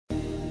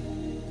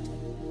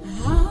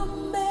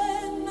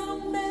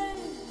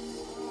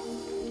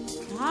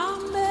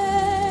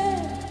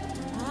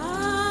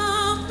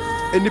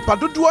enipa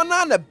dodoɔ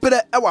na na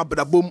brɛ ɛwɔ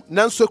abrabom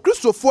nanso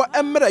kristofo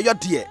emmerɛ yɔ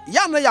de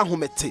ya na ya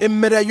homete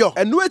emmerɛ yɔ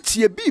eno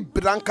etie bi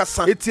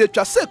brankasa etie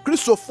twa sɛ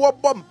kristofo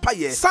bɔ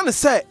mpaye sane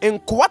sɛ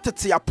enkoa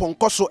tete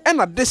aponko so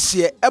ɛna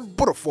dehye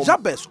ɛborofo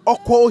Jabes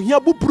ɔkɔ ohia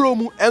buburo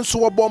mu enso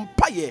wɔbɔ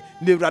mpaye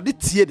ne Awurade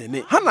tie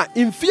ne hana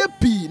mfie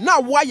pi na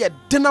wayɛ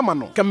denama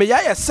no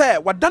kɛmɛya yɛ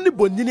sɛ wadane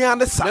bonyini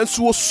ane sa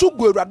nanso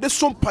osugo Awurade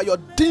so mpaye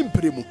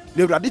dimbre mu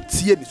ne Awurade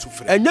tie ne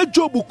sufre ɛnyɛ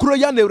Job kuro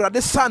ya ne Awurade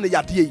sa ne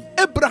yade yi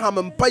Abraham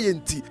mpaye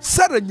nti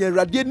Sara nya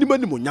Awurade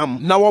animanimuonyam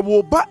na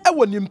wɔwo ba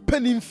ɛwɔ ne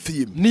mpani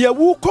mfiem ne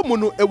yawu komu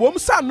no ɛwɔm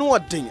sa no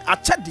ɔden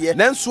akyɛdeɛ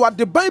nanso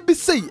adeban bi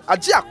sei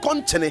agye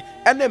akɔnkyene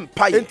ɛne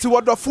mpaye enti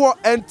wɔdɔfoɔ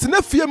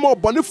ɛntena fie ma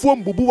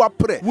ɔbɔnefoɔ mbubu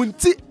wapre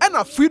wunti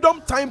ɛna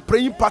Freedom Time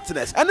Praying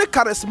Partners ɛne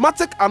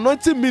Charismatic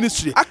Anointing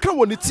Ministry aka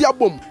wɔ ne ti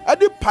abom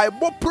ɛde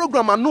paibɔ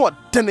program ano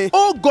ɔdene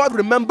Oh God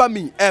Remember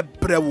Me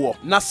ɛbrɛwɔ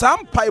na saa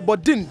paibɔ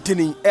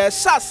dindini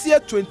ɛhyɛ aseɛ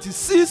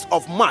 26th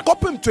of March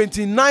kɔpem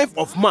 29th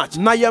of March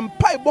na yɛn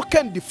paibɔ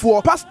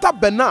kandifoɔ Pastor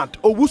Bernard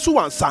Owusu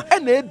Wansa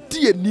ɛna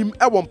edi enim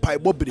ɛwɔ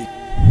paibɔ bere.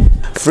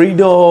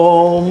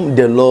 Freedom,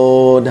 the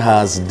Lord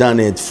has done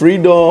it.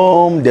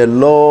 Freedom, the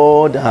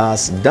Lord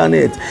has done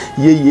it.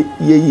 Me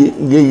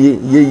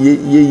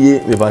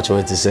about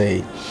what to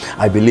say.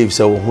 I believe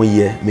so.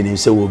 Meaning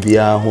so will be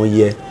a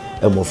hoye,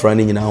 a more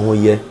friendly in a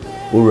hoye,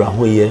 ura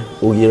hoye,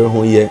 oyera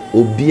hoye,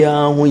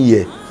 obia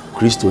hoye,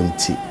 Christian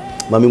tea.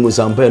 Mammy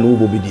Musampa and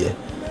Ubo be dear.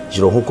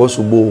 Jirohoko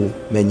subo,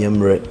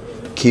 menyemre.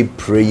 Keep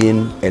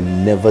praying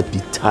and never be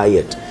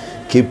tired.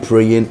 Keep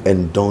praying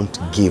and don't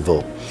give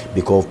up.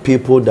 Because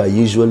people that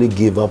usually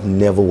give up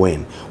never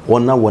win.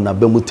 Wana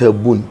bemute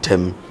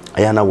buntem,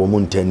 ayana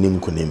wamunte nim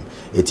kunim.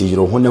 Eti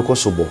jirohone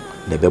kosobo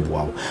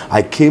nebebwao.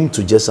 I came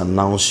to just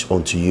announce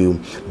unto you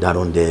that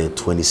on the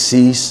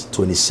 26th,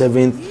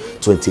 27th,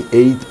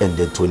 28th, and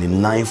the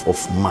 29th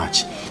of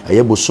March,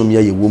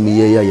 ayebosomya yewumi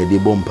ya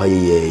yedebo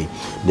mpaye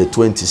the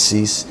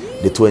 26th,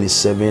 the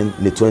 27th,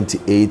 the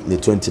 28th, the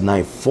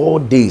 29th, 4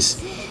 days.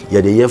 Yeah,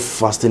 they have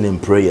fasting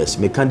and prayers.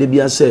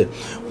 Mekandebia say,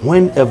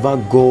 whenever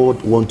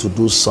God wants to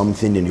do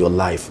something in your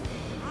life,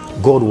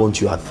 God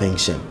wants your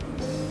attention.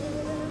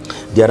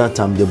 The other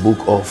time, the book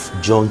of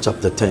John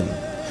chapter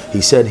 10, he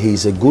said he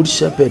is a good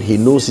shepherd. He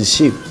knows his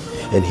sheep,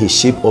 and his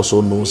sheep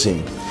also knows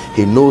him.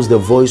 He knows the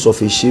voice of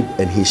his sheep,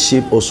 and his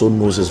sheep also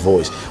knows his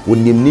voice.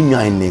 When you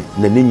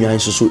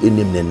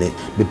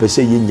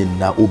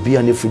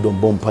freedom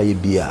bomba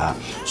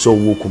so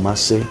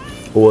wokumase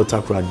or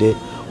takrade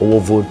or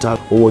Volta,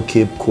 or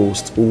Cape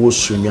Coast, or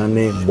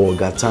Sunyane,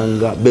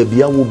 Bogatanga,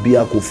 Babia will be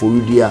a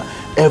Koforidia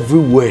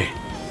everywhere.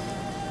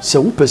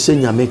 So, who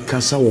person ya make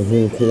Casa or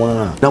Hong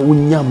now we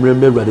yam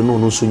remember the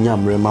no so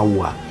yam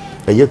remawa.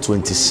 A year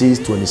 26,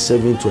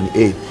 27,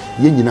 28,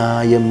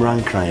 Yenina yam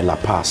rank crying La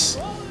Paz,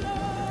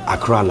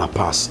 Accra La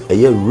Paz, a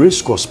year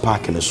race course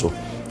park and so.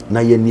 Now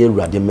you're near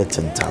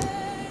Radimetan town.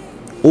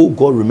 Oh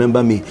God,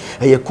 remember me.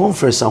 A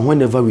conference, and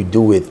whenever we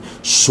do it,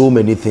 so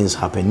many things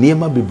happen. Near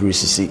my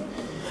BBCC.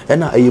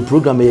 And a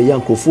program a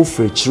yanko for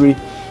free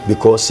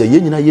because a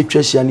yenina ye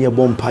tresiania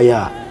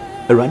bompire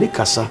a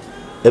radicasa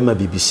Emma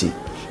BBC.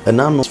 And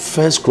now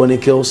 1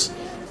 Chronicles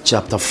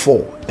chapter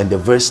 4 and the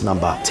verse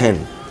number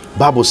 10.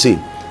 Bible say,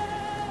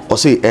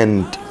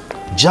 and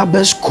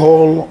Jabez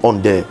called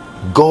on the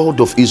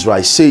God of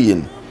Israel,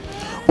 saying,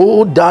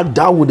 Oh, that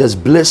thou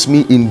wouldest bless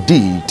me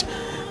indeed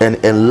and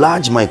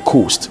enlarge my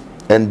coast,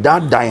 and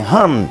that thy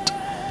hand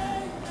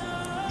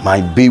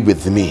might be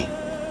with me.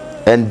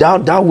 And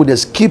thou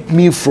wouldest keep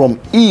me from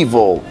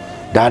evil,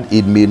 that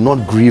it may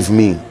not grieve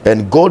me.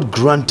 And God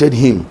granted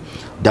him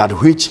that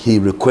which he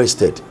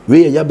requested.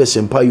 We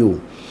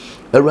yabesempayo.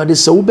 Erade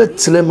se ube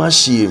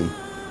telemashim.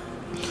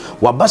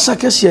 Wabasa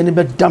kesi eni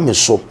be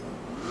dameso.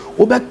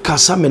 Ube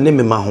kasa mene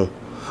me maho.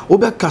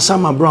 Ube kasa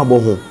mabrabo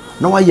ho.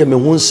 Na wa ye me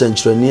ho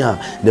nsentrani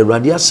a the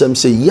radia sem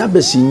se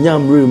yabesi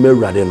nyamre me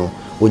rade no.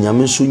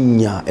 Onyame nso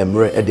nya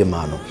emre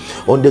edema no.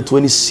 On the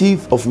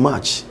 26th of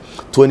March,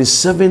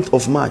 27th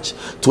of March,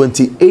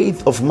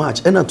 28th of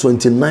March, and the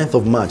 29th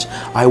of March,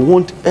 I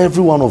want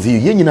every one of you,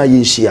 yenyina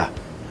yenshia,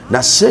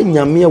 na se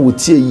nyame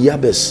wotie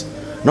yabes,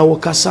 na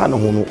wakasa na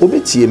hono,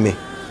 obetie me,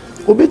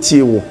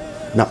 obetie wo,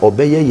 na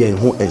obeye yen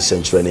ho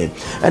ensentrene.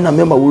 And I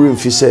remember we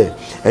remfi say,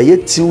 eye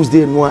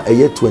Tuesday no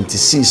eye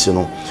 26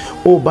 no,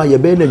 oba ye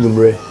be na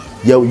nwumre,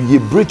 ye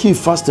breaking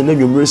fast na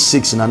nwumre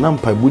 6 na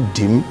nampa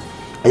budim,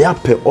 eye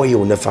pe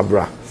oil na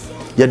fabra.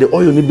 Ye the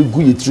oil ne bi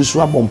gu ye tiri so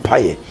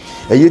abompaye.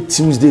 Eye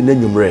Tuesday na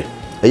nwumre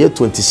eye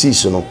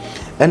 26 no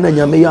ena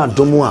nyame ya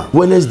adomo a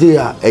Wednesday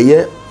a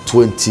eye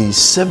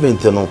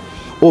 27th no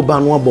oba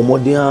no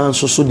abomoden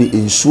so de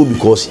ensuo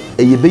because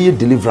eye be ye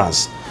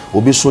deliverance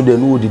obi so de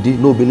no odidi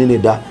na obi ne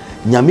da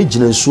nyame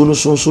gina ensuo no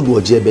so de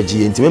oje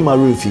beje enti me ma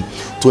remfi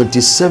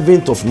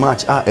 27th of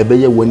March a ebe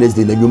ye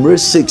Wednesday na nwumre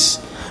 6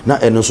 na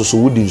eno so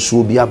wodi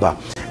ensuo bi aba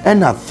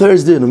ena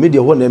Thursday no me de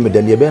ho na me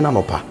de ne be na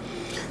nopa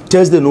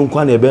Thursday no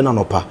nkwa na ebe na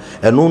nopa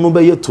eno no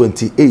be ye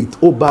 28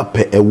 oba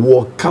pe a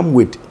war come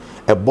with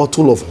a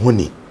bottle of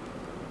honey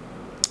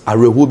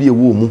areho bi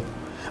ewo mu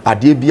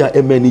ade bia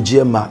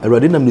emanige ma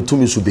erade nam ne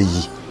tumi so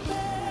beyi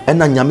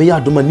ɛna nyame yɛ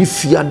adoma ni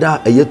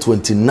fiada ɛyɛ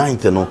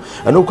 29th no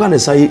ɛno kwa ne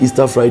sa yɛ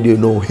Easter Friday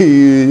no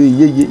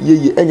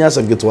ye ɛnya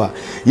asɛm ketewa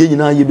ye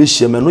nyinaa ye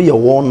bɛhyia me no yɛ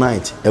all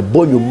night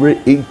ɛbɔ nwumre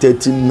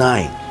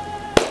 8:39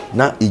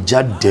 na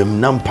ija dem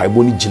na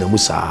mpaebɔ ni gyina mu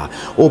saa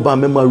oba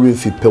mema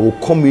refi pɛ wo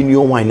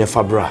communion wine ne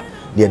fabra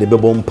ne de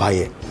bɛbɔ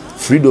mpae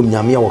freedom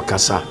nyame a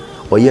wɔkasa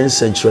ɔyɛ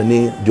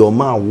nsɛnkyerɛne de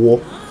ɔma awo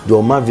de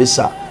ɔma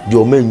visa de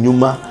ɔma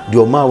nnwuma de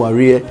ɔma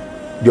awareɛ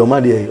de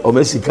ɔma de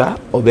ɔma sika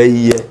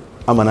ɔbɛyɛ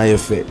amana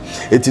yefe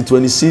eti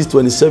 26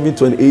 27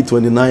 28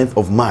 29th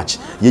of March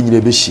ye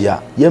nyire be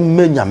hia ye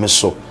nyame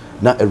so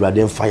na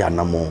awurade mfa ya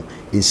namo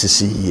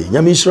ensisi ye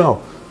nyame Israel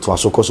to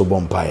asokoso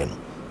bompae no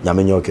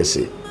nyame nye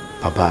okese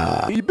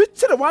papa ibi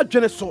tire wa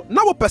adwene so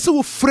na wo pese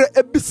wo frɛ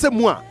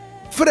ebisemu a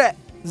frɛ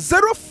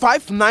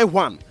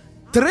 0591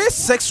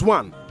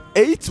 361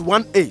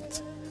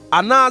 818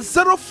 ana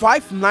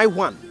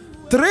 0591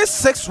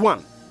 361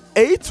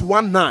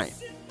 819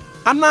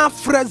 ana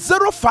frɛ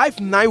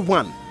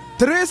 0591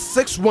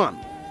 361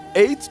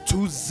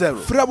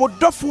 820 frɛ wo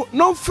dɔfo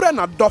no frɛ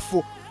na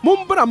dɔfo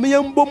mumbra me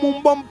yembo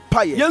mumbom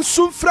paye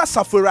yensum frɛ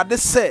safo Awurade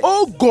sɛ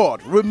oh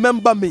God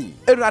remember me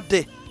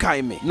Awurade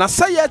kae me na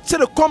sɛ yɛ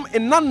kyere kom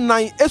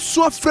enanan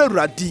esu frɛ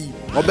Awurade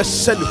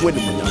ɔbɛhyɛ ne ho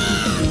animuonyam.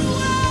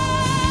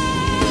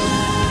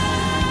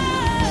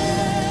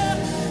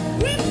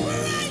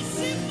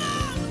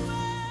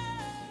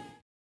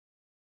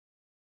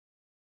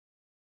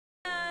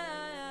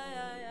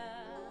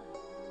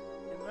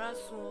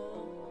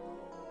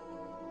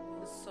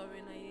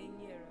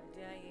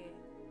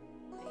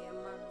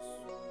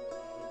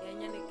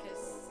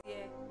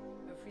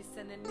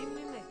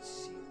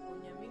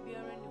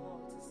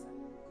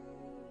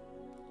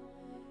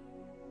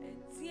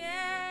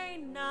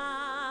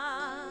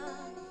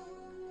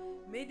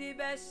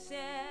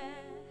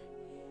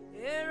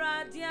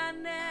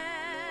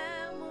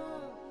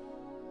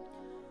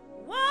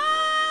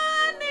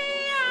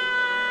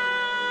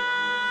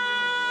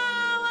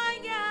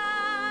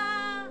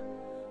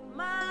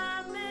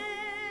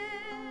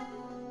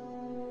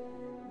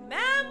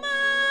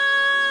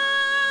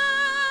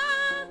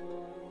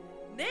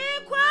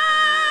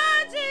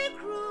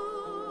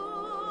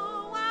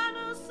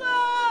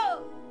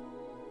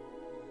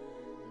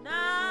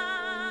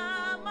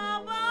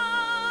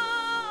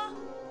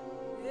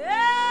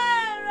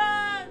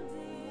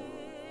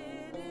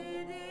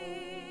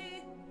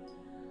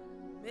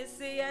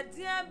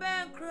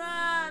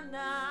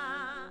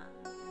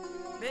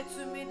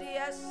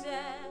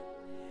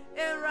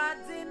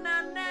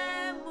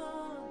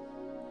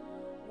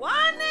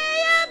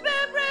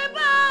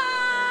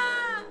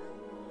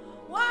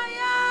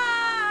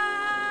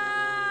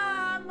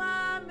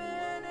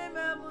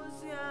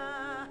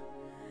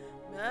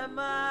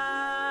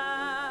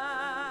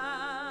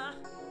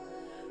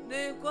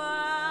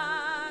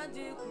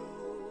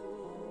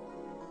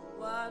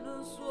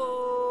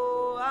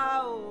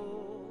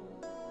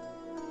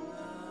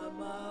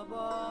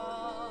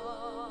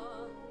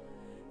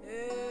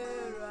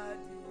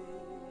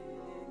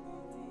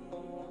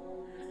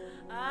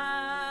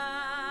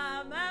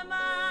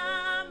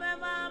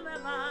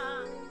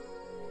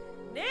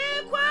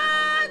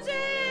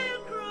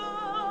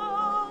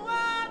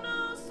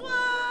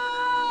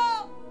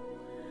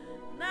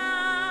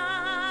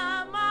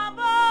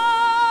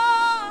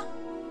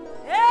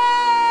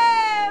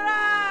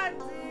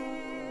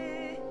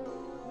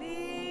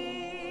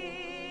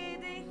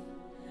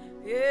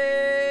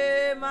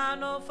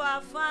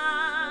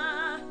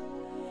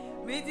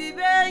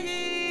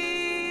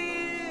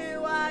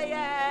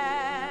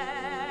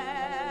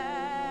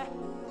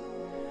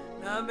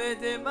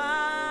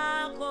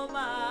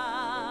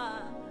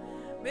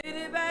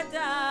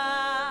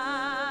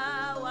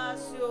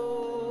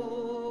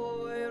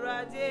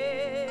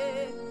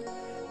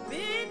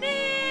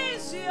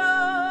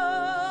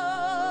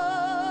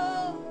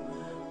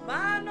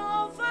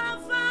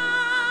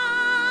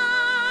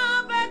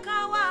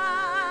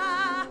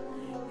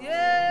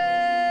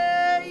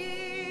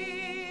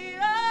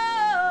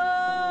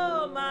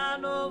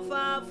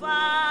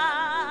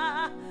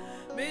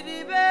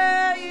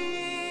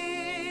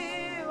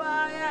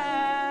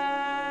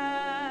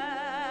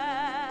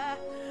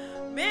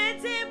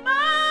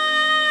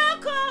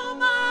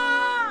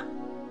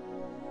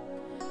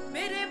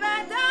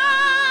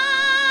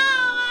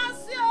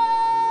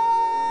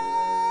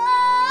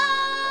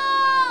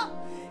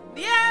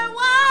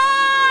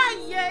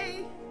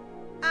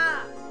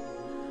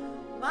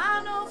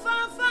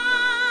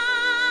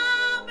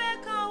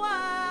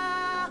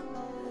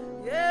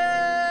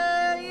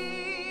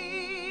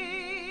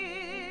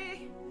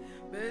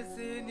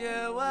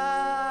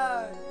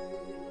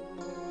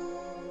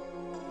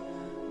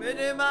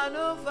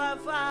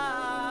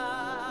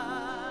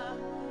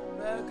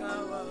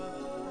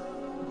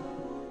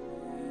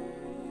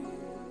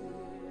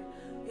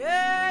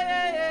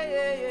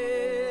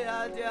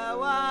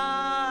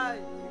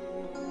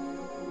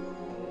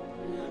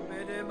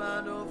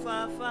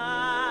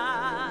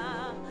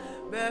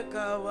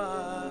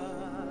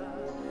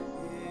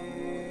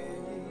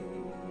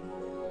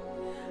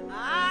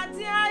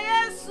 Adia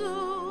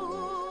Yesu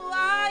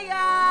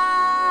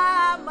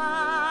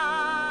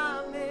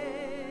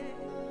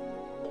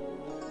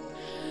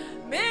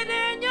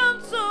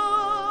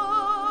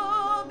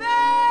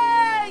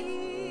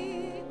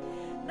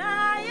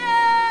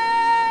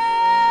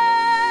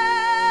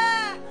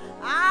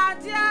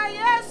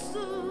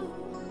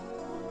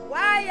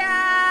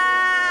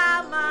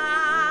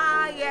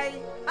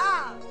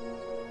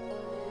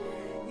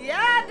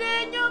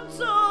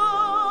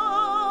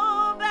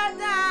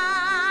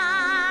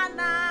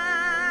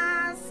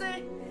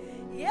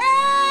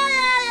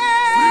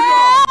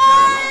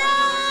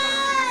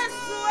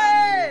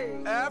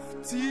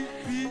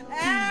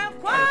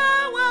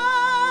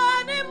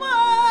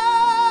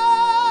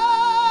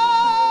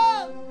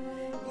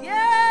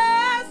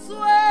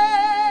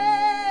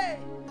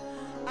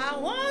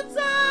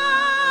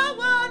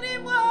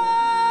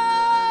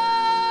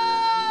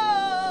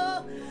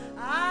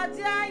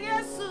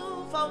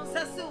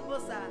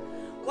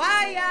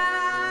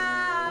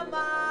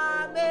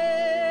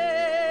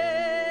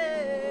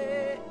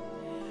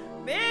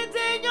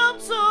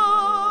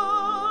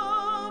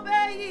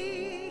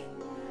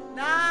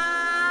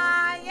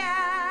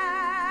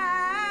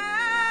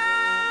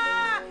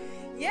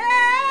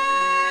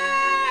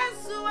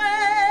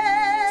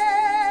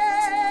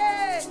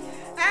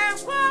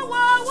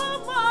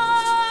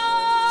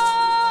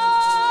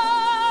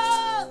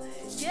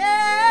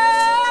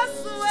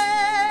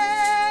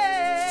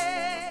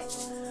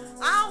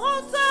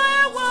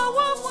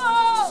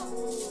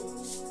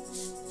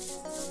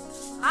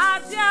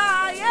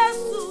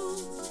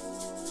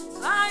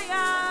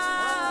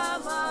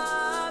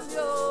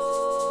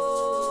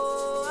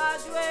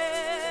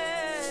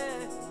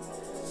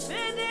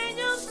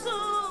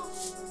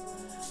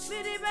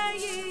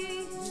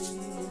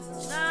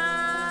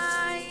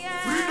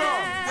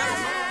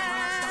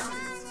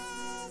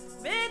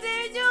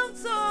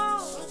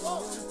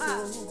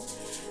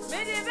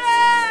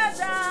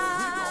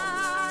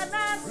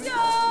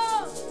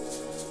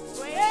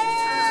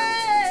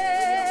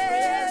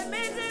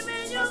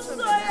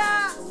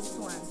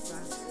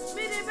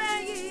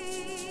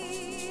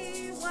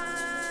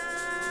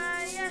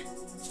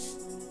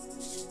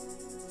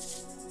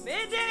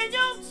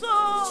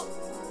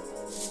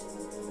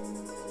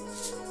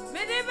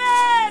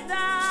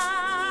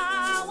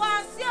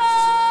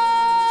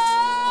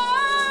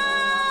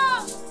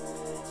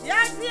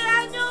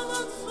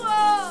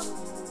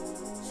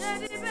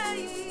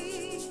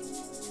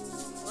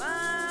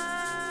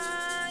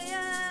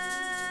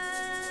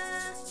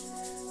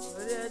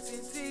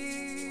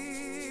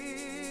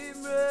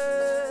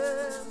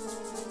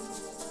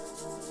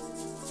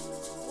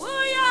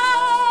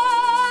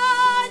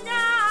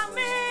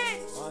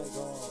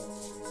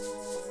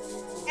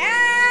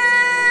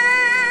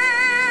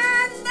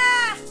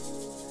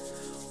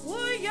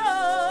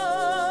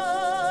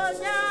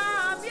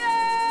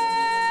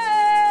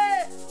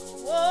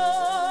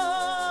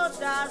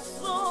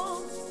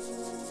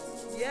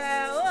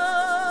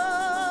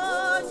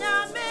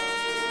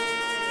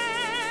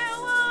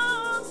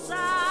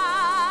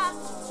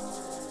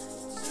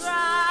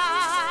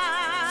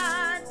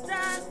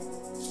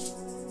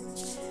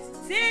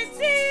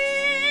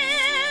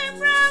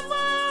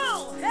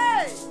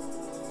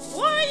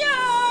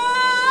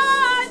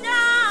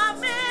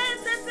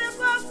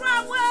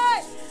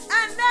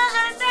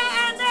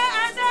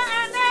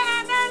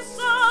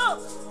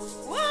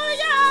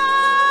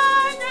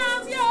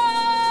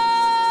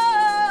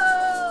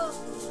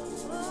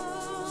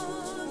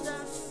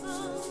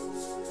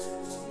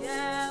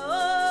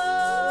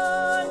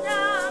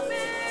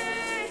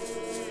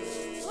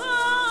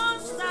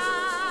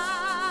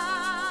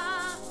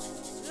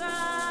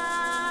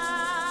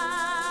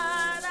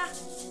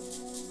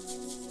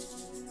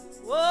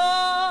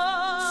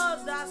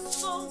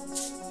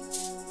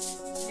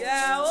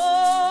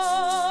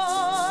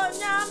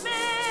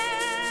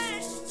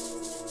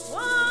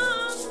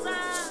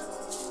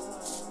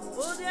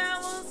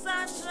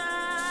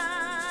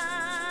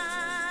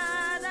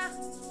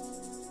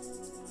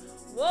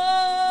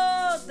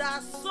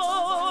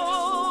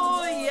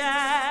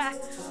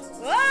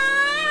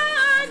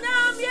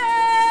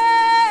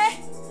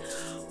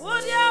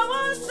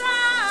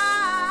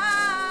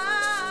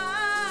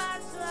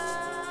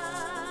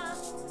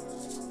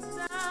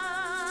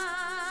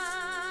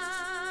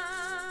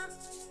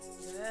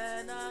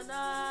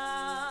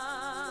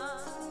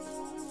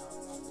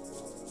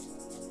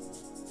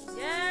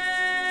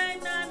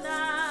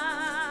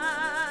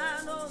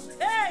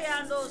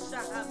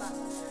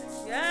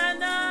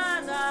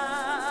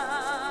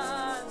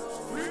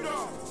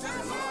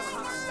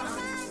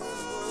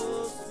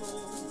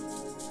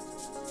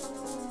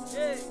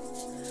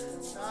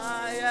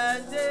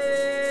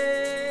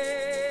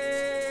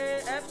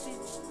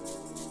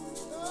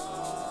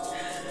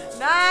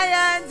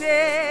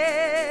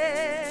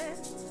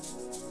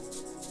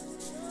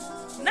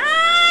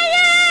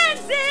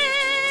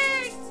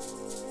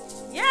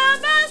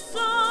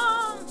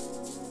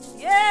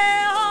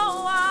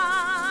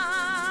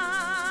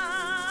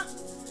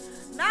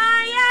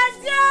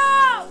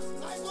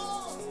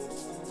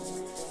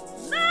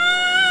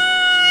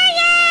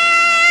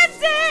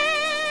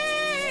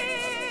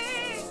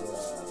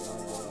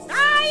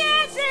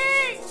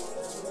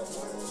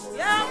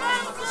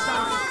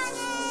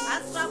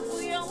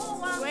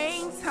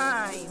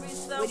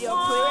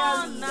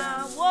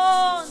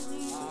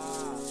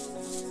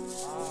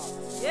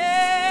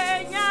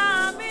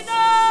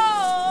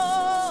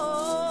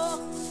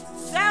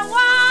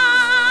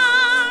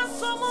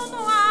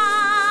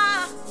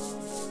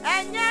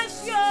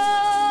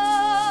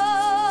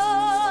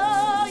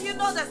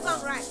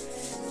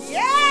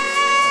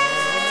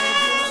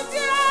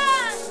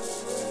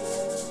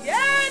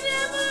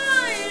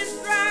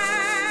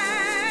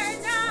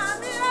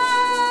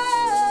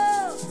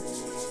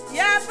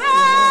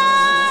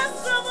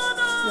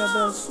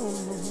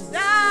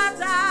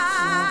Dada,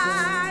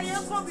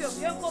 Yakobio,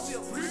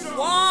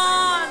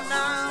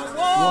 Wana,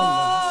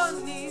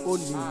 Woni,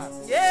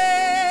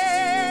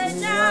 yeah,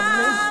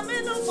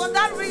 for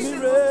that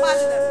reason,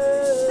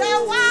 say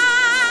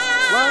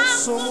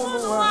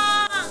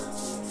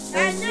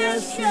and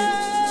yes,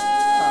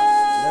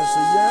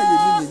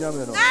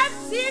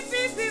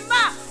 Ftpp,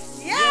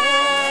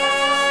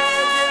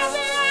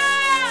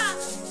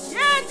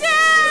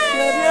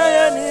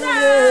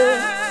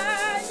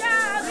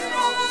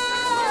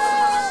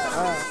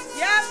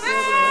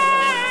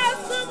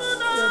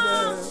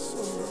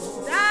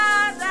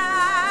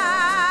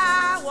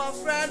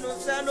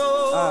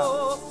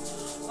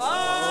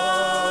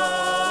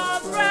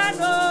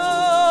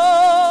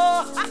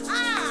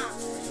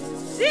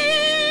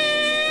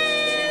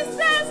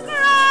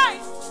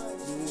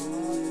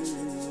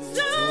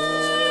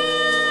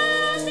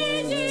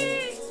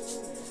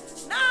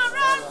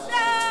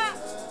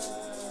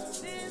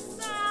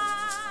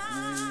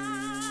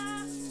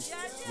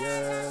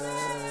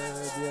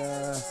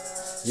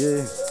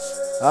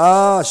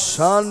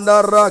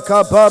 Shandara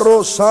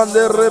kaparo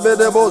sandere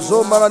de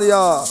bozo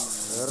marania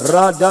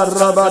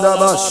radarabada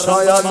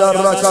bashayanda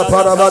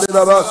rakapara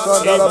badida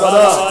basandara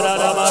bada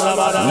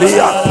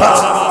liapa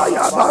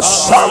ya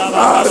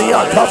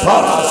basamaria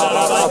kapara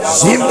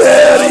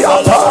zimberia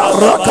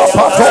para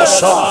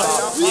kapatosha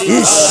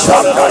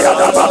ishanda ya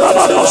bada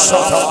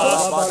badosha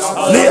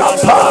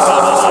liapa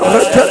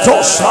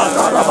reketosha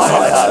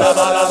narabaya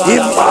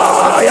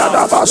imaya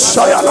da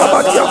bashaya la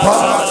badiapa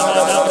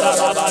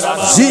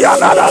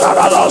Ziana la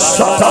la la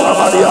shatala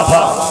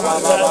badiapa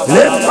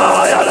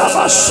lemaya la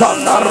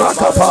bashanda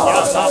rakapa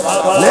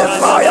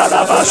lemaya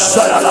la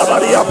bashaya la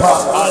badiapa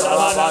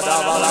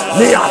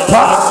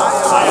liapa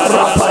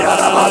rapaya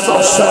la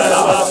badosha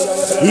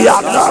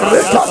yana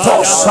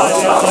rekatosha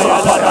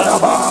rapaya la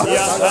ba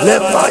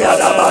lemaya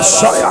la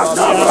bashaya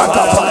la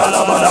rakapa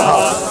la bada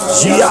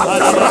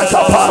ziana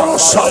rakapa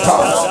shata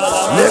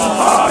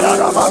lemaya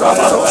la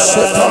bada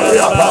shata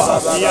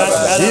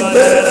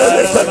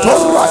zimele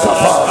ketora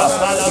kapa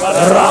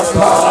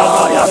rapa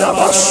ya da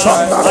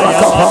basanda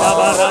rakapa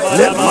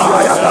lema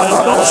ya da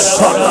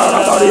basanda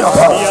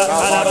rakapa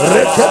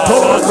reketo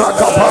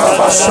rakapa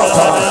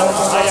basata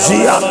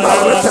ziana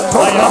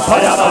reketo rapa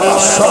ya da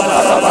basanda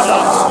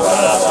rakapa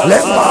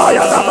lema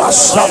ya da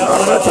basanda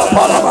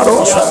rakapa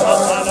barosa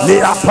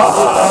liapa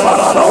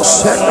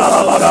barosa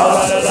rakapa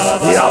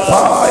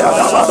liapa ya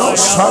da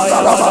basanda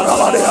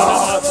rakapa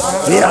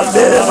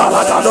yande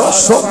malagado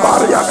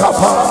somaria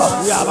kapa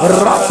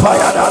rapa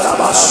ya da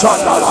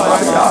basanda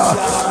rakapa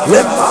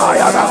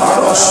lemaya na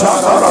barosha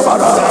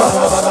rabara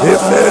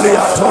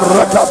emelia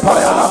torata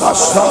paya na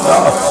basanda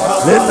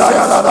lenda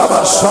ya na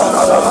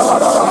basanda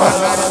rabara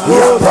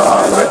ya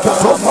pare que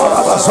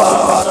tomara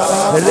basanda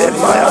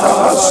lemaya na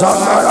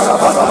basanda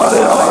rabara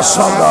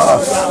basanda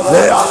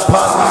le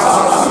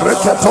apare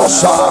que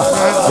tosa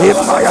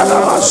emaya na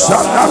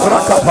basanda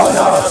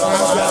rakapaya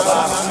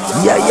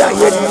ya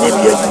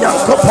nimye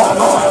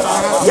nyankopono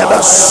ya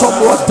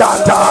basomo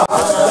data.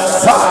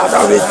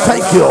 Father, we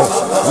thank you.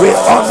 We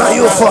honor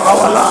you for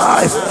our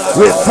life.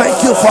 We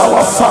thank you for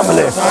our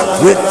family.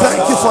 We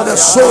thank you for the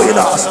soul in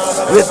us.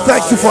 We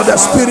thank you for the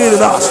spirit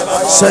in us.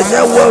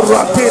 Senye we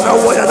ratina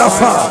we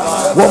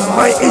anafa. When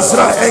my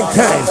Israel and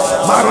Cain,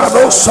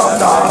 Marado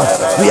Sanda,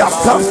 we have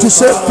come to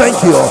say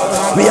thank you.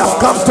 We have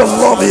come to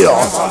love you.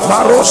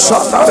 Maro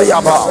Sanda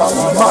Yaba,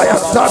 Maya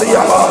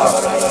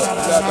Tariaba.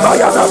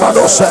 Mayana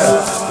Madose,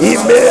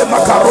 Ime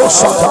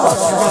Makarosata,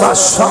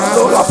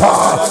 Masando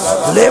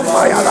Lapa, Le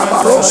Mayana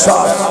Marosa,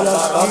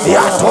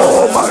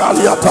 Yato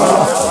Magaliata,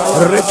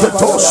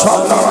 Reketo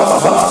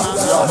Sandarababa,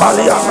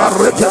 Maliana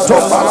Reketo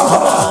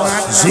Malaha,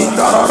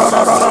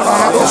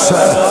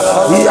 Zindaradose,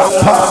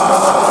 Yapa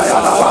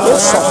Yana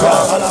Madosata,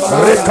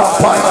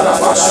 Rekapayana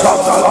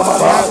Masanda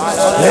Lababa,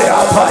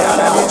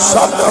 Leapayana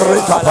Masanda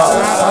Rekapa,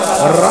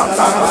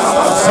 Rana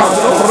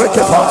Masando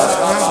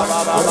Rekepa.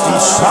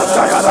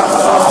 Isandayana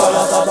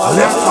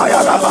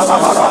Lepayana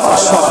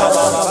Manamarabasa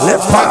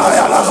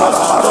Lepayana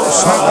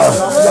Manamarosa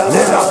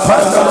Lena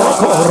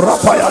Pandaroko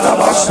Rapayana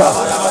Masa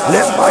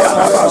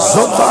Lepayana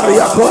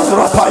Zombariako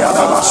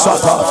Rapayana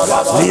Masata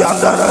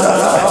Liandana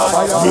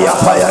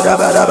Liapayana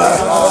Badaba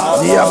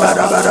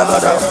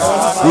Liamadabada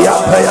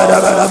Liapayana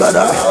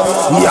Badabada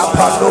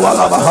Liapandua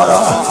Bahara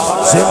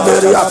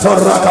Zimberia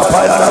Toraka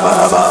Payana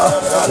Badaba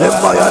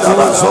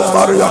Lepayana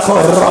Zombariako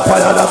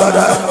Rapayana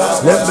Bada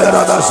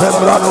Lemberada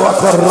Sembrano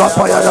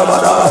Rapayana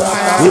Bada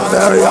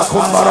Iberia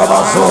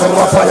Kumbarabazo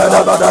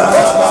Rapayana Bada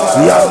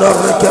Yanda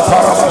Reke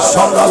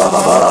Parabasanda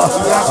Lababa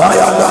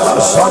Ayanda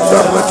Sanda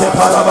Reke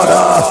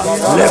Parabada.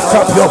 Lift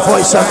up your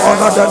voice and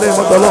honor the name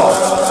of the Lord.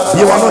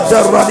 You are not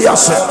there,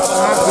 Radiase.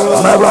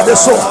 My brother,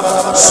 so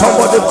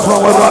somebody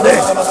crown Rade.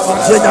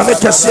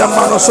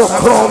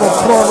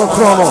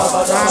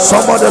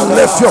 Somebody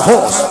lift your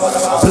horse.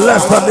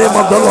 Bless the name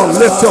of the Lord.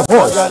 Lift your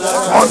voice.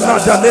 Honor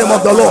the name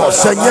of the Lord.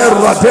 Seigneur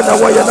Radena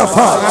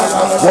Wayanafa.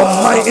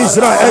 Wamai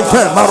Israel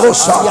Eke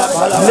Marosa.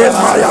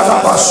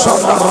 Lemayana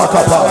Bashanda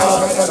Rakapa.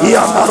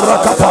 Iana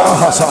Rakapa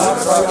Hasa.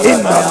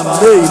 In the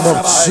name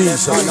of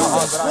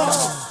Jesus.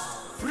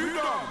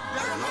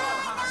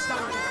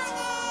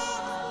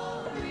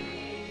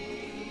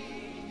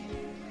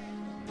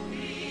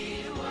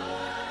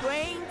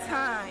 Praying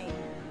time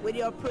with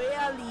your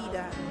prayer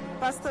leader,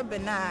 Pastor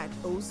Bernard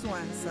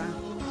Oswansa.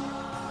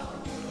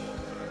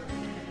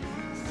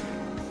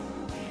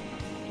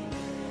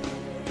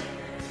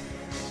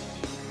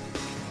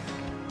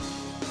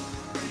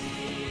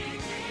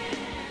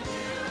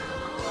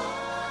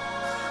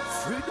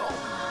 Freedom.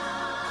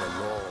 The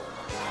Lord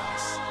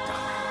has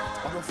done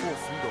it. Other for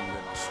freedom,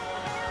 let us.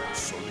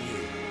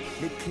 Sorry,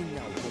 making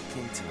our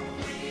working town.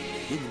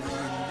 In my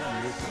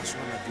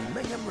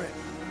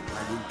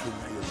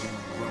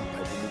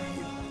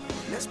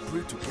let's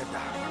pray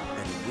together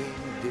and win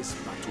this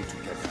battle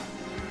together.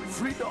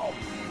 Freedom.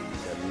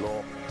 The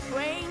Lord.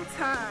 Praying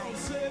time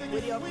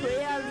with your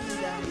prayer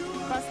leader,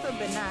 Pastor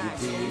Bernard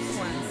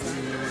Oswansa.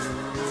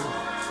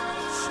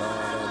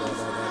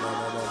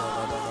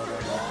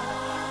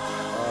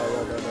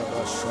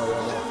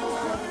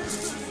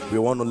 We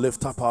want to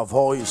lift up our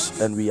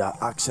voice and we are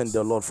asking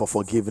the Lord for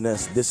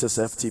forgiveness. This is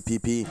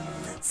FTPP,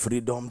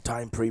 Freedom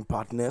Time Praying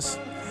Partners.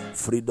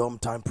 Freedom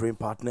Time Praying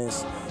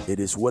Partners. It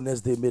is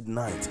Wednesday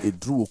midnight. It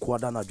drew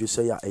Kwadana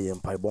Jusaya AM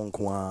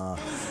Paibonkwa.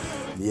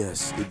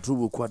 Yes, it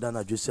drew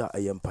Kwadana Jusaya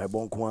AM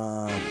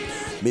Paibonkwa.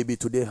 Maybe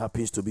today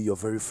happens to be your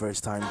very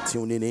first time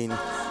tuning in.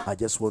 I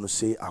just want to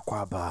say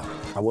Akwaba.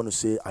 I want to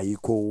say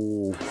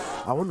Aiko.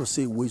 I want to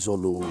say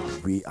Wizolo.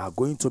 We are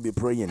going to be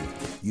praying.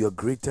 Your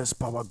greatest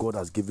power God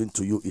has given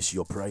to you is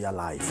your prayer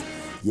life.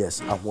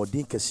 Yes,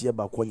 ahoden kesiye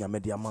ba kwa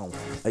nyamede amount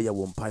eya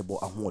wo mpaibo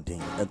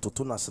ahoden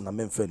entoto na se na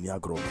memfa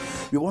niagro.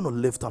 We want to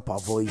lift up our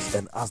voice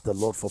and ask the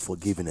Lord for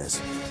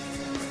forgiveness.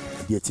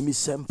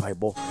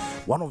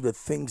 One of the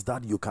things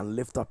that you can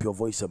lift up your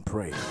voice and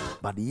pray,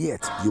 but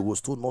yet you will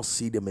still not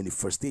see the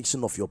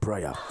manifestation of your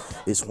prayer,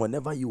 is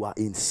whenever you are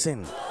in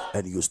sin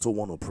and you still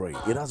want to pray.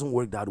 It doesn't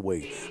work that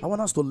way. I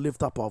want us to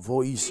lift up our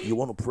voice. You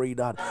want to pray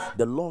that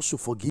the Lord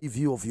should forgive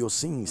you of your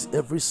sins,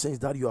 every sin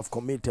that you have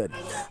committed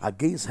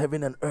against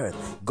heaven and earth.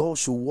 God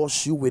should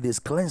wash you with his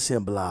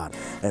cleansing blood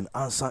and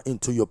answer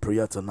into your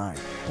prayer tonight.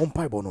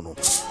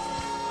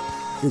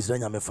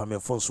 Israel me fa me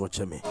phone so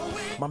cheme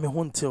mame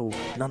hontel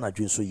nana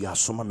dwen so ya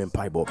so mame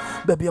mpaibo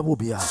baby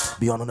abobia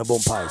be on a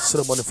bompai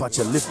ceremony fache.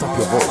 Lift up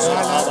your voice,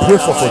 pray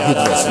for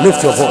forgiveness.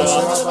 Lift your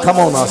voice, come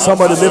on now,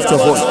 somebody lift your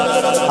voice.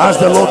 Ask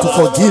the Lord to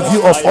forgive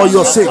you of all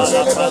your sins,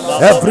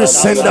 every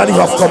sin that you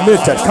have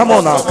committed. Come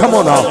on now, come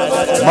on now.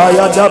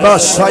 Maya daba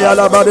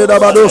shayala badeda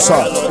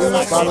badosa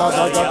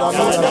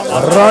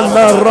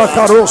rana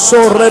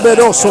rakaroso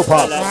rebedoso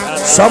pa.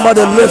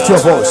 Somebody lift your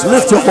voice,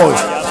 lift your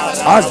voice.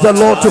 Ask the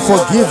Lord to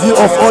forgive you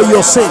of all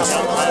your sins.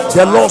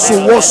 The Lord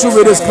should wash you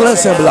with his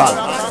cleansing blood.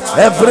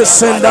 Every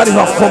sin that you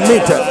have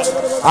committed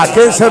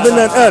against heaven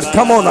and earth.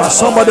 Come on now,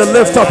 somebody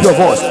lift up your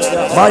voice.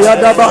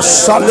 Mayadaba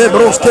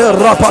salebroske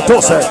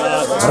rapatose.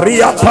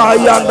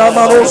 Riapayanda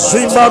mano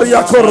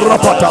zimbaria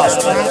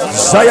korapatas.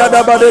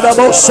 Zayadaba de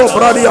dabo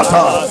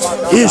sobradiata.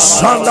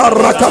 Ishanda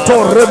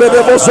rakato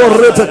rebedebozo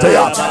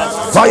repetea.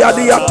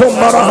 Vayadiato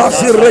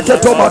marahasi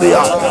reketo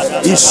maria.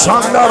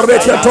 Ishanda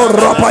reketo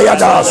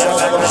rapayadas.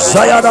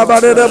 Zayada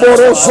badede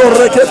boroso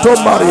reketo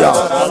maria.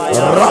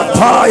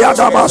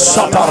 Rapayada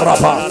basata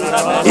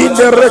rapa. In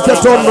the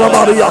reketo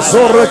maria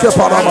so reke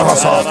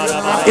paramahasa.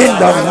 In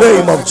the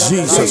name of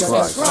Jesus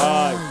Christ.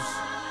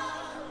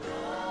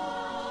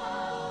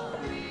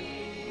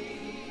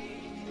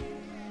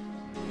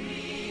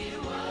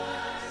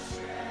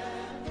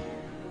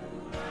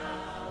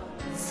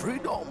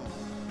 Freedom.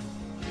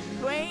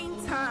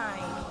 Praying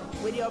time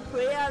with your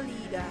prayer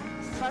leader,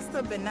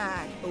 Pastor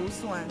Bernard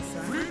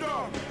Oswansa.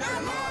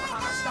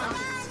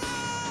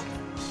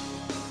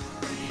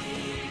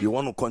 You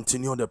want to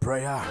continue the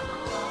prayer?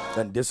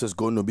 And this is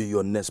going to be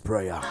your next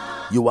prayer.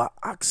 You are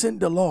asking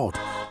the Lord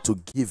to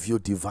give you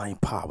divine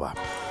power,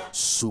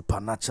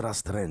 supernatural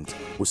strength.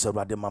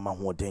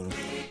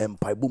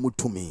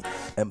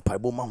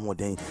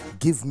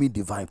 Give me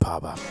divine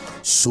power,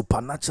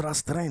 supernatural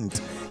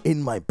strength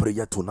in my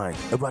prayer tonight.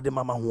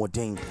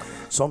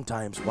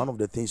 Sometimes one of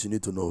the things you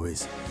need to know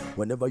is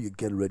whenever you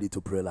get ready to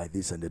pray like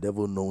this and the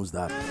devil knows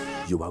that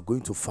you are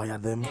going to fire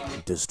them,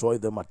 destroy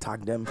them,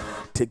 attack them,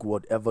 take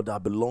whatever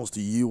that belongs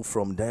to you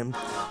from them.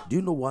 Do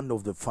you know one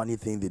of the funny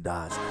things they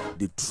does?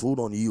 They throw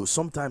on you.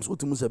 Sometimes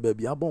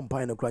baby I bomb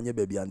pine a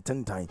baby and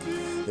 10 times.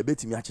 A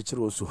bit me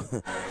also.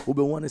 Ube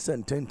one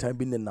send 10 times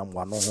been in nam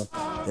one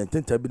and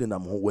 10 times been in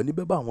nam when you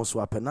beba wants to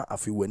apena a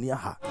few when you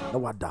ha no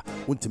wada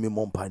won't me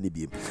mom pine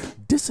beam.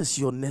 this is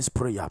your next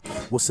prayer.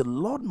 We say,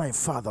 Lord, my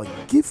Father,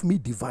 give me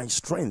divine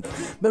strength.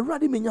 Me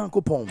ready me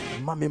nyanko pon,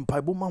 mami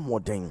mpaibo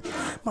mamoden.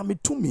 Mami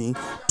to me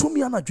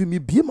anadwi me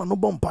bie ma no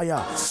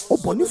bompaya.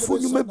 Obonifo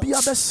nyuma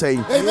bia be say.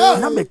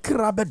 Na me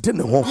kra be de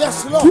ne ho.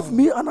 Give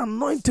me an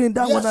anointing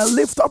that when I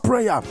lift up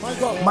prayer,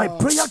 my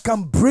prayer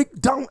can break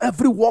down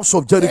every walls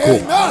of Jericho.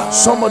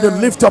 Somebody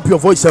lift up your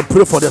voice and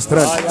pray for the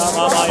strength.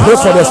 Pray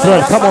for the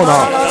strength. Come on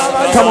now.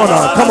 Come on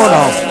now. Come on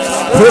now.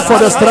 Pray for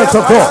the strength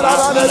of God.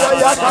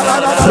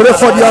 Pray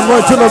for the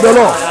anointing of the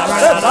Lord.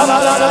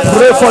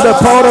 Pray for the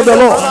power of the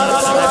Lord.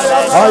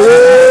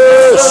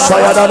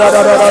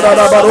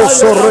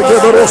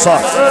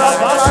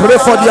 Pray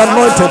for the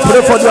anointing.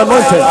 Pray for the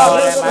anointing.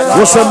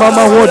 Wose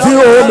mama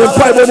wodio me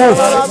paibo mu.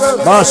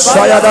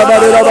 Masaya da da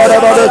da da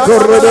da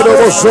korredo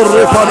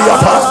bosorre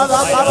paliapa.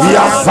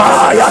 Ya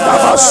fa ya da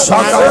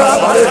basanga ya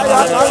bare.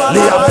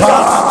 Liapa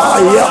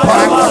ya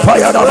pa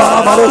ya da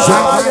barosa.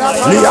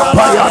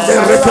 Liapa ya de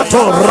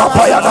reketo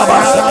rapa ya da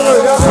bas.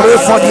 Pray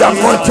for the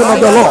anointing of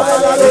the Lord.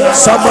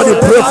 Somebody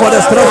pray for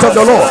the strength of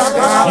the Lord.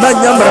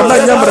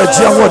 Nanyamra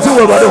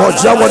jiawodio bade ho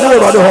jiawodio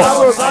bade ho.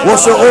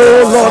 Wose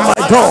oh Lord my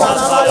God.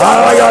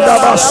 Ayada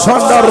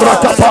basanda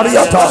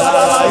rakapariata.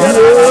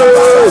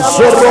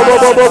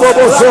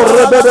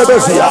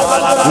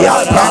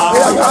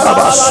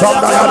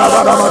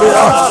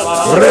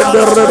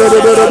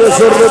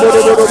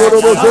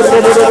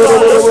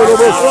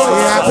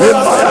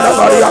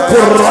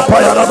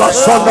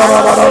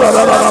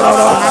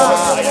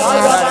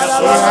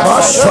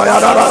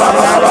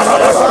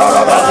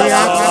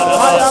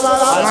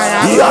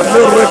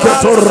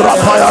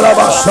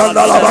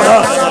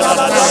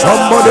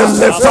 Somebody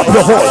lift up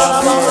your voice.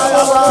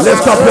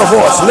 Lift up your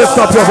voice. Lift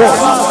up your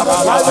voice.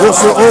 You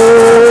say,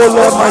 oh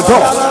Lord my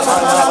God,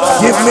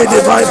 give me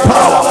divine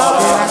power,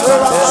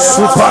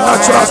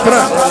 supernatural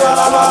strength.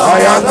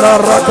 Ayanda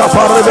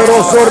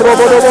rakapareberoso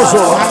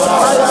robodoboso.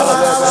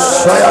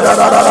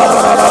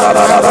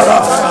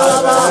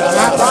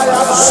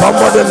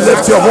 Somebody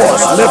lift your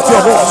voice. Lift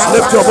your voice.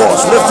 Lift your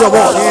voice. Lift your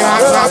voice.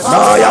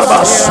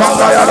 Nayaba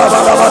sanda yada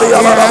bada bada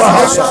yada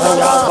bahasa.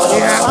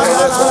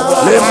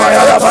 Lema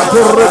yada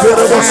bakurre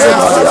bereboso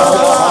badia.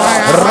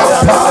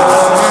 Rapa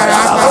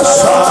yada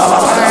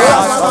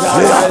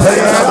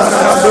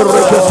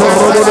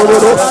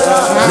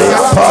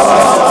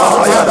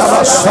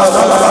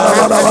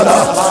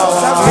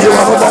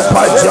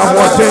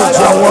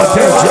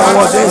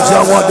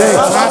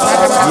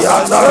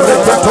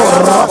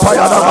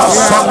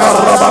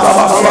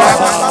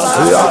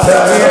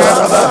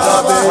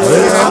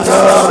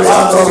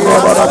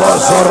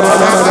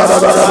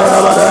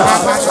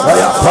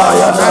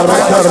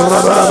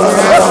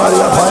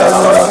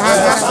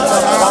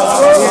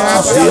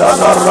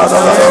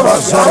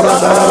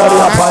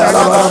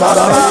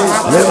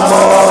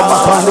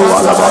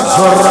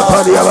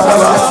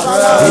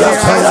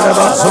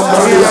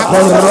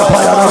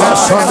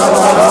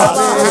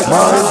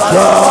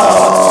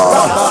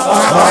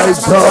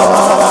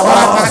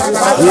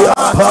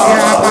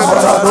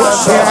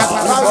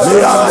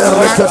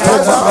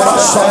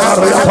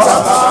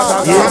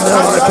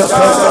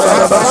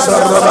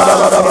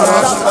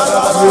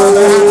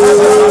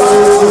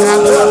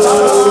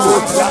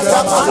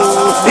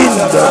in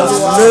the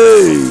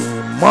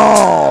name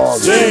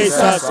of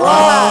Jesus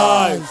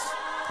Christ.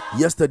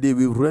 Yesterday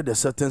we read a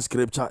certain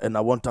scripture and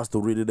I want us to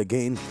read it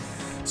again.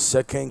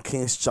 2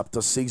 Kings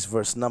chapter 6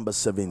 verse number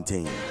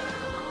 17.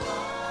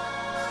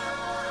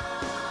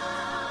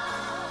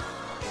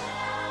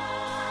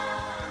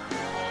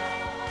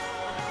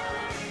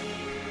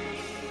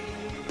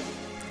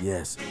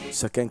 Yes,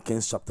 2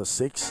 Kings chapter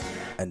 6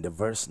 and the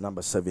verse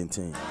number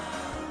 17.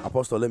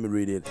 Apostle, let me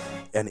read it.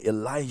 And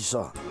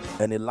Elisha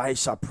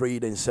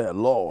prayed and said,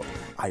 Lord,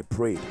 I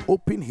pray,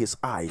 open his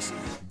eyes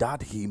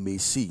that he may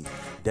see.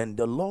 Then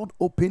the Lord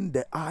opened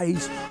the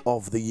eyes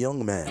of the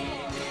young man,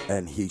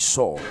 and he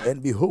saw,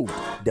 and behold,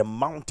 the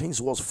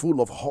mountains was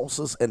full of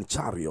horses and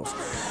chariots,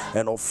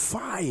 and of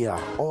fire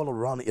all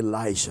around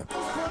Elisha.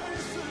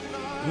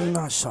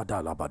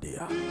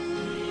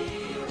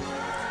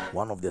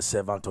 One of the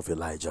servants of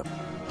Elijah,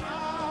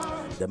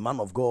 the man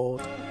of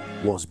God,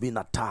 was being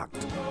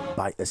attacked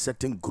by a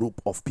certain group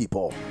of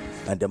people,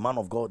 and the man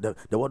of God,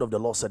 the word of the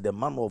Lord said the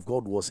man of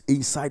God was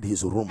inside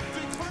his room,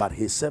 but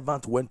his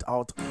servant went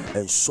out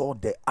and saw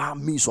the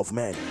armies of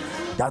men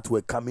that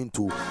were coming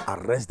to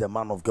arrest the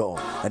man of God.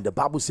 And the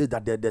Bible said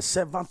that the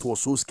servant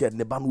was so scared, and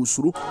the Bible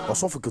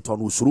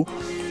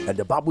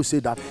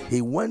said that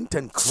he went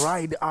and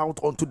cried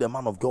out unto the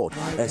man of God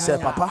and said,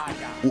 Papa,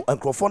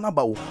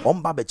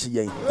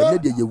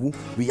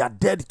 we are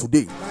dead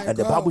today. And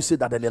the Bible said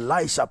that then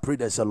Elisha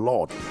prayed and said,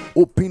 Lord,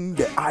 open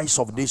the eyes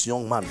of this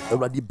young man.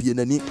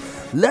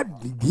 Let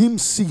him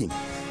see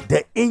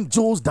the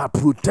angels that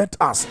protect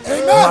us.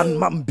 Amen.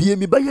 May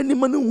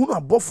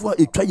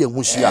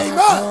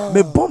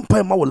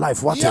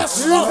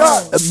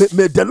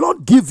the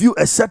Lord give you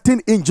a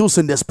certain angels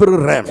in the spirit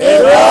realm.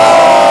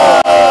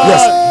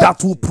 Yes,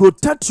 that will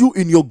protect you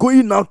in your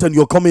going out and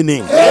your coming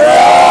in.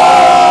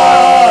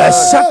 A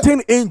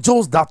certain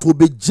angels that will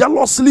be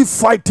jealously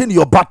fighting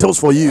your battles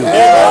for you.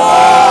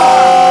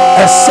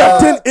 A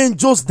certain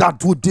angels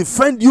that will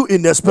defend you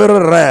in the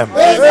spirit realm.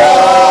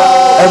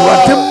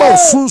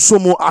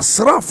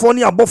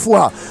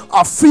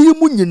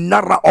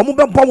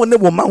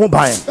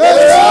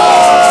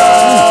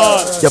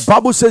 The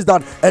Bible says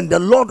that, and the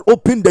Lord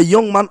opened the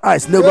young man's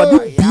eyes, and the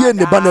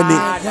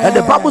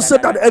Bible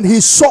said that, and he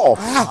saw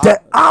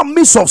the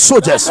armies of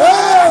soldiers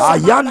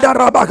that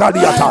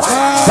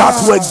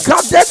were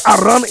gathered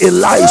around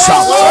Elisha.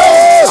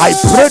 I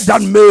pray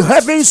that may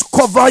heavens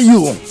cover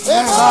you,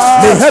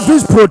 may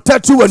heavens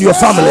protect you and your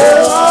family.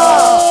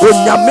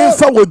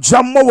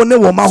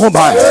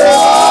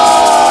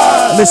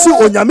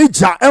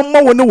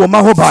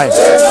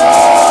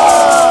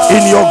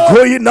 In your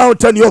going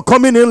out and your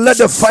coming in, let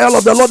the fire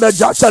of the Lord the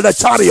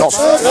chariots,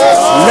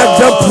 let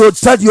them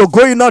protect your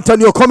going out and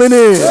your coming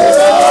in.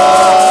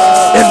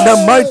 In the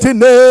mighty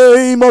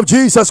name of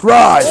Jesus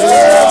Christ.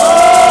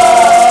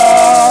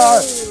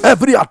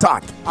 Every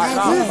attack,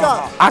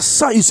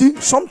 you see,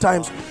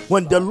 sometimes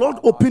when the Lord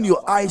open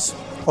your eyes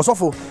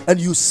also, and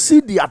you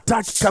see the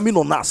attack coming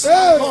on us,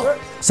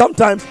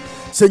 sometimes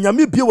say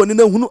nyame bia woni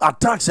na hunu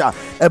attacks a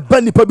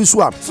eba nipa bi so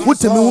a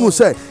wotemi hunu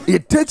say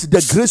it takes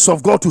the grace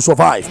of God to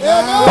survive.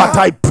 But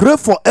I pray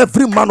for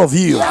every man of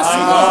you,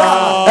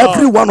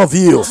 every one of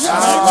you,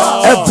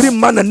 every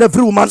man and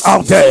every woman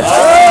out there,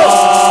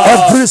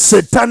 every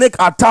satanic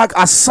attack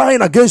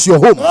assigned against your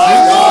home,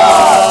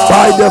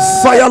 by the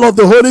fire of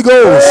the Holy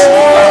Ghost,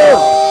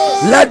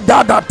 let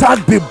that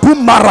attack be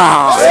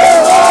boomerang.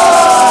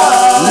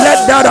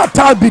 Let that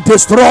attack be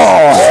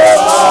destroyed.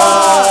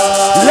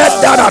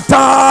 Let that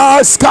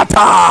attack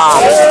scatter.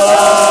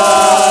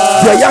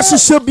 The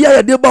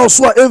Yashabia de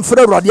Bauswa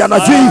Emfre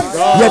Radianaji,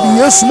 yet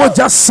yes,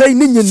 just say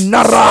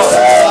Nara.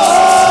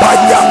 By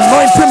the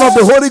anointing of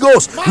the Holy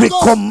Ghost, we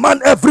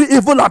command every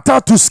evil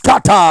attack to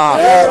scatter.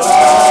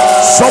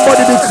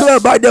 Somebody declare,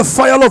 by the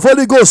fire of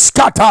Holy Ghost,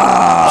 scatter.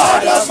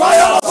 By the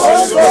fire of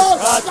Holy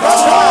Ghost,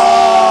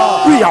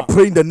 scatter. We are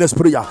praying the next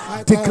prayer.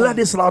 Declare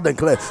this loud and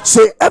clear.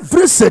 Say,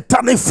 every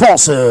satanic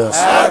forces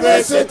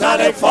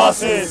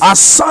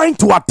assigned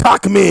to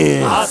attack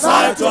me,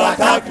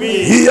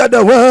 hear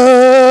the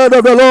word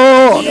of the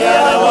Lord.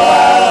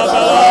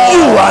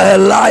 You are a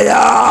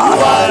liar.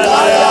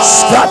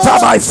 Scatter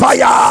by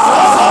fire.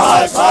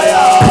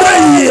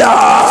 Prayer.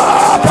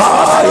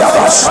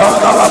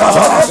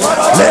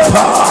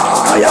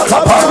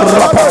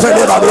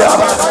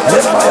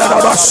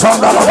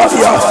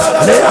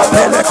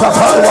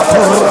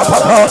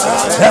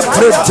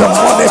 Every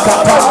demonic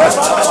attack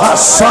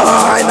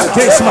assigned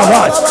against my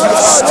life,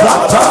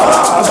 scatter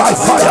by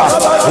fire.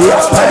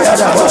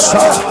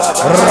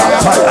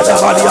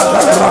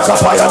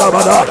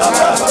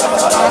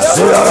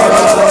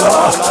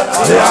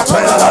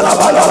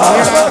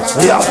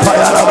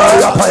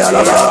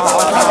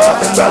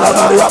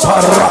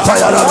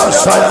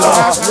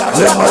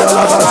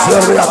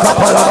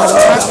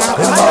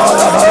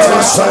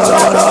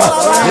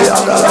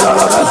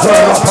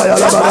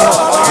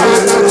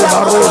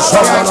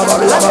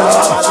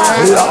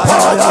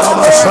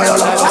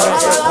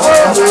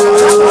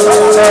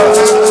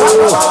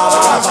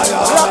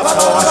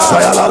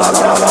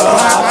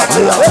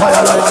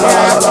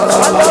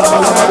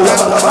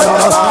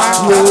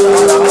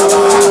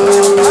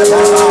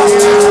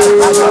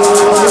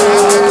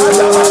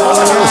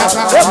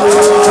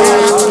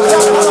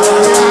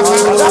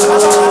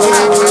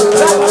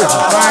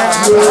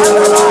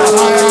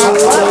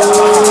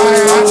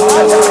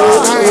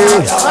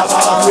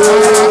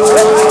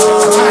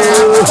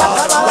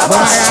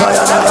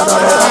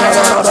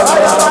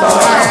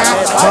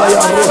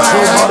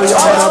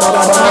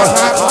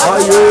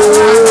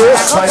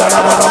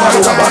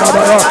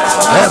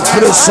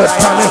 Every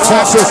satanic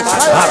forces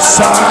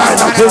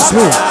assigned against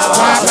me,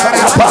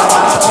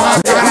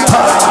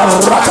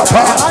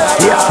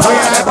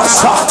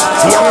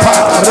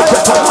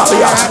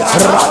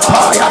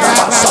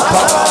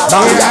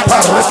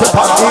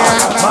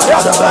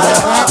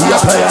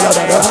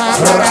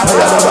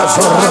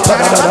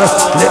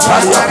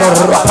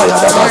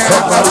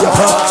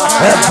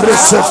 every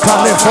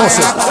satanic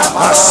forces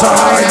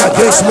assigned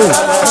against me,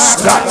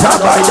 scatter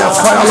by the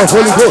fire of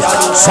Holy Ghost.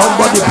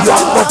 Somebody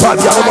beyond the fire,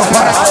 beyond the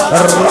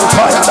fire.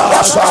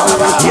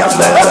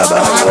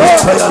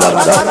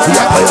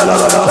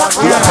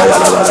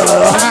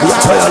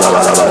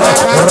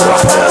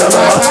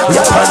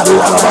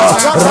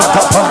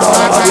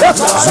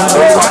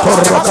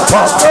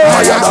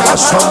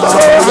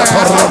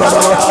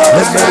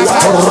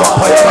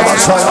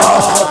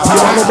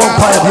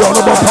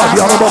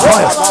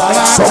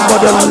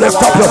 Somebody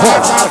lift up your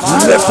voice,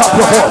 lift up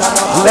your voice,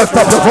 lift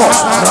up your voice.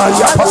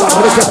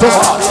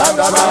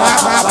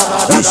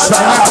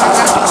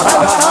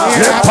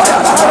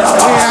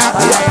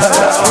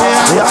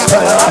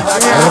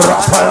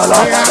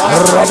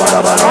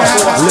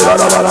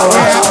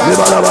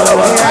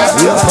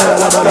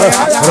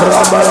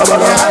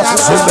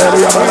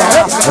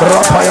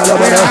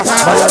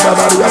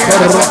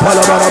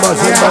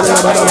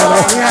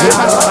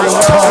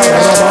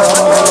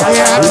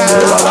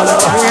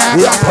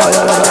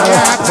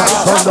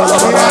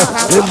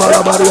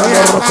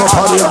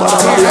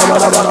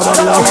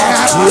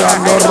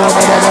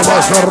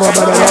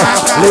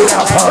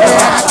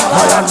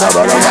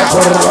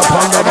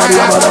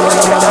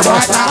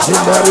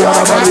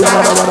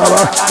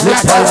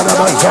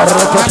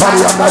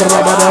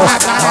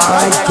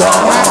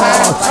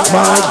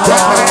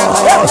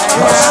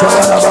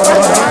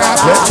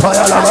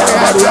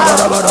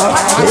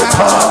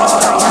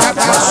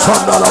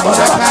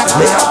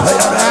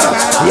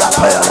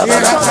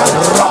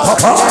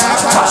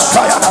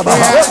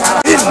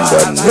 In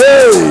the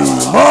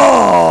name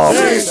of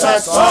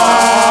Jesus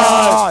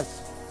Christ.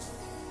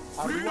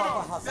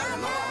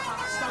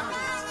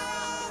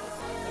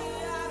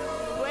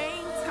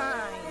 Praying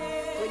time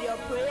with your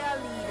prayer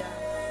leader.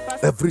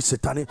 Pastor Every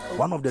satanic,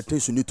 one of the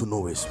things you need to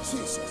know is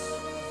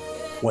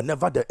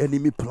whenever the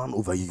enemy plan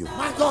over you,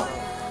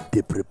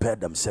 they prepare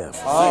themselves.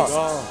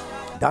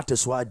 That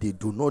is why they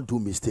do not do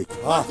mistake.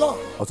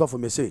 Also for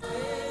me say,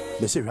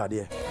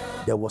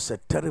 there was a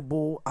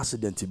terrible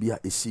accident to be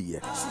a sea.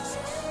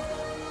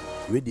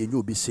 Where the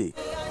new be say,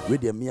 where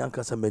the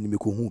Mianka Samani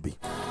Mikuhubi,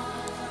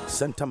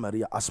 Santa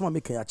Maria, Asma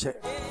Mika check.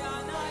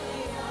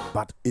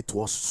 But it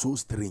was so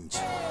strange.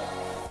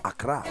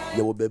 Accra,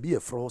 there will be a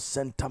from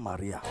Santa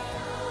Maria.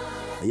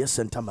 Yes,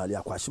 Santa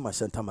Maria, Kwashima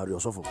Santa Maria.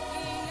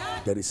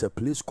 There is a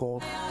place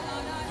called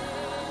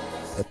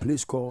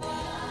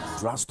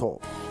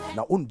Drugstore.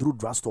 Now on Drew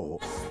Drugstore,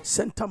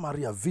 Santa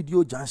Maria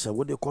Video Junction,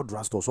 what they call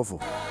Drugstore.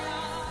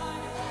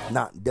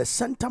 Now the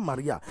Santa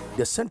Maria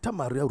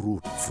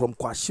road from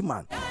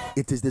Kwashiman,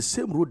 it is the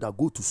same road that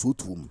go to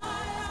Sotum.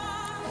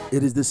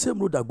 It is the same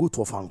road that go to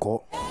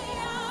Ofanko.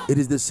 It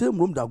is the same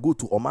road that go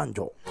to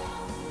Omanjo.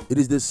 It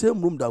is the same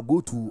road that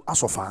go to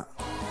Asofa.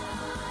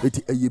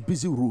 It is a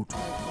busy road.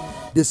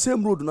 The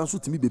same road now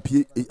to me be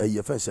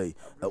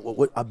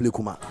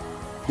Ablekuma.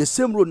 The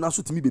same road now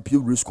to me be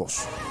race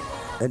course.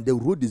 And the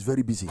road is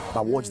very busy.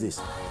 But watch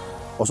this.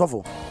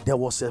 Also, there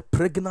was a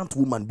pregnant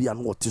woman be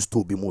and what is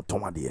to be more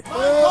tomade.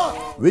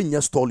 When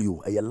you stall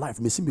you, a life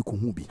missing me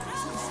kuhubi.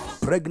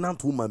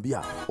 Pregnant woman be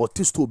or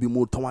tis to be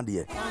more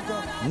tomade.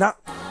 Na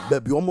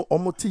baby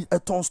omoti a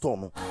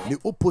tonstorm, the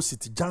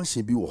opposite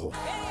junction be woho.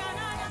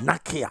 Na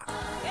kia.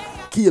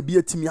 Kia be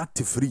a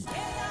timiati free.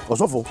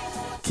 Also,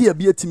 Kia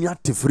be a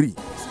timiati free.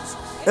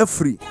 A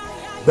free.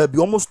 Baby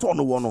almost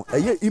torn one a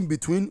year in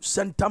between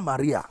Santa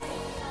Maria.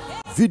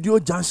 Video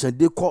junction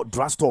they call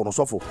Drugstore or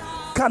so for.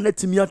 Can't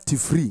let me out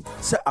free.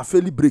 Say a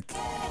fairly break.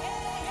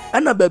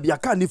 And a baby I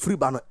can't free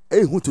banner.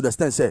 Who to the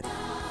stand say.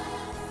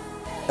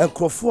 And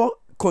Crawford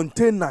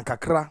container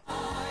kakra.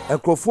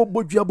 And Crawford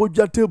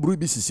boja table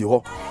BCC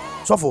ho.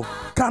 So for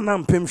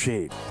can't pim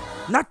shade.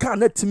 Na can't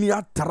let me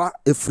out tara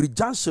a free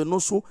junction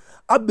also.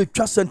 I be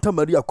trust Santa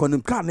Maria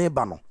Conim can't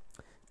bano.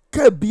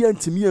 Ke be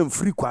anti me and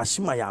free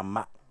kwashima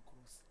yama.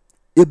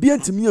 E be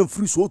anti me and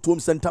free so to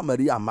Santa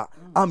Maria ma.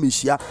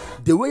 Amishia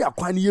the way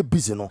akwan ye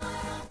busy no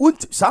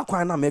unt sa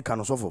kwan na make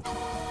no sofo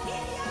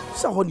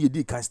sa ho ne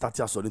di kan start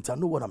so I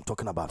know what I'm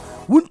talking about.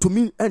 Wont to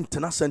me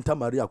enter Santa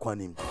Maria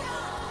kwanim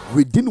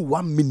within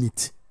 1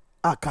 minute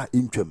aka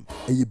intwam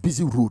a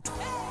busy road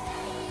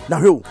na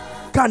hwe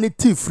kan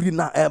it free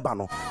na eba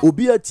no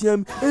obi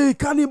atiem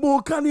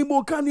cannibal kan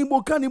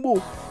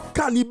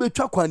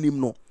betwa kwanim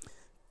no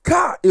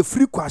ka e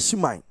free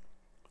kwashiman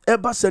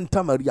eba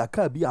Santa Maria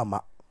ka bi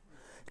ama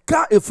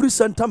ka a free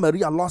Santa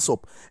Maria loss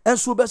up and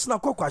so best na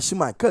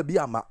kwakwashima ka bi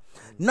ama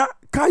na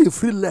ka a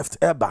free left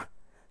eba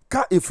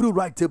ka a free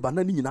right eba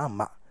na ni nyina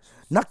ama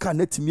na ka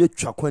na timi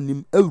atwa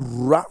kwanim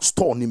awura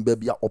store nim ba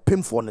bia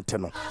opemfo ne te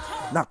no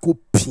na ko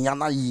pia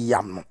na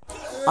yam no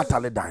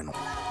atale dan no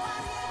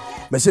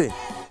me say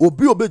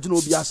obi obejina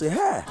obi ase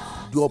hey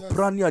your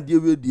prani ade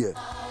we die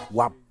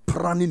wa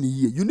prani ni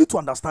ye. You need to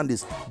understand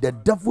this. The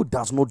devil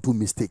does not do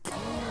mistake.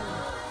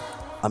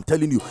 I'm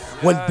telling you,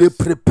 when they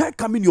prepare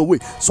coming your way,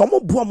 some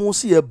of them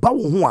see a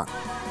bow.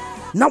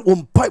 Now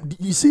on pipe,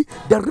 you see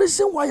the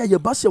reason why your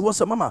bass was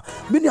a mama.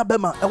 Many of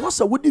them, I was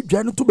a woody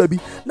journey to baby.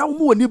 Now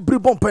more ni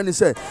bribon penny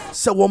say,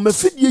 so when me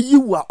feed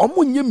you are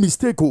on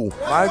mistake. Oh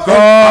my God!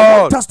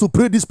 I want us to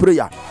pray this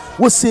prayer.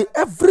 We say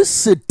every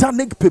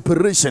satanic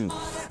preparation.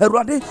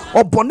 Erade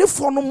obone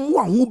fonum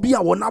wa hu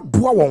bia wona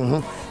boa won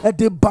ho e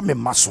de ba me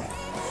maso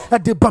e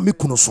de ba me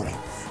kunu so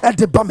e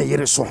de ba me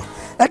yere so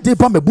e de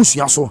ba me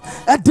busua so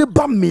e de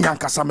ba me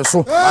yankasa me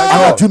so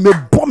adu me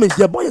bom me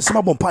ye boy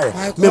sema bom pae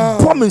me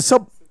bom me se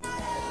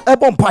e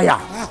bom pae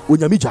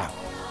onyamija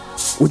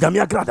onyami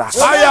agrada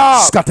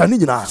skatani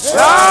nyina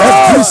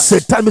every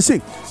satan me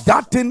say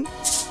that thing.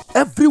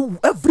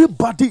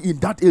 Everybody in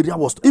that area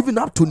was, even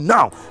up to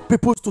now,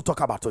 people still talk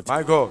about it.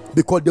 My God.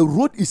 Because the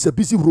road is a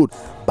busy road,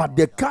 but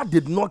the car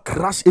did not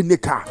crash any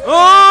car.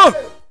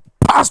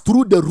 Passed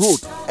through the road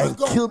and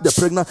killed the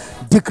pregnant.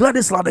 Declare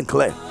this loud and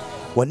clear.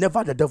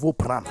 Whenever the devil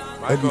plan,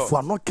 and if you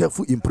are not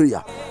careful in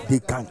prayer, they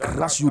can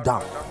crush you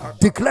down.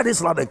 Declare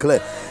this loud and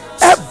clear.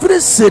 Every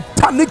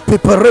satanic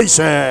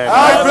preparation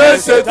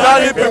against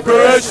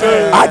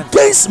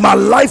my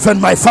life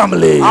and my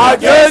family,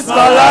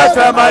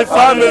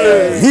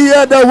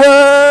 hear the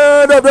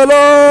word of the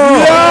Lord.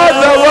 You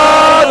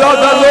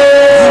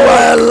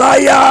are a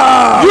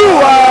liar.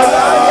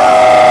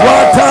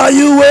 What are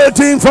you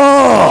waiting for?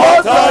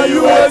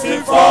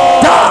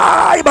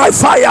 Die by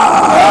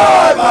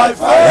fire.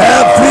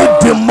 Every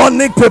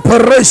demonic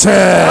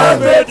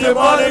preparation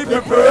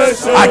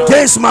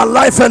against my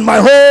life and my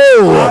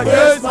home,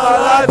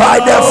 by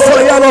the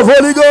fire of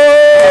Holy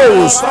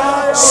Ghost,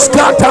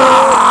 scatter.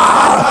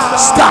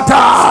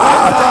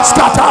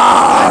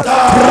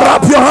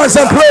 Clap your hands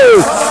and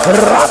pray.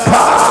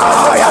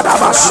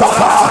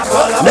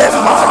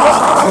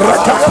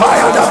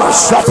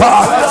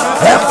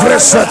 Every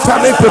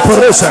satanic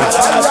preparation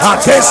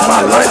against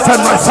my life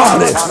and my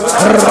family,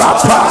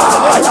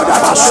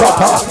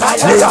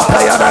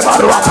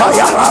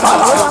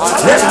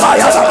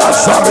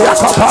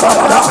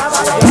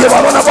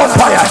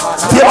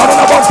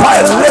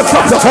 lift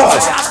up the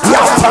voice.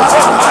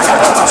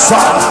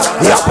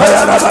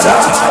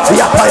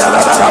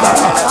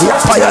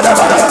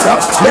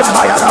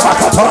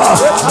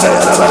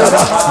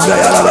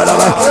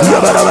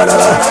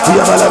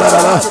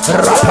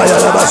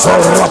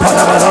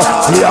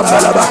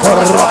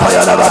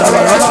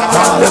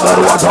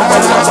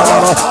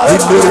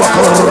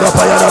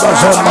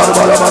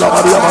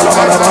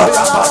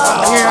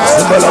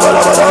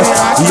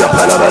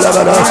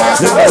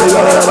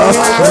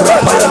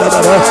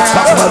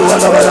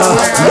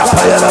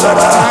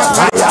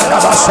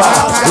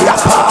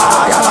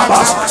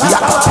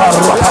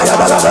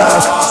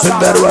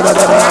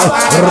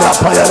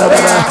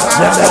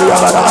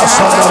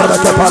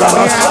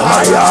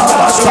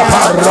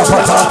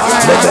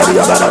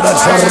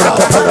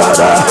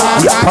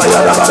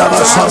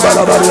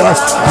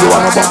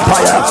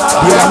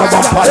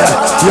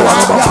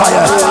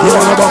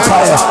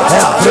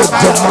 Every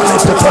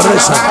demonic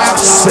preparation,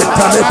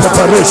 satanic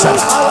preparation,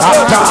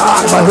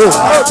 attack my home,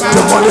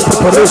 demonic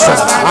preparation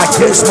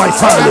against my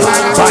family,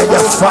 by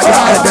the fire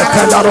and the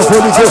thunder of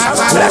Holy Ghost,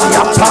 let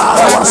your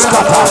power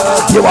scatter.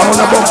 You are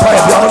on a bonfire,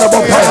 you are on a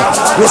bonfire.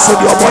 You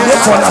should be a body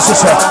for an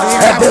assistant,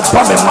 and they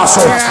bomb a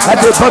muscle, and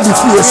they bomb a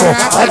fierce,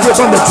 and they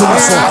bomb a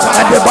tunaso,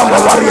 and they bomb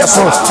a warrior,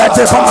 and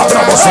they bomb a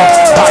bravo,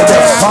 by the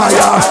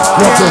fire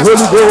of the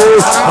Holy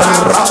Ghost,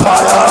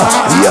 Rapaya,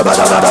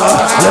 Yabada,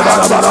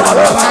 Lebada,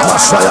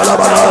 Masaya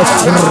Labada,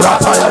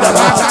 Rapaya,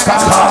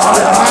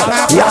 Kapaya,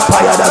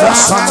 Yapaya,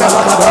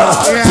 Sandalabada.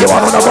 You are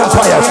on a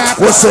bonfire.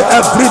 We say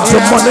every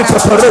demonic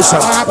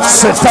preparation,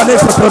 satanic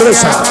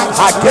preparation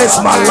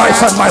against my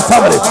life and my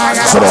family.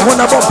 So the one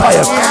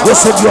bonfire, we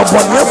say your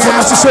body for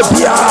us to say,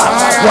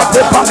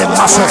 whatever the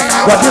muscle,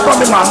 whatever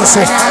the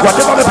manuso,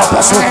 whatever the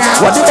papaso,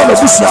 whatever the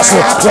busiaso,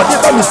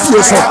 whatever the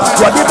fierce,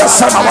 whatever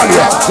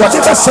Samawalia,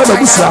 whatever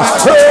Samabusia.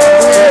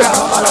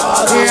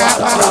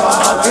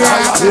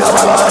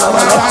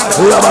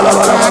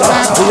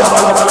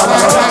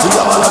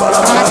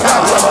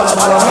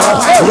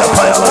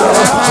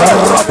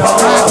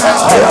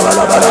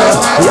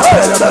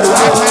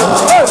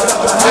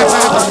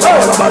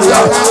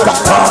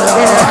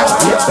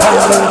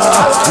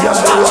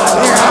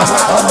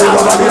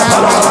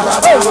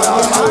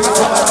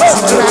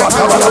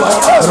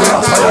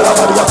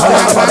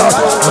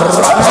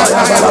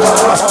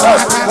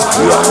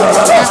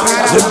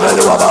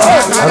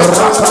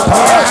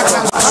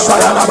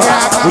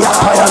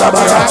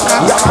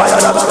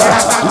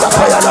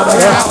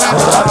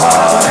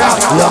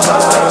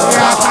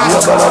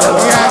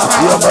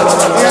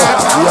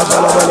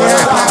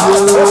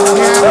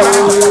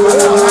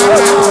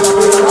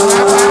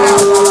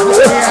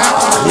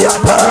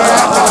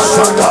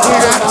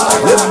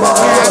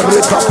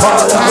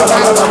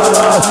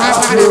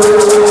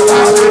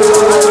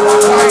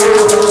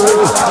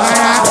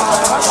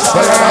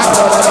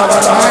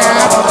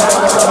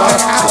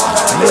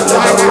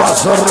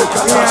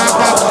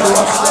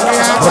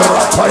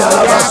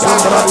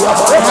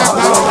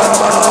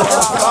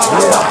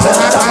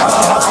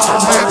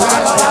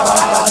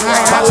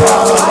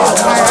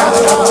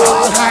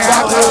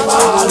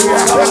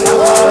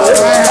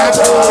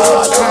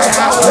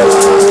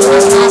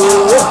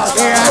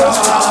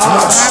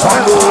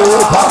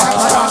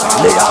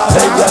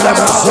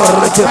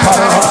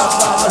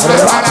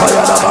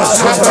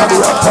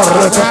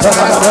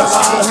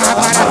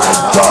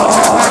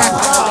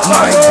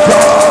 My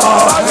God,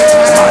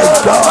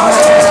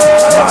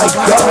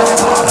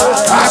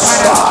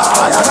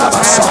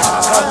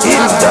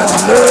 in the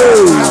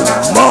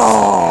name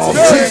of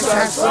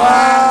Jesus,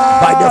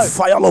 by the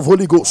fire of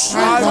Holy Ghost,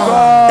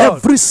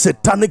 every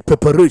satanic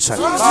preparation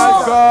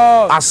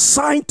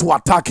assigned to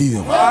attack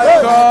you,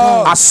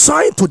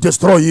 assigned to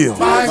destroy you,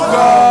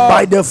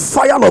 by the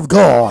fire of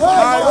God,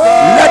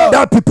 let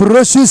that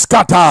preparation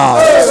scatter.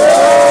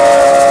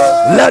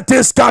 Let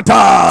it scatter.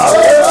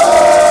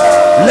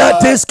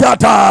 Let it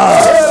scatter.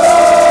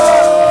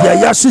 Ya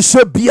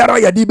yashishe biara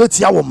ya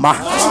dibetia woma.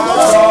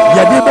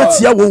 Yadi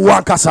betia wo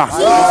wankasa.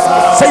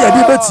 Say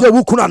yadi betia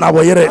wo kuna na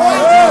wo yere.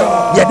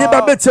 Yadi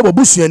ba betia wo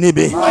busuani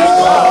bi.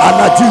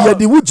 Anaju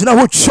yadi wo gina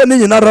ho twene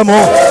nyinara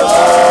mo.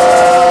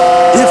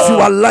 If you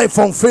are live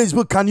on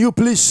Facebook, can you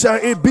please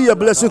share it? Be a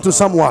blessing to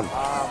someone.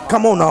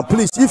 Come on now,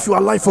 please. If you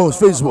are live on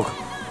Facebook,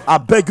 I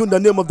beg you in the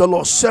name of the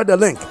Lord, share the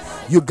link.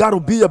 You got to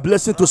be a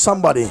blessing to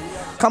somebody.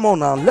 Come on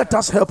now, let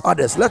us help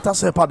others. Let us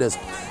help others.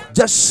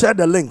 Just share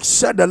the link,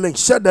 share the link,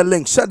 share the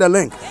link, share the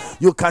link.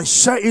 You can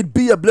share it,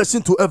 be a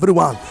blessing to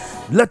everyone.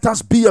 Let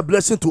us be a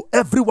blessing to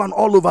everyone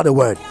all over the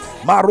world.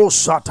 Maro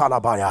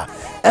Satalabaya.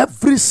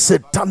 Every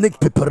satanic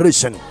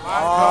preparation,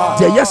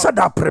 the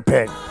yesada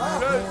prepared.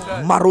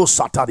 Maro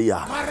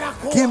Sataria,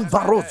 Kim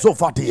Varo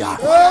Zofadia,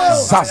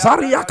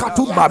 Zazaria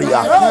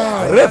Katumbaria,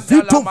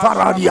 Revitum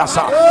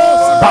Varadiasa,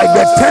 by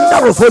the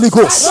tender of Holy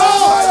Ghost,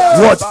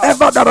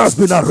 whatever that has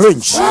been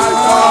arranged,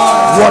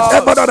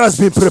 whatever that has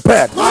been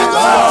prepared,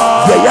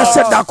 the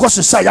yesada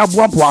Kosisaya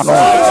Buampuano,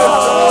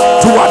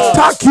 to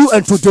attack you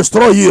and to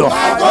destroy you,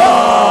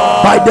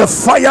 by the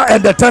fire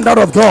and the tender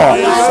of God,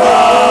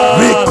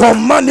 we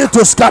command you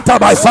to scatter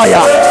by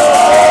fire.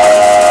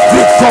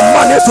 We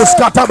command it to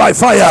scatter by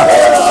fire.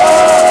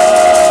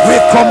 We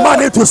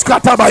command it to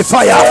scatter by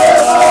fire.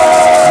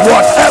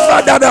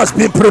 Whatever that has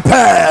been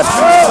prepared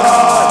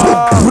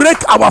to break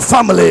our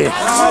family,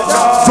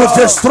 to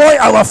destroy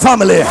our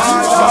family,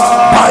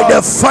 by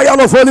the fire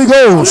of Holy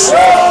Ghost,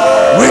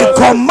 we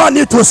command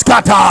it to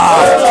scatter.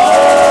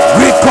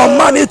 We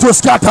command it to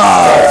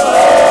scatter.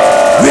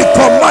 We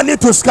command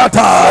it to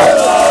scatter.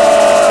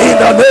 In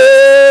the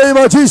name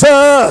of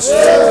Jesus,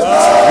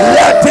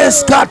 let it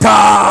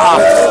scatter.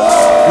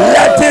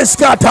 Let it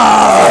scatter.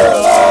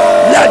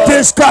 Let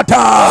it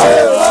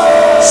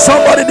scatter.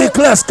 Somebody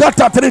declare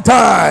scatter 3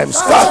 times.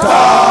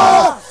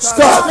 Scatter.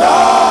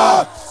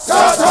 Scatter.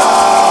 Scatter.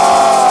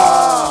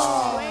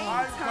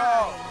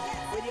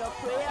 With your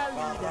prayer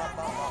leader,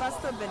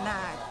 Pastor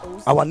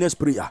Bernard. Our next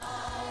prayer.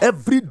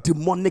 Every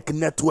demonic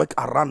network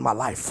around my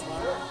life.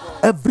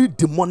 Every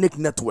demonic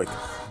network.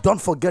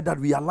 Don't forget that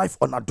we are live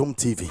on Adom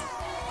TV.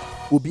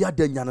 Ubia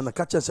denya na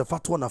kacha se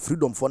fatwa na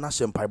freedom for na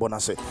shempai bona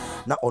se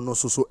na ono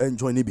so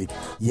enjoy ni bi.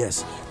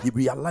 Yes,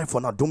 we are live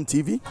on Adom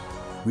TV.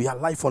 We are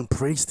live on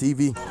Praise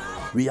TV.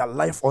 We are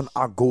live on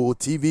Ago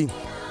TV.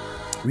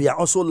 We are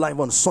also live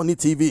on Sony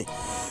TV.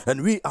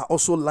 And we are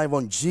also live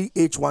on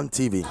GH1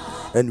 TV.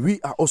 And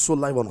we are also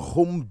live on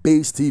Home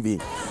Base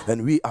TV.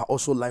 And we are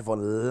also live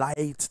on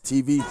Light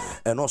TV.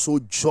 And also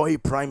Joy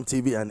Prime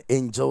TV and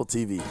Angel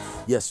TV.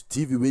 Yes,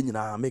 TV when you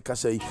make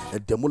us say a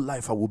demo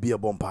life I will be a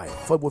bumpire.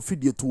 For what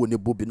video to one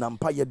bobby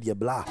nampire dear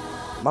blah.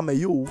 Mama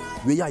you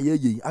we are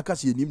ye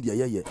akasi nim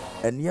dear ye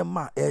and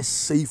yema air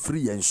safe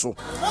free and so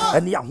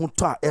and ya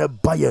hunta air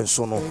buy and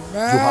so no. You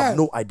have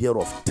no idea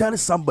of. Tell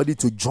somebody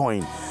to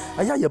join.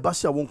 Aya ye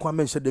basia won't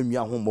come and say them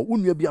ya home.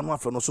 Unya be an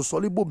for no so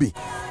solid bobby.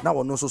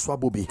 Now no so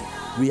swab bobby.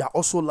 We are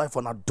also live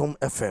on Adom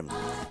FM.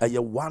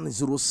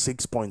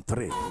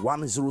 106.3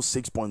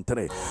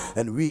 106.3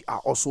 and we are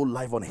also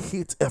live on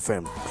Hit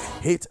FM.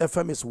 Hit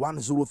FM is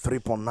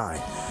 103.9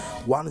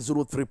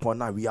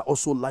 103.9. We are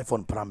also live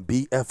on Pram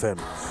B FM.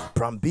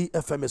 Pram B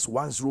FM is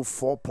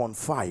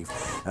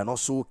 104.5 and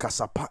also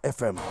Kasapa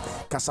FM.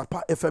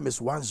 Kasapa FM is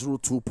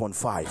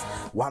 102.5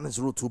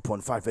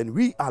 102.5 and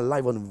we are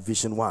live on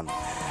Vision 1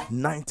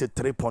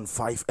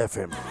 93.5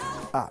 FM.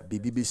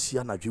 BBC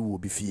and you will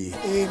be free.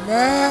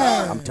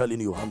 Amen. I'm telling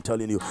you.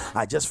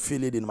 I just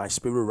feel it in my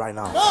spirit right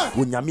now.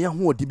 When Yamia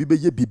who be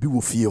bibi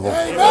will feel. When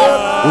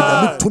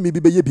Yami to me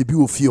bibi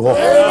will feel. When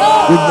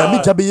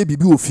Yami Jabe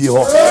bibi will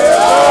feel.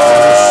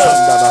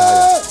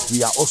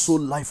 We are also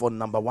live on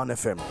number 1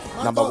 FM.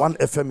 Number 1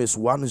 FM is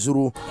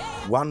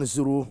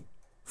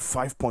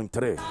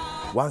 105.3.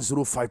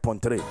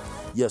 105.3.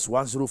 Yes,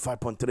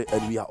 105.3.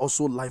 And we are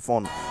also live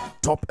on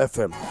Top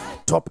FM.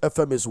 Top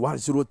FM is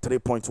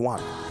 103.1.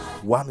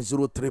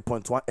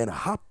 103.1 and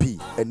Happy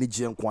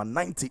Energy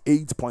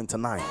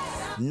 98.9.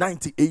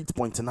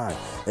 98.9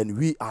 and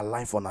we are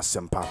live on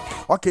Asempa.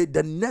 Okay,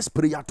 the next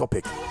prayer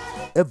topic.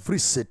 Every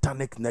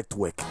satanic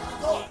network.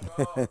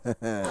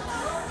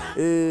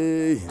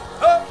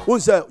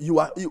 Once you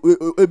are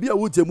ebi a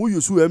wote mu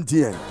use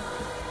MTN.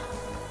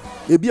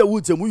 Ebi a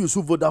wote mu use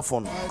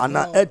Vodafone and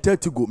Airtel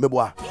to go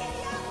meboa.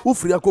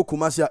 Ufri akọ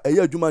Kumasi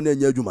eye adwuma na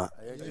enye adwuma.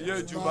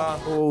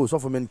 Oh, so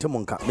for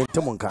mentemonka. Eye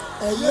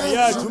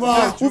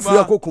adwuma. Ufri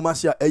akọ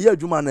Kumasi eye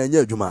adwuma na enye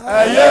adwuma.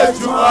 Eye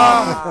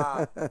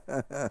adwuma.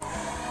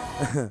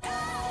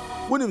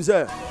 When him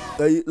say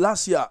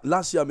last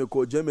year me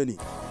call Germany.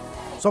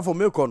 So for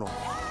me kono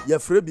ye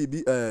free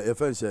bibi e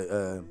fen say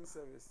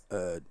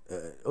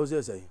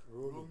say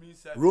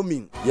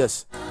roaming.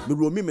 Yes, me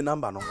roaming me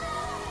number no.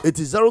 It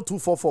is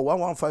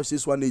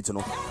 0244115618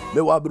 no.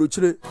 Me wa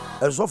brochire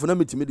so for na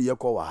metimi de ye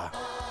call wa ha.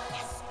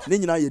 Ne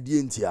nyina ye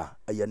die ntia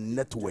ye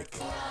network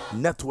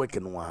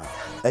no a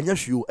enya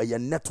hwio ye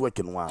network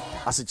no a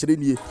asechire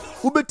nie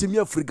ubetimi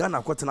Africa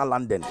na kwetena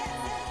London.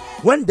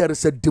 When there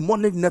is a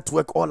demonic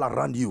network all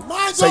around you,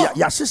 say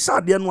ya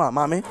shisa de no a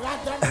mame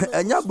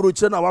enya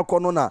brochire na wakọ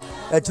no na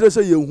e kire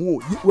say ye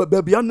hu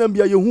we bia nam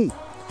bia ye hu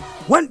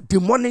When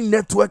demonic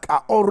network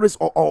are always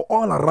or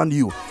all around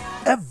you,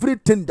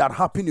 everything that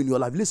happened in your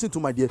life, listen to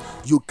my dear,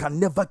 you can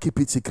never keep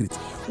it secret.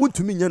 When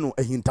to me, you know,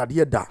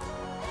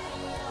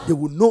 they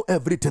will know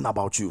everything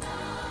about you.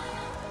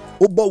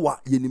 Obawa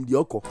yenim de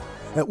oko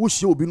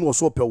wohye obi no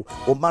so pew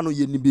o ma no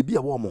yenim bebi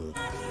a wo mo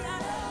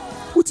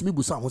utimi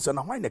busa ho se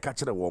na why na ka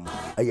kire wo mo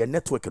a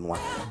network no.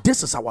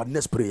 This is our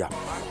next prayer.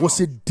 Was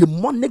a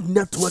demonic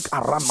network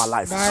around my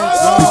life.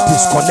 Be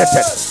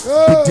disconnected,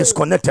 be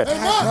disconnected,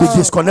 be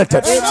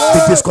disconnected, be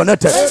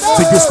disconnected,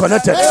 be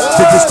disconnected,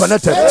 be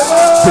disconnected.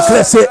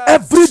 Declare, say,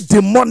 every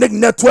demonic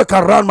network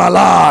around my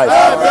life.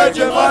 Every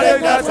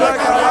demonic network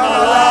around my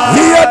life.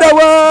 Hear the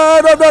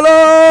word of the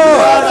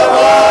Lord.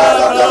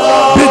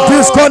 Be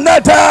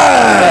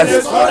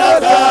disconnected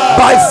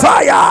by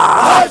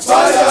fire.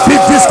 Be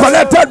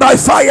disconnected by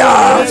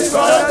fire.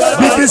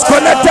 Be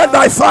disconnected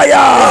by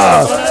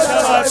fire.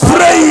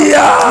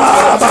 Prayer.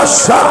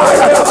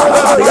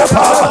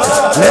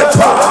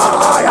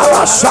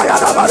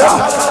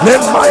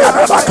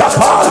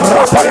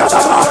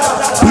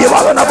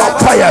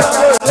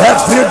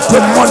 Every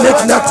demonic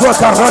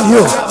network around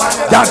you,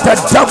 that the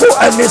devil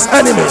and his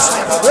enemies,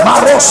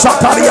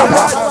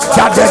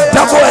 that the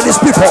devil and his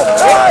people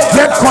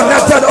get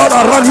connected all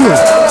around you.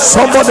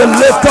 Somebody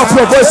lift up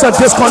your voice and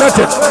disconnect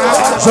it.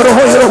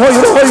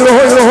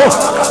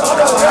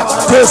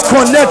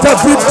 Disconnect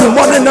every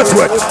demonic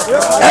network,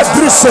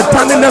 every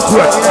satanic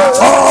network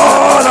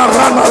all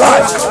around my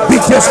life. Be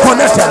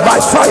disconnected by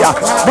fire.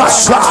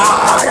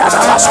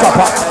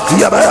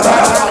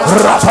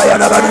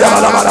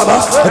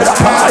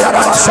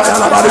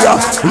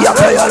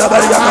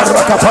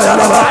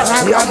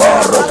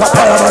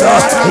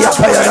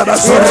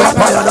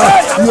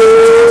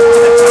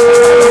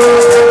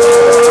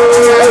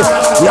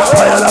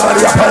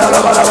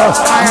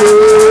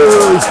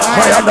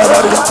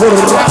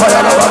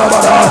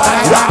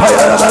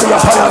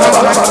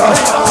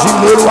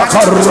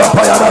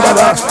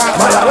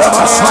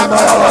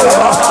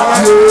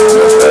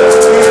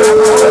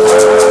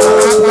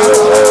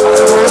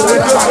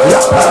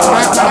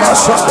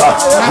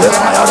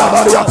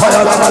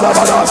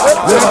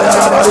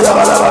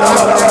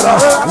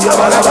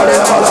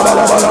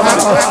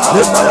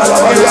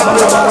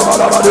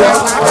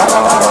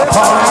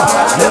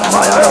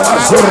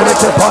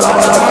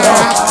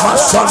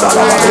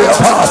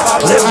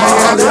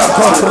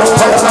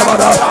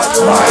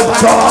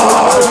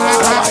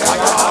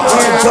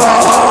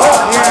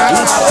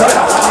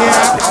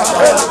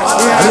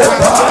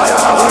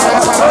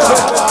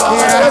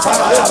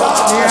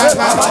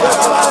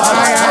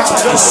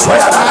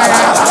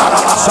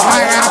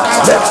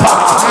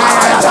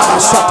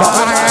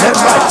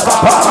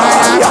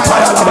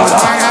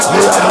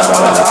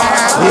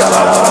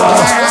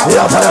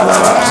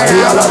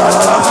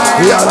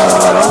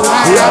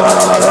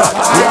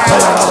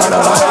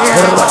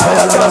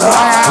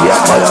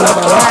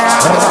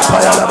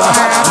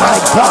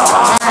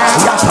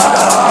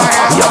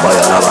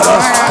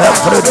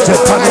 Every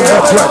satanic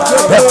network,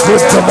 every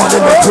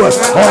demonic network,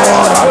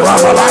 all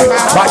around my life,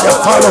 by the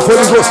fire of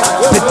Holy Ghost,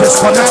 be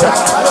disconnected,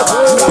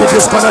 be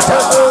disconnected,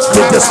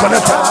 be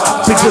disconnected,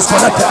 be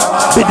disconnected,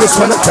 be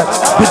disconnected,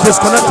 be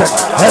disconnected.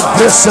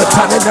 Every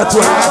satanic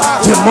network,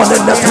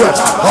 demonic network,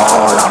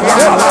 all around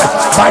my life,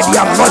 by the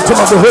anointing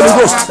of the Holy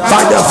Ghost,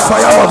 by the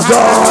fire of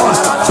God,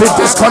 be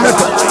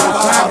disconnected,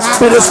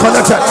 be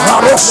disconnected.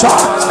 Marosha,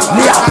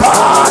 Liapa,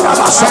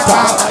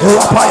 Yamasata,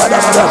 Rapaya,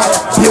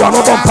 you are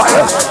not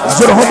vampire,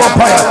 you're a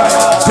vampire.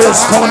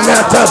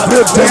 Disconnect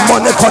every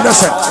demonic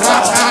connection,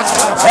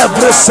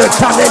 every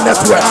satanic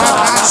network.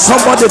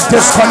 Somebody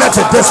disconnect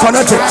it,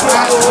 disconnect it.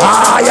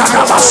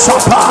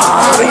 Ayamasata,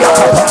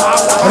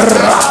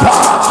 Rapa,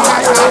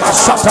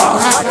 Ayamasata,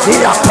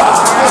 Yapa,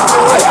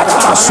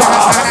 Ayamasata,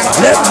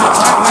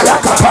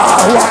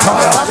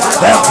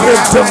 every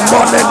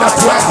demonic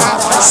network,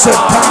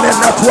 satanic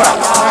network,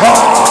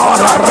 all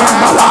around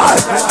my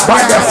life,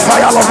 by the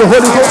fire of the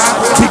Holy Ghost,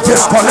 be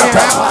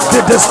disconnected, be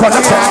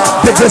disconnected,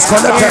 be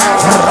disconnected.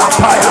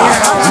 Rapaya,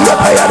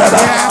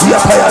 Yapayadaba,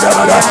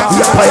 Yapayadaba,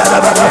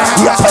 Yapayadaba,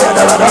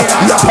 Yapayadaba,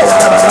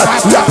 Yapayadaba,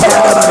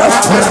 Yapayadaba,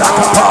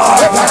 Rakapa,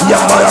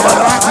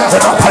 Yamayabada,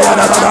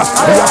 Rapayadaba,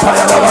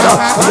 Yapayadaba,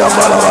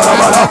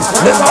 Yamalabada,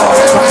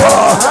 Lemakapa,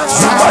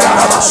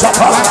 Zimayadaba,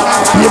 Sapa,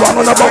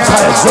 Yamanaba,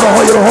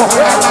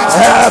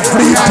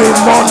 every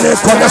demonic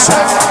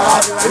connection,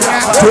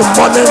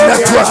 demonic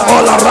network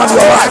all around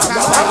your life.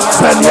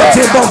 Fenye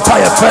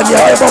bonfire, Fenye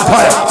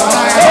bonfire.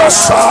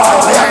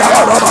 Masaya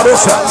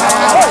Rabarosa.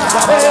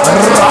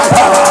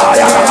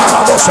 Rapaya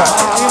Rabarosa.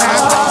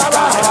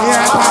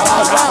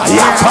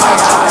 Yapa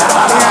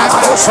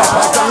Rabarosa.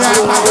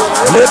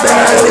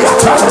 Liberia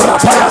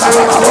Rapaya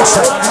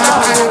Rabarosa.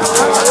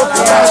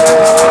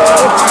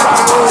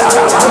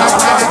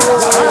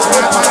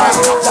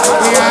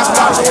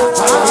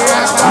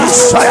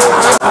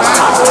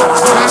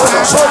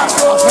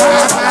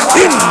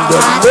 In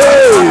the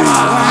name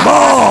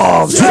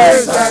of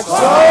Jesus,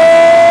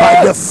 by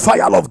the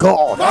fire of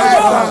God,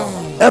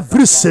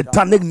 every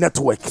satanic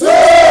network,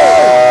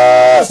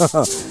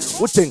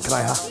 what think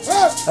I have?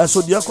 And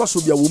so the Akos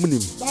will be a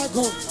woman.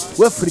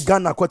 Where free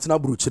Ghana Quatina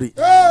Bruchery.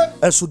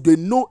 And so they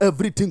know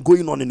everything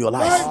going on in your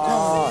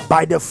life.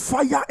 By the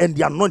fire and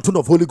the anointing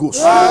of Holy Ghost.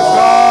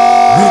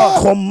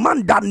 We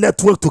command that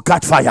network to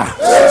catch fire.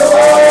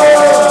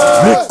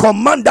 We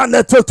command that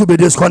network to be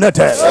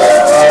disconnected.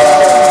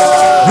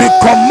 We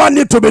command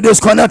it to be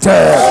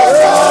disconnected.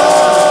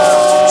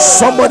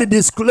 Somebody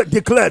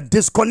declare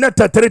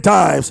disconnected 3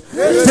 times.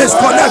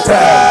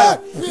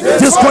 Disconnected.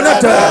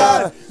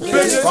 Disconnected.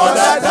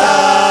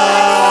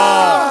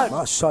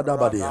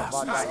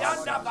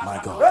 My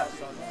God.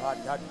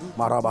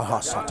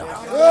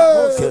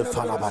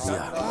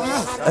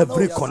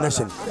 Every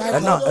connection.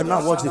 And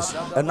now watch this.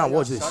 And now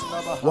watch this.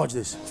 Watch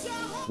this.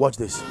 Watch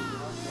this.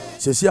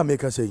 Cecilia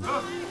Maker saying,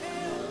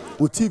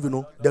 TV,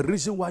 no, the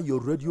reason why your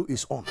radio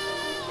is on,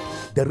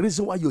 the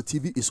reason why your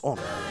TV is on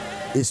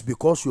is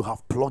because you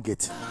have plugged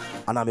it.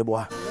 And I'm a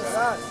boy.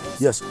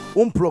 Yes,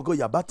 unplug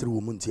your battery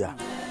womuntia.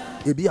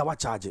 It be our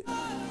charge.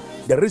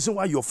 The reason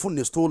why your phone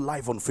is still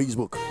live on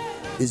Facebook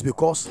is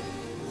because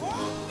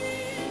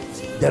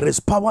there is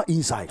power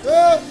inside.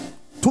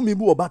 To me,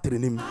 bo battery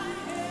nim.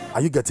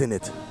 Are you getting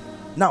it?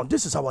 Now,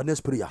 this is our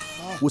next prayer.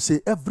 We say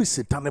every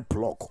satanic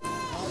plug.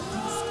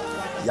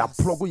 Ya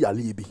plug ya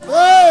libi.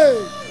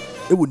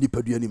 It will need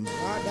to him.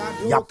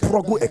 Ya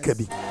progo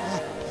ekebi.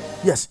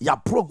 Yes, ya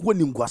progo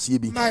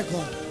nimguasiebi.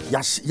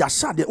 Ya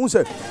shade.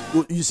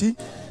 You see,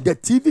 the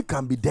TV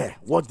can be there.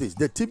 Watch this.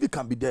 The TV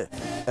can be there,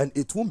 and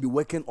it won't be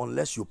working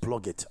unless you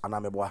plug it. And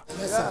I'm a boy.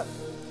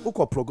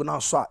 Uko progo na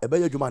so ebe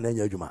yedwuma na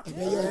enya dwuma.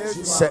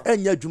 Se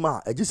enya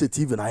dwuma, e just a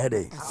TV na head.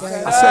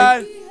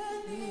 I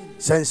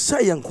say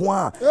say enko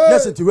a.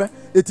 Listen to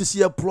it is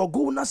your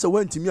progo na se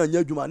wantimi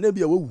anya dwuma na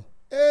bia wawu.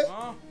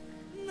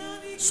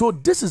 So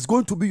this is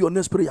going to be your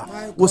next prayer.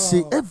 We'll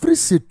say every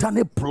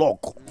satanic plug.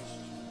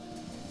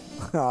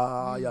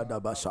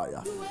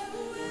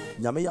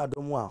 Nyame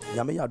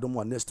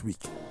yadomwa next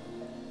week.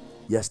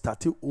 Yes,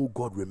 starting. Oh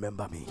God,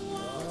 remember me.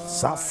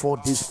 Start 4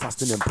 days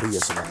fasting and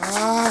prayers.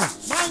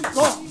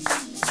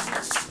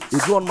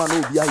 If one man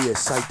will be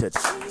excited,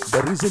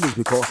 the reason is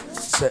because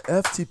the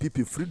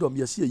Ftpp freedom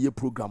you see a year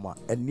programmer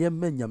and near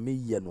men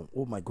yame yeno.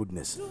 Oh my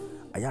goodness.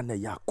 Ayana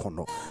ya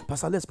kono.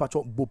 Pastor, let's patch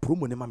up bo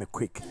promo ne mame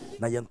quick.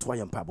 Na yen twa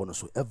yen pa bono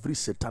so every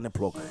satanic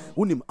plug.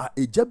 Unim a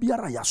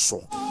ejabiara ya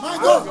so. My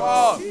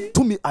God.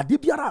 To me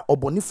adibiara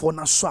oboni for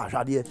na so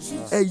ahwade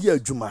eye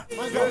adwuma.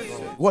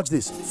 Watch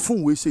this.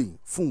 Fun we say,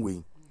 fun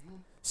we.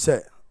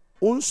 Say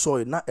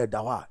unsoy na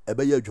edawa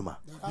ebeye adwuma.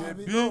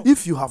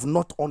 If you have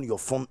not on your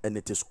phone and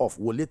it is off,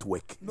 will it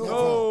work?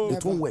 No.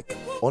 It won't work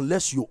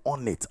unless you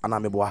on it. And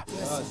I'm a boy.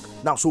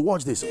 Now, so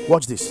watch this.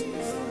 Watch this.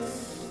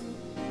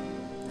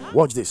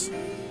 Watch this.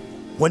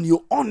 When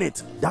you on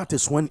it, that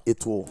is when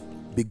it will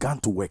begin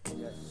to work.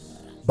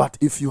 But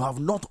if you have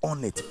not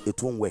on it,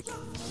 it won't work.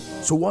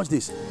 So watch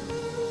this.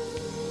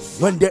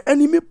 When the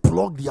enemy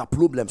plug their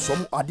problems,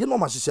 some I didn't know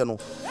my sister no.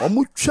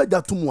 Omu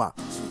chega tumwa.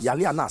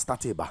 Yali ana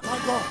start ba.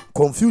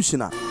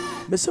 Confusion.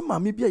 Me say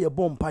mami bia ye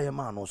bomb pa ye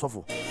man no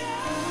sofo.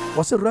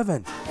 Was say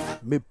Reverend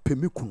me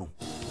pemikuno.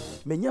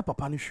 Me nya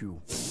papa ni hwu.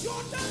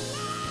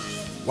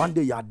 One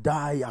day ya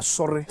die ya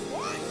sorry.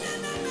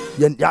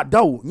 Ya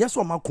dawo nya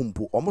so ma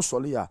kumpo omo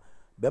sole ya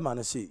be ma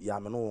ne say ya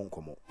me no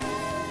nkomo.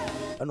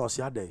 E no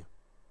se ade.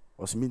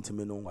 Was minti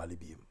me no wale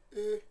biem.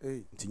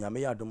 Nti nya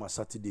me ya do ma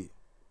Saturday.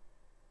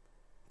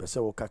 Be say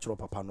wo catch up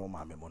papa no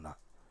ma me mo na.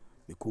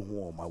 Me ko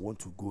hu I want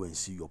to go and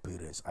see your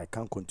parents. I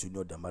can't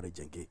continue the marriage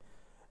again.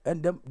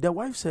 And the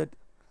wife said,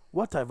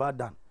 what have I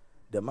done?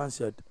 The man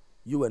said,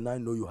 you and I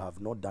know you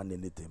have not done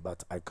anything,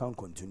 but I can't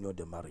continue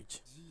the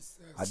marriage. Jesus.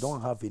 I don't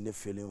have any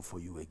feeling for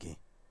you again.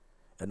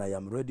 And I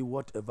am ready,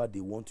 whatever they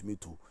want me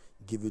to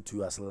give it to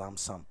you as lump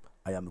sum,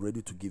 I am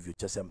ready to give you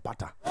just a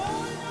pata.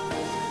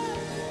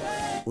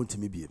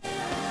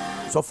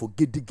 So for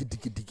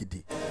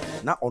giddy.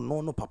 Now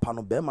no papa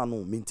no bema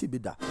no minti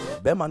bida.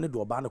 Bema ne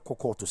do ba ne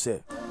kokko to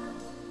say.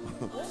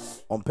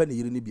 On penny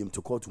yiri ni biem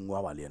to call to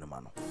nwa wale no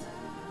mano.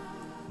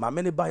 Ma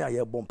many buyer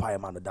ye bon pie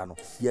man dano.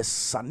 Yes,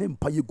 sanem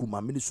paye gu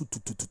ma many su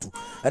tututu.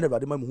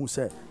 Anybody man who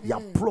say ya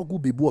plug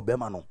be bo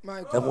bema no.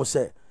 And who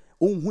say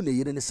on who ne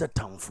yiri ni set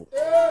townful.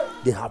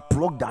 They have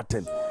plugged that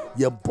in.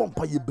 Ye bon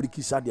paye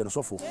briki sadi and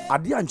so forth.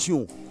 Adi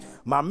anchi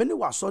ma many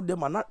was saw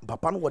them and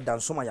papa no would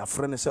dance so my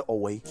friend say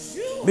away.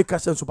 Make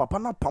sense so papa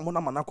na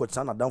pamona manako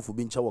sana down for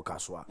being chawo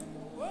kaswa.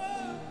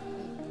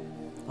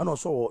 And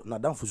also na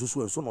down for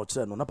so and so no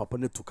chere no na papa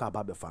ne tuka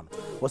ba be fan.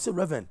 Was say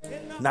Reverend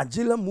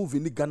Nigeria movie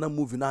ni Ghana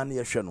movie na na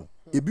ye hwe no.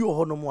 Ebi o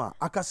hono mo a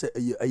aka se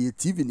eye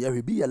TV na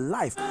ye bi ye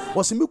live.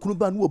 Was me kunu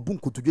ba na obu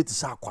nkotodwe ti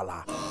sa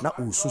akwala na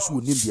osusu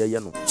onim de ye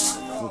no.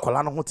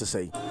 Nkwala no ho te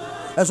sei.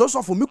 And so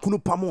for me kunu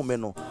pamo me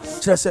no.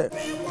 Chere se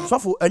so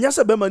for enya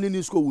se be mani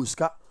ni school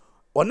wuska.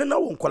 One na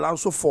won nkwala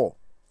nso 4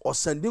 or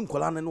sending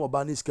nkwala na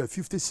oba ni ska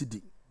 50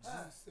 cedi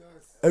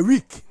a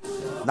week.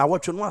 Na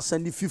watch no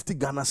sending 50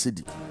 Ghana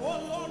cedi.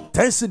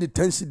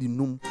 10 cedi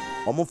num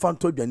omo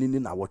fanto aduane ni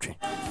na watch.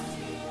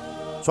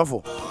 So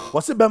for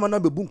was se be ma na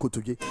bebu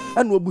nkotodwe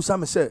ena obusa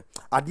me se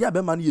ade a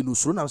be ma na ye no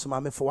suro na me se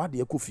ma me for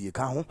ade akofie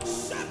ka ho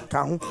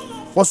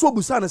was so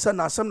busan and said,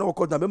 now some no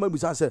court, and remember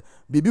busan said,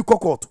 Bibi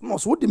cockot. No,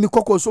 so what did me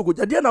cockot so good?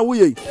 Adiana,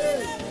 we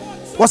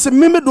was a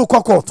meme do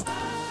cockot.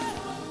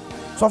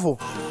 So for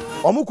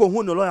Omuko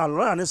who no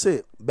lawyer and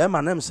say,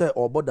 Bema name say,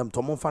 or bought them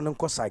to Monfan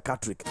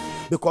psychiatric.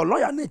 Because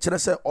lawyer nature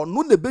say, or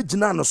no the big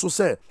nan so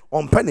say,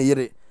 on penny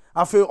yere.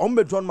 I feel on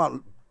be John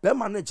Man,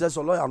 Bema nature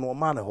so lawyer no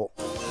man ho.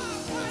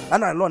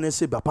 And I learn and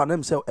say, Papa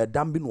name say, a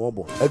damn bin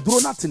wobble, a draw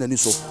nothing any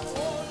so.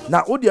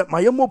 Now, oh dear,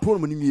 my more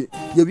problem in me,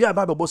 you are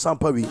Bible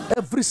Sampari,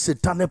 every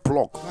satanic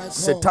plug,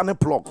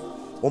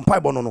 on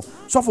Pibono.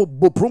 So for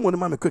Bo promo,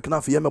 mamma quick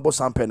enough, you have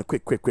Sampan,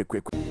 quick.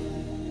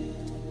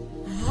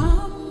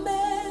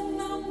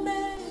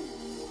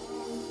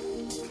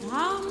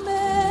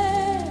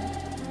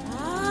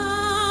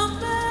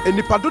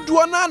 Enipa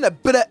dodoɔ na na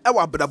brɛ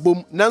ɛwɔ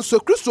abrabom nanso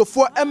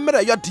kristofo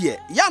emmerɛ yɔ de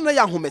ya na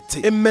ya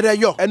homete emmerɛ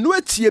yɔ ɛno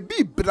etie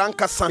bi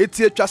brankasa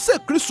etie twa sɛ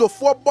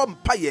kristofo bɔ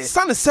mpaye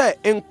sane sɛ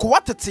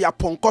enkoa tete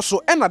apɔnkɔ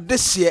so ɛna de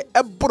hye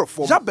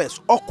ɛborofo Jabes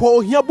ɔkɔ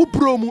ohia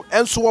buburo mu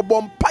enso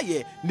wɔbɔ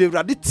mpaye na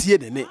Awurade tie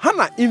ne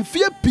hana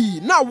mfie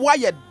pi na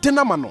wayɛ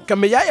denama no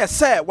kɛmɛya yɛ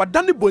sɛ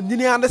wadane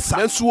bonyini ane sa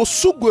nanso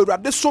wosugo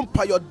Awurade so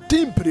mpaye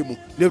ɔdenpere mu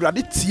na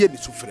Awurade tie ne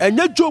sufrɛ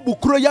ɛnyɛ Job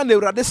kuro ya na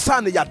Awurade sa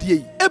ne yade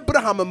yi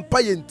Abraham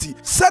mpaye nti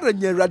Sara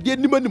nya Awurade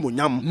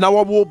animonyam na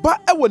wɔwo ba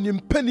ɛwɔ ne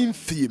mpanin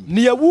fiem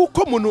ne yawu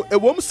komu no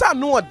ɛwɔm sa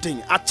no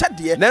ɔden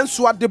akyɛdeɛ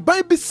nanso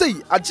adeban bi sei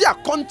agye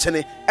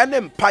akɔnkyene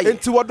ɛne mpaye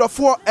enti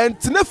wɔdɔfoɔ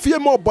ɛntena fie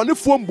ma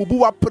ɔbɔnefoɔ mbubu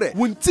wapre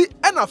wunti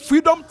ɛna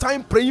Freedom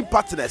Time Praying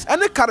Partners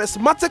ɛne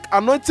Charismatic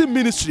Anointing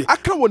Ministry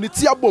aka wɔ ne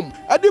ti abom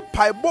ɛde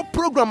paibɔ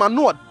program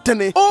ano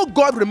ɔdene Oh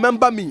God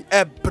Remember Me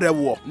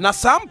ɛbrɛwɔ na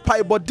saa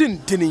paibɔ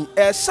dindini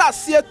ɛhyɛ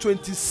aseɛ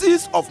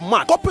 26th of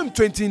March kɔpem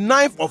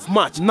 29th of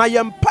March na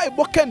yɛn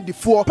paibɔ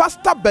kendifoɔ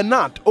Pastor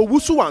Bernard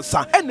Owusu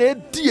Wansa ene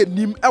die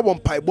nim ewo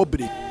mpaibɔ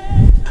bere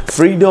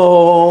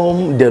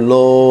Freedom, the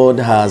Lord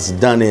has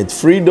done it.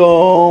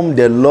 Freedom,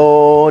 the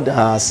Lord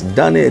has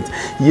done it.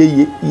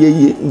 Yeah.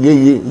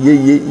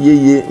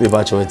 Me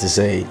ba to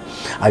say.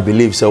 I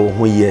believe so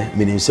ho ye,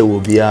 meaning so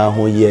obia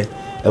ho ye,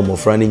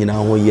 emofra ni nyina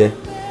ho ye,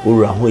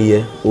 owura ho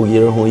ye,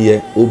 oyere ho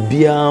ye,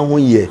 obia ho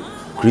ye,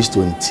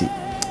 Kristo nti.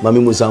 Mami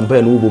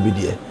musampa no wo bi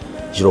de.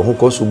 Jiro ho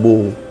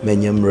kosobo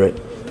menyemre.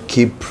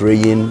 Keep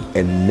praying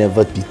and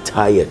never be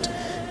tired.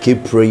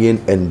 Keep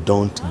praying and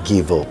don't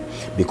give up.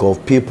 Because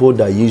people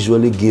that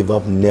usually give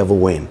up never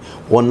win.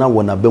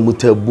 Wana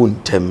bemuta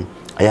buntem,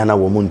 ayana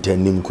wamunte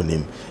nim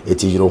kunim.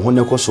 Eti jiro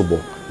hone kosobo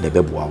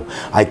nebebwao.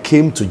 I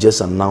came to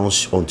just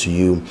announce unto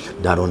you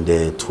that on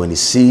the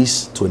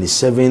 26th,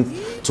 27th,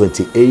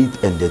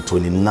 28th, and the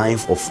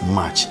 29th of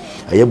March,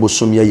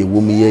 ayebosomya ye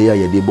wumi ye ya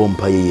yedebo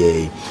mpaye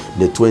ye.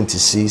 The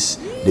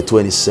 26th, the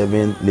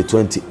 27th, the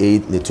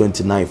 28th, the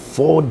 29th,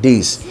 4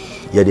 days.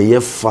 Yeah, they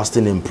have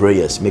fasting and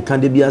prayers.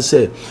 Mekandebia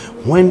say,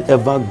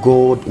 whenever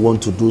God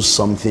wants to do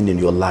something in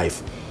your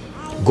life,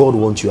 God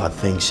wants your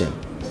attention.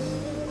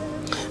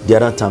 The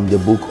other time, the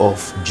book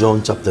of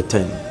John chapter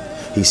 10,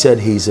 he said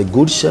he is a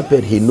good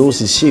shepherd. He knows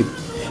his sheep,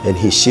 and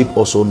his sheep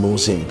also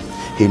knows him.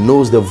 He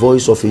knows the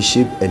voice of his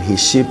sheep, and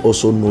his sheep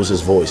also knows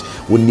his voice.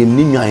 When you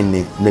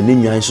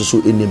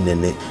so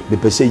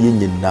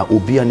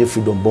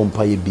freedom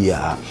bompa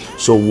bia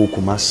so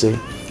wokumase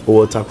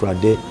o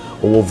takrade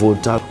o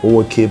Volta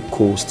o Cape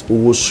Coast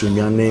o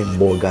Sunyane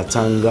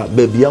Bogatanga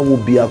baby wo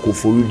bia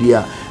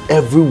koforidia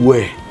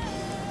everywhere.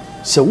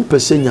 Se wo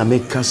pese nyame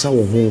kasa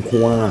wo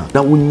honko a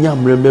na wo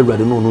nyamre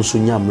mewrade no no so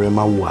nyamre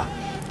ma wo a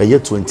eye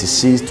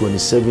 26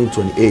 27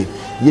 28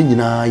 ye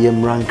nyina ye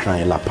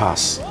mrankran La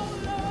Paz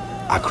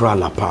Accra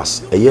La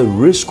Paz eye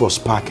race course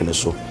park ne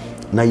so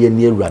na ye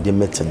ne awrade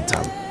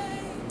metentam.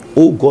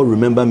 Oh God,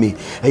 remember me.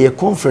 A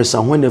conference,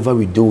 and whenever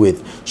we do it,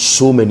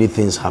 so many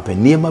things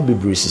happen. Niema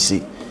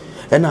bibrisisi.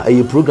 And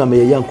a program a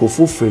yanko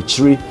for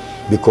free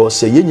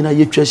because ye na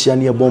ye treasure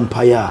near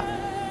bompire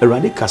a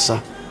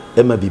radicasa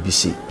Emma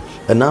BBC.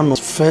 And now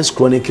 1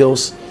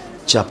 Chronicles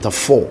chapter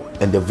 4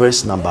 and the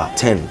verse number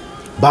 10.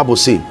 Bible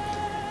say,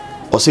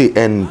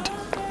 and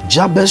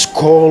Jabez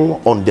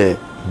called on the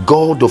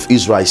God of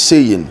Israel,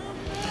 saying,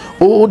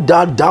 Oh,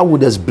 that thou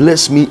wouldest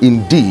bless me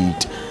indeed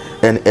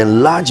and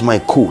enlarge my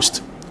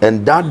coast,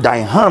 and that thy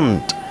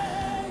hand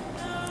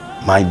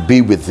might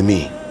be with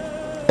me,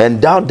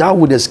 and thou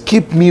wouldest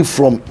keep me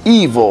from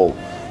evil,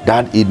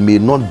 that it may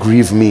not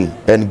grieve me.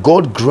 And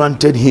God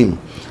granted him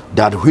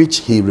that which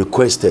he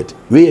requested.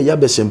 We ya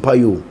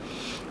besempayo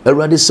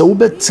erade se wo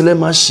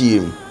betlema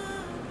hiem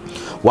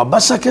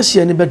wabasa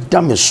kese ne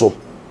bedame so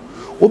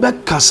wo be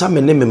kasa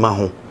me ne mema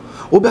ho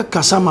wo be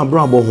kasa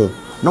mabrabo ho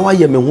na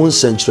waye me ho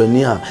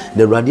nsenkyerene a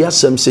na erade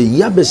asem se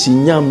ya besi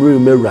nyamre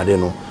me erade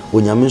no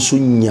onyame so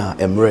nya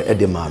emre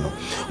edema no.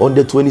 On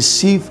the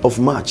 26th of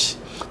March,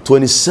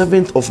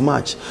 27th of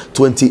March,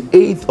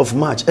 28th of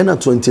March, and the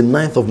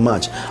 29th of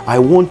March, I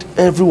want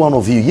every one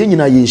of you,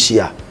 yenyina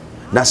yenhia,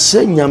 na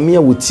se nyame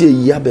a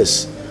wotie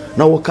yabes,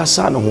 na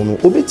wokasa no ho no,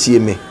 obetie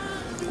me,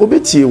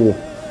 obetie wo,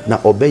 na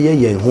obeye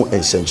yen ho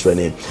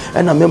ensentrene.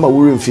 And I remember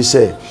we remfi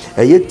say,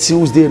 eye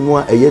Tuesday no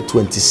a eye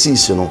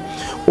 26 no,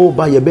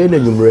 oba ye be na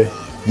nwumre,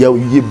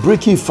 you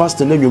breaking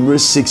fast and then you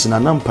 6 na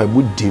nampa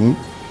would dim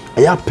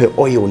aya pe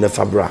oil ne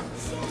fabra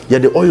ya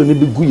the oil ne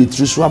be gu ye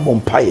tiri so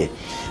abompaye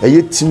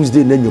eye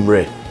Tuesday na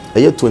nwumre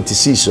eye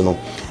 26 no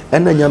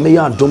ena nyame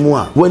ya adomo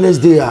a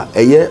Wednesday a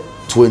eye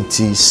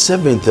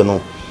 27th no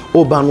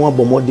oba no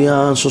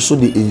abomoden so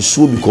the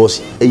ensuo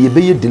because eye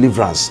be ye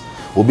deliverance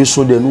obi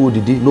so de no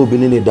odidi no obi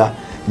ne da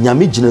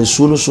nyame gina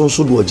ensuo no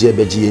so do oje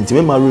beje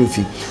ntime ma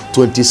remfi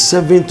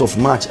 27th of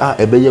March a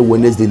ebe ye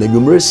Wednesday na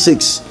nwumre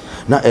 6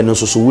 na eno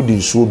so wodi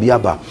ensuo bi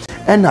aba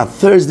ena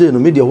Thursday no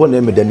media ho na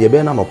emede ne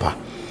ebe na nopa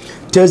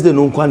Thursday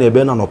no nkwa na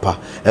ebe na nopa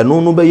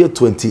eno no be ye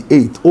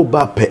 28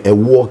 oba pe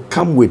ewo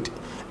come with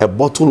a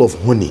bottle of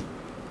honey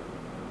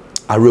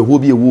areho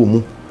bi ewo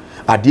mu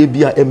ade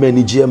bia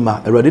emani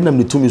giema erade nam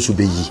ne tumi so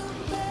beyi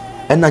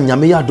ena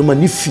nyame ya adoma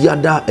ni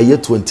fiada eye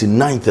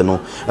 29th no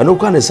eno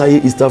kwa na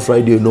say Easter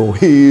Friday no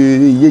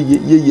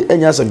ye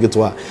enya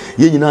asabgeto a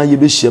ye nyina ye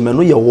be hiem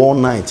no ye all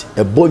night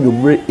e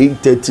bonwumre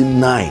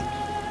 8:39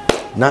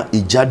 na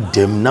ija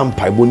dem na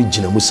mpaibo ni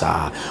gina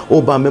musa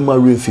oba mema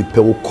refi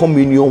pe wo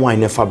communion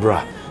wine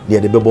fabra ne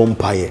de bebo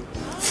mpaye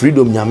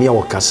freedom nyame ya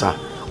wakasa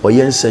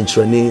oye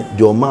nsentrene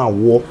de oma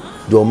awo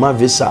de oma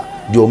visa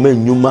de oma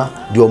nyuma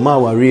de oma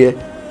ware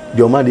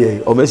de oma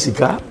de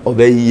omesika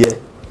obeyiye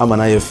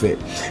amana yefe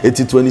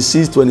eti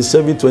 26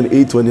 27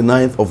 28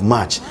 29th of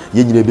March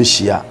ye nyire be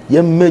hia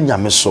ye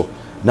menya so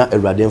na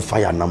awurade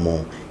fire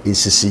namo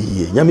insisi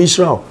ye nyame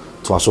israel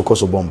to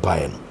asokoso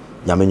bompaye no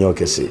nyame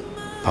nyokese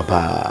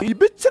papa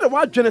ibi tire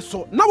wa dwene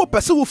so na wo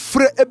pese wo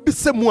frɛ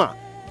ebisemu a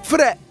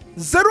frɛ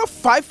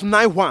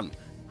 0591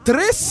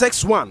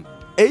 361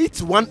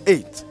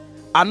 818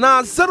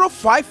 ana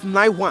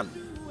 0591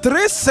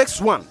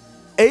 361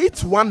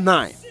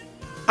 819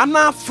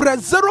 ana frɛ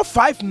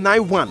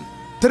 0591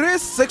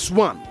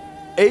 361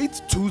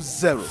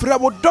 820 frɛ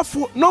wo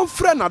dɔfo non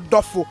frɛ na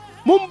dɔfo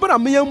mumbra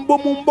me yembo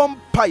mumbom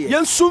paye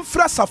yensum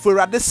frɛ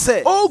saforade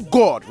sɛ oh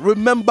God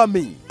remember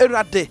me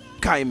erade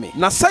kai me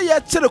na say ye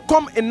kire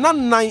kom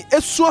enanan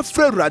esu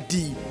afra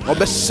radi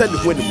obehye ne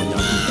ho ne munya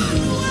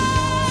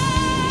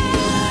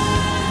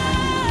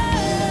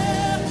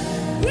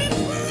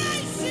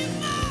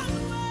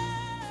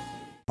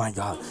my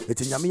God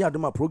it's nyame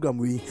yadoma program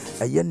we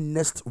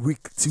next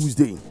week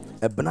Tuesday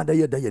benada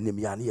ye da ye ne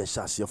ya ne ye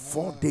shase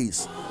 4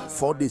 days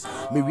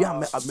me we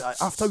are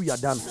after we are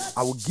done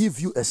I will give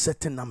you a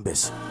certain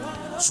numbers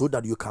so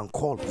that you can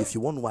call if you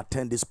want to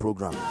attend this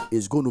program.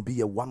 It's going to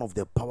be one of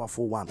the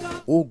powerful one.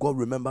 Oh God,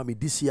 remember me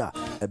this year.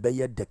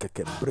 Ebeye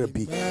dekeke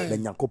brebi na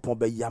nyankopon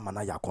be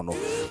yamana yakono.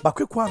 But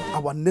quick one,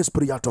 our next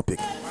prayer topic.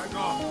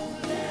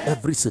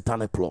 Every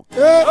satanic plot.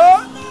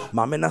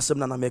 Mama na sem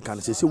na na make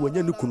can say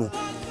wenye ni kunu.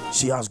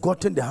 She has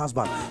gotten the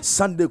husband.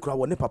 Sunday kura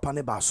woni papa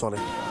ne ba sole.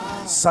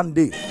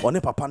 Sunday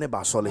on papa ne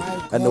ba sole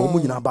and the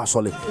woman in ba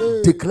sole.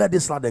 Declare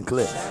this loud and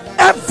clear.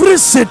 Every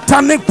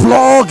satanic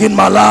plug in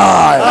my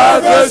life.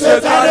 Every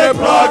satanic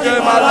plug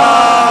in my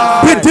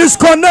life. Be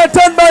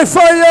disconnected by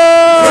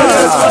fire. Be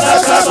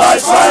disconnected by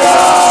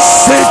fire.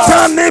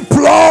 Satanic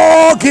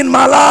plug in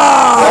my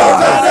life.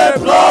 Satanic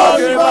plug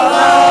in my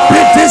life.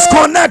 Be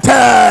disconnected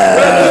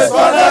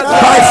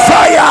by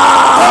fire.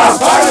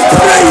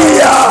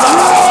 Prayer.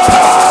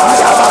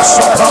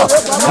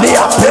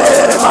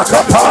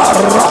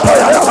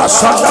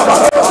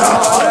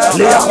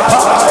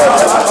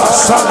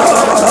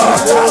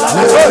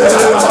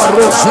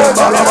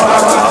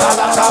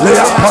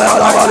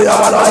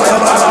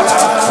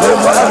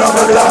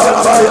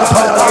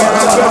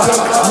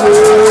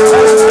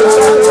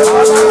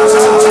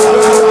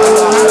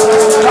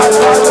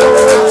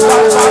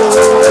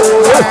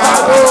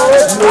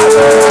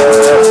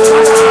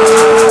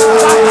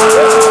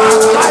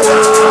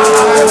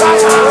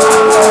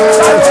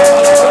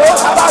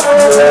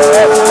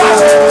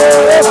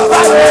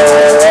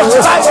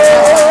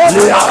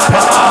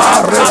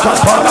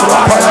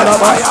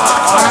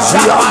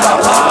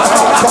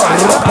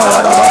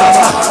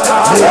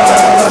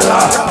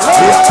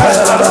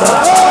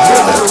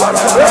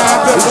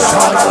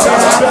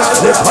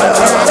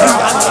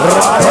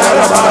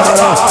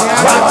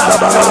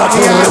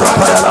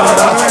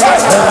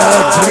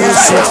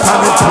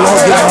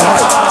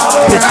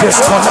 Be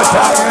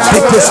disconnected. Be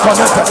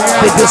disconnected.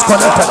 Be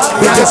disconnected.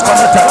 Be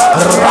disconnected.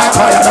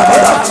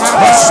 Rapayadabada.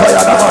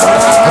 Masayadabada.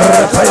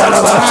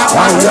 Rapayadabada.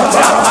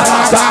 Ayaba.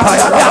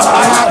 Tapayadabada.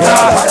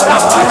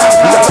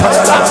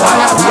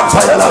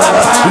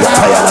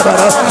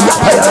 Yapayadabada.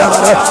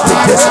 Be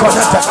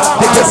disconnected.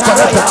 Be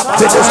disconnected.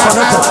 Be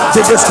disconnected.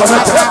 Be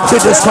disconnected. Be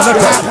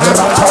disconnected.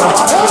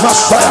 Rapaya.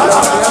 Masayada.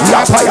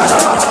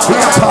 Yapayadabada.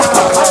 Yapa.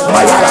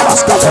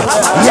 Mayadabascata.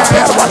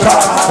 Yapayadabada.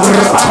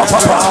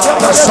 Rapapa.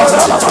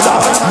 Masayadabada.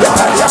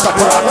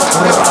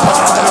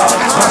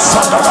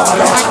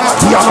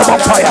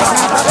 Fire.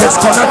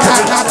 Disconnected.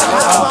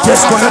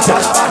 Disconnected.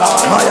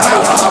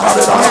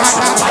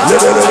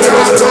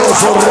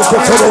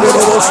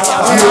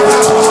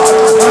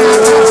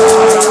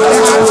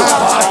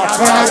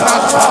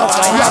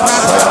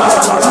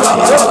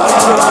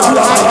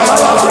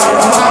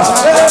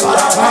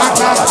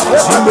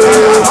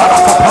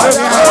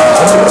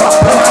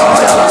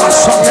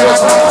 In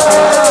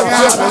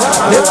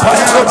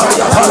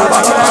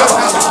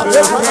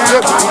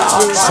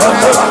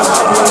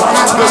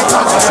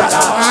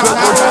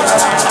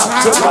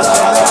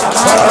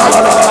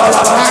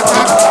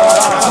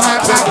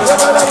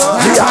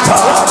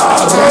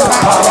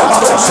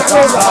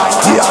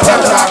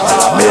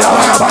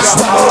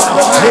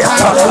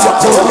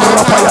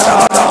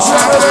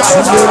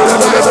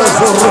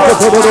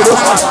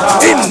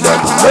the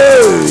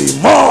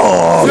name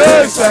of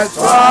Jesus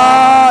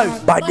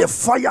Christ, by the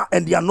fire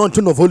and the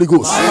anointing of Holy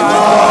Ghost,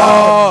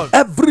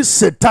 every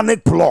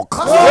satanic plot,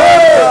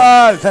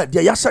 now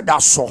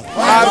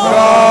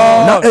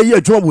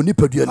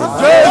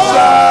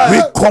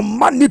we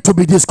command it to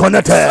be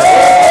disconnected.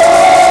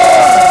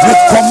 We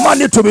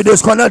command it to be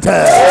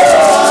disconnected.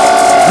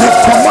 We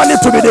command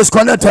it to be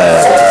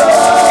disconnected.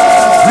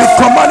 We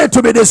command it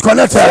to be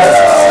disconnected.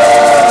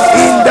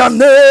 In the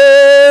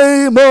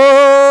name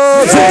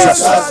of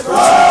Jesus.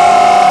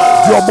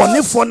 Your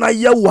money for na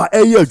yewa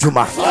eye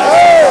juma.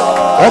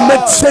 O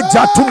meche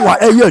jatum wa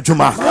eye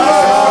juma.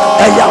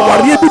 Eya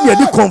wari bi ne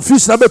di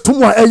confuse na betum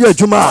wa eye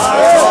juma.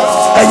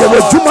 Eya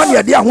we juma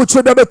ne di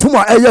ahoche be betum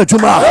wa eye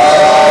juma.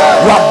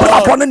 Wa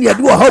bra pon ne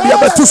di wo ha bi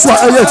betu so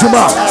eye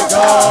juma.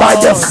 By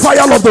the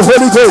fire of the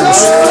Holy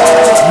Ghost,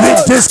 we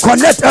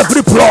disconnect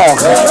every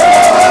plug.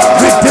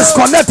 We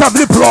disconnect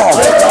every plug.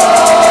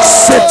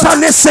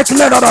 Satanic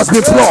sickness that has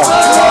been plugged.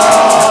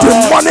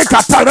 Demonic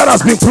attack that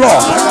has been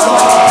plugged.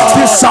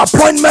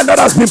 Disappointment that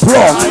has been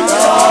plugged.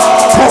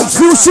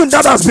 Confusion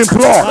that has been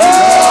plugged.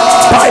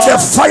 By the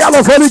fire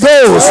of Holy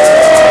Ghost,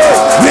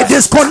 we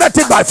disconnect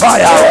it by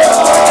fire.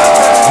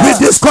 We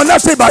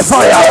disconnect it by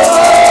fire.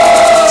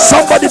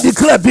 Somebody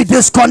declare, be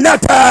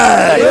disconnected.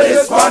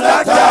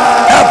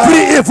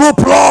 Every evil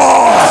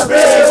plot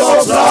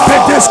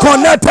be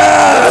disconnected.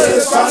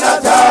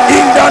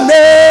 In the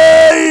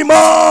name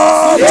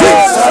of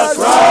Jesus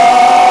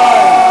Christ.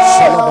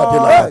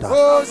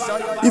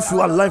 If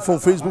you are live on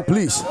Facebook,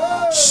 please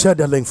share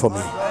the link for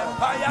me.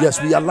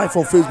 Yes, we are live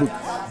on Facebook.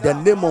 The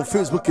name on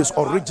Facebook is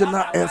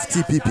Original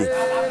Ftpp.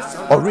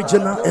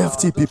 Original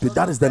Ftpp.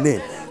 That is the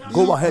name.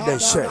 Go ahead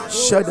and share.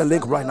 Share the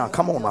link right now.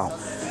 Come on now.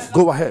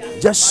 Go ahead.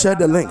 Just share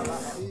the link.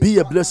 Be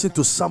a blessing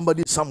to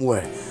somebody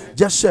somewhere.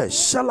 Just share.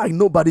 Share like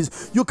nobody's.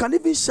 You can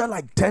even share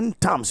like 10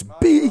 times.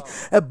 Be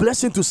a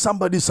blessing to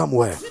somebody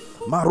somewhere.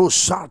 Now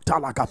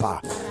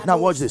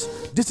watch this.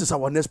 This is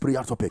our next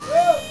prayer topic.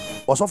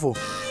 Also,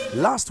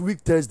 last week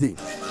Thursday,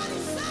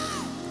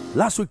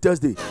 a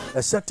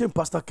certain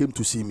pastor came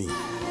to see me,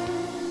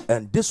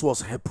 and this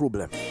was her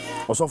problem.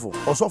 Also,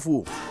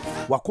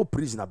 wako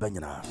prisoner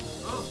benyana.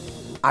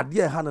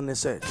 Adie hanane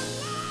said,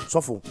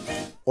 "Sofo,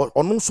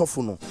 onu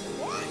sofo no,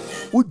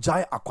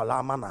 ujai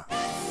akwala mana,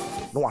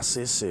 no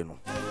asese no.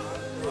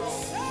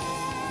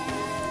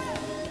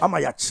 Ama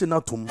ya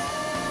china tum,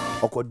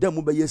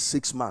 okodemu be ye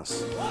 6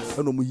 months,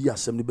 eno mu yi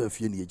asem ni be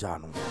fie ni eja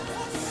no.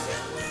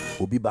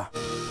 Obiba,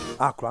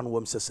 akra no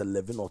wem says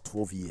 11 or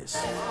 12 years.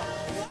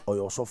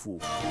 Oyo sofo,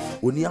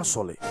 oni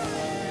asole,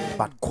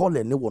 but call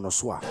ene wono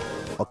so a,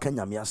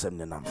 okenya me asem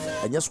ne nam.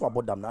 Enye so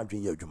abodam na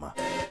adwen ye adwuma.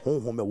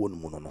 Honhom e wonu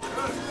mu no.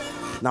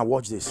 Now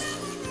watch this.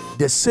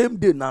 The same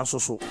day now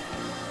so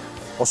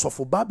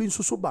Osofo babi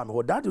so ba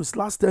me. That was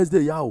last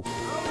Thursday yawo.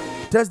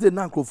 Thursday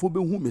na krofo be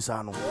hu me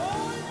sa no.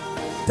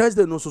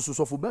 Thursday no so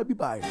Osofo babi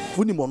bai.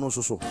 Funi mo no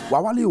so.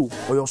 Wawale o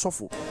oyo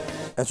Osofo.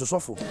 En so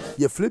Osofo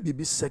ye fle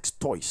bibi sex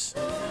toys.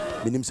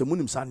 Minim se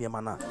munim sa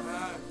niema na.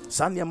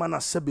 Sa niema na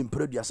sebi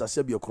mpredi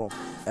asase bi okron.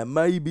 E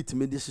mai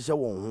bitime de hihye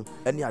won ho.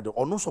 Ene ade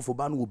ono Osofo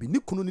ba no obi ni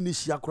kunu ni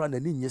hia kora na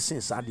ni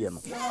nyesen sa de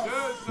no.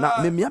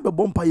 Now,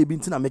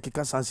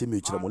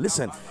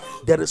 listen,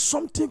 there is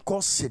something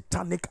called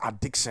satanic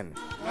addiction.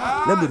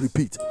 Let me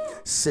repeat.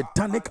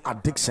 Satanic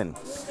addiction.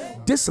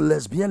 This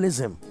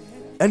lesbianism,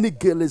 any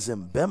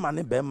gayism,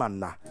 beman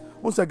na.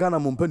 Once Ghana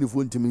mumpeni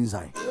fu ntimi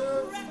nzai.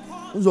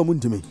 Unzo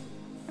muntimi.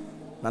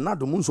 Na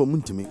nado munzo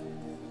muntimi.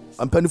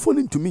 Ampeni fu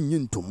ntimi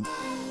nyintum.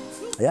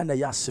 Aya na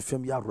ya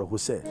sefem ya reho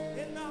se.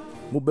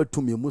 Mo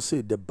betumi mo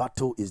say the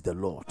battle is the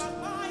Lord.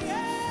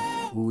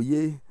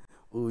 Oye.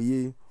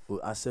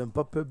 Asem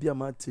papa bia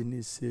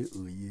matini se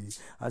oye.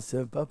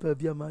 Asem papa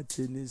bia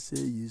matini se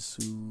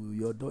Yesu.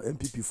 Yodo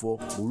MPP4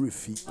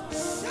 Murifi.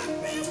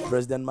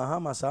 President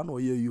Mahama san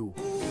oye you.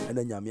 And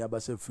then Yami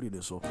abase free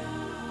the so.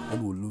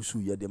 And will lose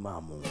you de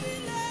mamo.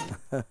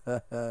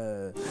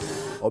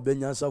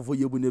 Obenyansa for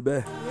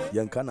yebunebe.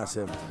 Yankana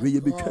sem. We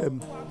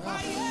became.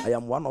 I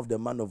am one of the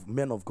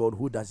men of God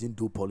who doesn't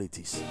do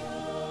politics.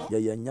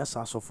 Yeah,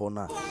 nyasa so for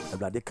now.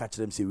 They catch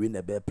them say win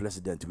a bear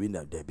president, win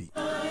a Debbie.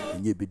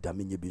 Nye bi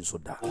dami nye bin so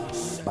da.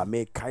 Ba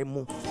me kai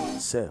mo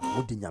se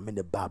mudi nyame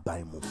ne ba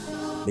bai mo.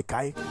 Me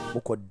kai mo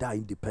ko da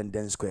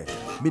Independence Square.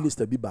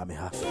 Minister bi ba me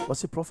ha. O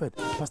say prophet,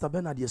 Pastor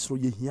Bernard yesro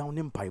ye hia wo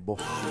ne mpaibo.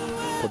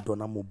 Ko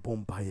dona mo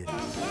bompaye.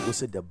 We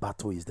say the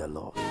battle is the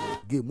Lord.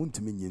 Ge mu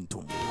ntimi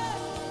nyintum.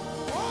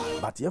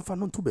 But ye fa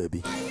no to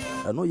baby.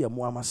 Eno ye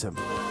mo amasem.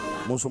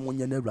 Monso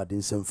monye ne Awurade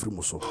nsɛm firi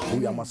mo so.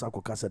 We amasa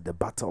koka said the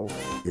battle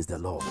is the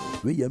Lord.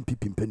 We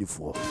MPP penny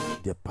for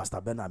the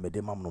Pastor Bernard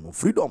Medema no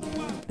freedom.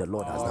 The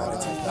Lord has done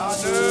it.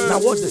 Now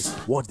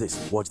watch this.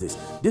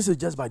 This is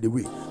just by the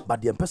way,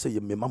 but the person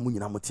you memamu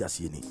nyina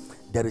motiasi ni.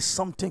 There is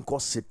something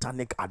called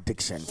satanic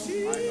addiction.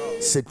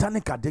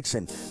 Satanic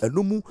addiction.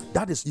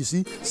 That is, you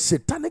see,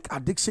 satanic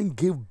addiction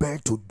gave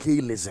birth to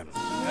gayism.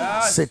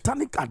 Yes.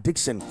 Satanic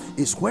addiction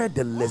is where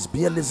the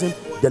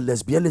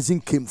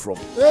lesbianism came from.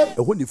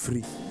 When you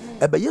free,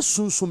 ebe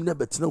yesunsum ne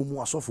betina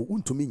umu asofo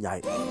untumi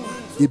nyai.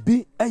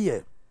 Ibi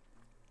eye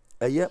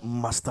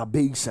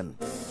masturbation.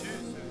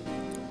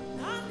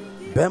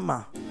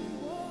 Bema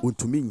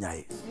untumi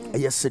nyai.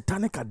 Eye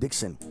satanic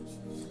addiction.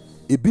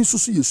 Ebi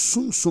susu ye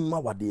sunsum ma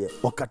wade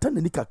okata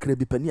nani kakra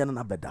bi pani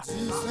na beda.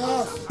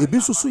 Ebi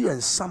susu ye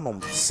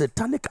nsanom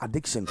satanic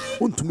addiction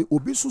ontumi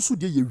obi susu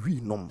de ye wi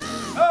nom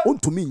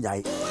ontumi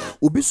nyai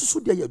obi susu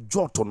de ye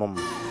joto nom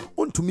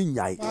ontumi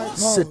nyai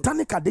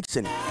satanic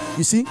addiction.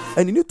 You see,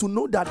 and you need to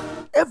know that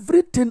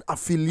everything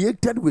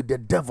affiliated with the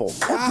devil,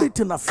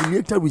 everything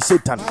affiliated with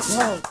Satan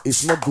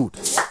is not good.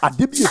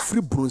 Adebi e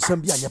free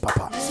bronsam bi anye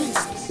papa.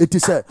 It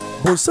is a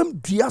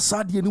bronsam dua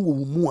sadie ni wo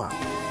mu a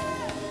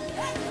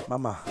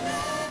mama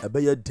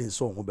ebeye den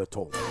so ho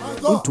beto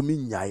untumi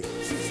nyai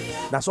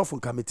na so fun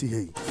committee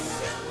hey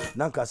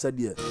nanka said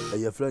ye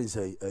friend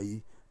say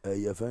ye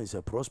friend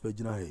say prosper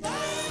gina hey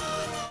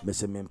me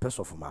se me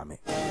peso for mame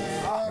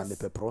na me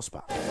pe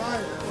prosper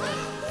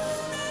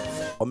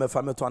o me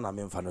fa me to na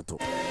me fa ne to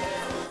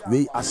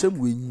we asem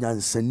we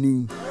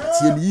nyansani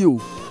tieni o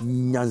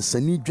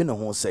nyansani dwene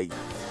ho say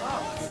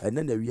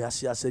ene na wi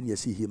ase ase ne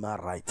si human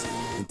right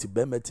nti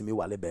be metimi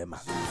wale be ma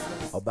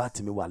oba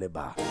timi wale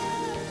ba.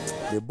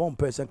 The bomb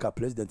person ka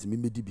president mi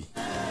medibi.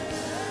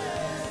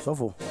 So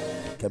for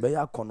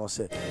kebeya kono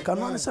se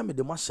kanu se me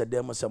de mo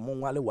hyede mo se mo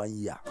nwale 1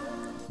 year.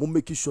 Mo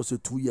make sure say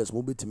 2 years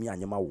mo betimi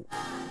anyema wo.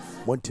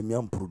 Mo ntimi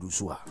am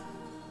produce a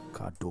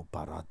kado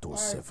parato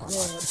sefa.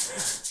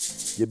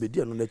 Ye be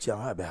dia no na chi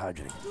ha be ha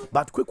dwere.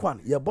 But quick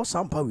one, ye boss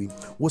ampa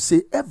we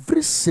say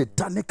every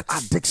satanic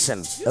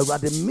addiction.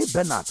 Ewade me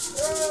Bernard.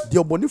 The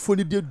obonifo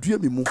ni de dua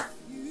mi mu.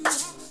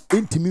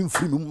 Intimi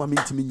mfiri mu ma me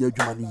ntimi nya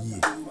adwuma ni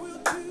yie.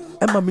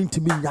 Emma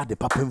mintimi nya de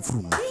papa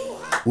mfuru mu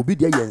obi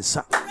de ye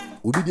nsa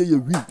obi de ye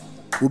wi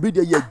obi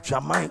de ye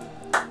dwaman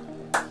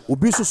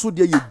obi susu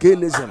de ye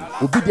gayism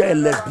obi de ye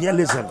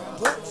lesbianism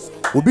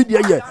obi de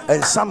ye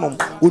ensanom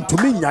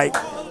ontumi nyai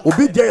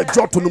obi de ye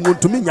joto no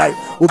ontumi nyai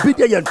obi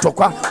de ye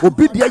ntokwa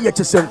obi de ye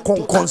chesen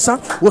konkonsa.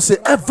 We say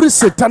every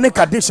satanic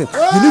addiction,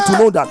 you need to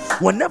know that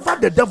whenever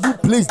the devil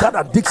plays that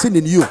addiction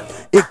in you,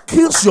 it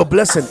kills your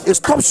blessing, it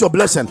stops your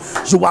blessing.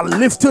 You are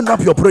lifting up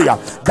your prayer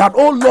that,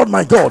 oh Lord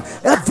my God,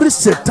 every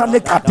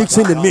satanic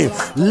addiction in me,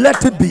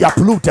 let it be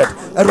uprooted.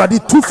 Ready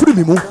to free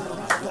me.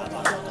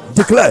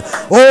 Declare,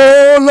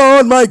 oh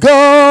Lord my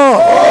God,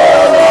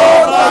 Oh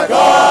Lord my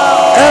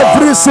God,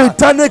 every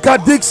satanic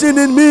addiction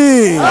in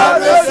me,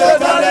 every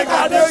satanic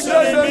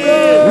addiction in me,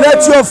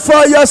 let your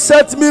fire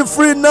set me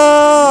free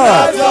now.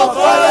 let your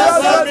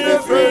fire set me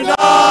free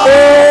now.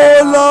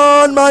 Oh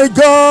Lord my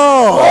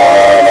God, Oh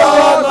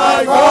Lord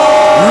my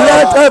God,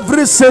 let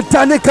every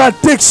satanic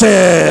addiction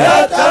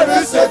let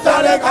every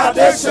satanic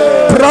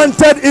addiction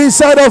planted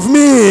inside of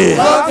me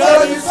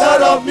planted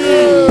inside of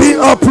me be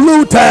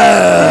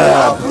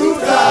uprooted.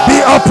 Be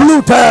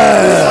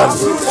uprooted.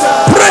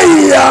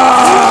 Prayer.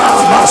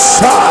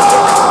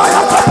 Messiah.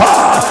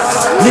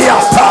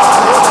 Liapa.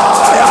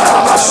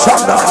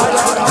 Masanda.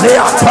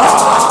 Liapa.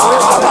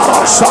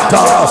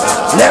 Masanda.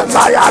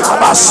 Lemaya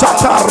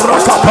Masata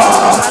Rakapa.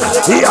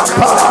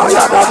 Liapa.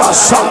 Yada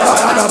Masanda.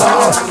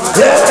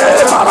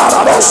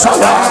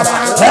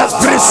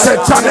 Every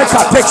satanic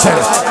addiction.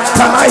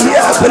 Can I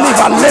hear a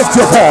believer lift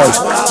your voice?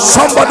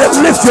 Somebody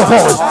lift your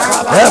voice.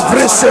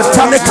 Every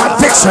satanic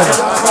addiction,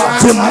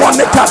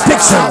 demonic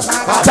addiction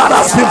that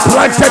has been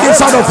planted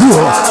inside of you,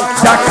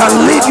 that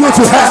can lead you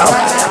to hell,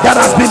 that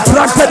has been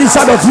planted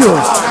inside of you,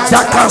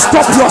 that can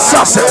stop your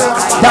success,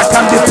 that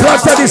can be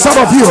planted inside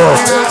of you,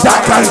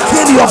 that can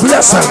kill your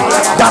blessing,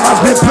 that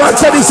has been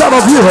planted inside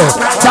of you,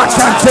 that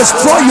can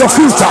destroy your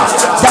future,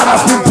 that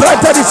has been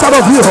planted inside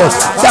of you,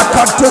 that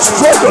can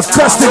destroy your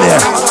destiny.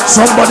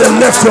 Somebody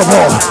lift your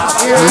voice.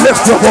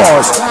 Lift your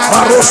voice.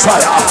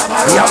 Marosaya.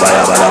 Yaba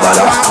yaba yaba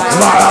yaba.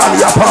 Maral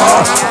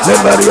yapa.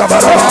 Lember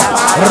yaba yaba.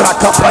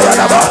 Rakapa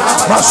yaba.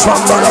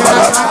 Masamba yaba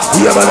yaba.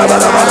 Yaba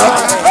yaba yaba.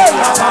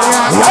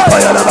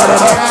 Yapa yaba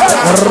yaba.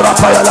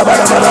 Rapa yaba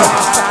yaba.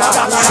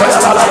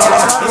 Shaya yaba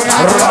yaba.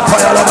 Rapa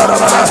yaba yaba.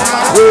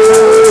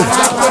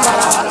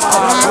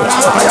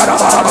 Yapa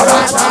yaba yaba.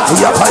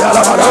 Yapa yaba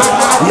yaba.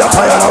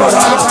 Yapa yaba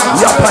yaba.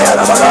 Yapa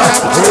yaba yaba.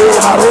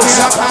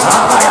 Marosa.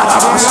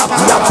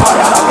 Yapa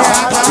yaba.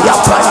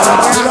 Yapa yaba.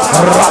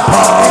 Rapa.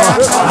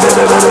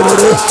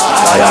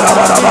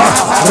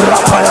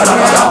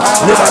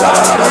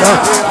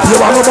 You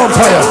are not on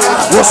fire.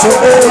 You say,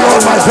 oh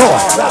Lord my God,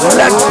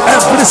 let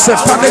every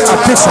satanic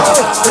addiction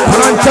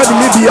planted in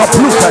me be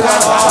uprooted.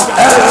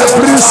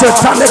 Every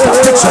satanic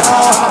addiction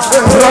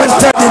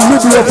planted in me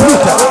be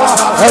uprooted.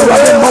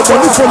 Every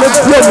boni for no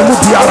pia ni mu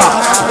biara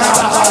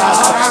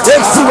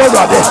efu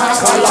awurade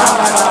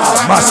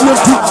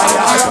masienti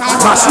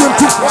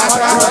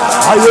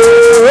ayo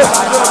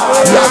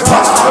yapa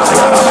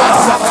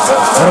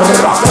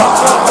rapa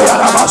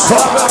yarabasa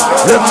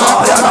lema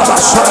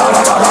yarabasa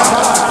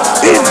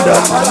in the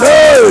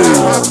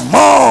name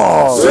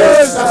of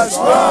Jesus.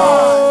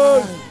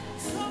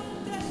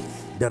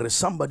 There is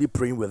somebody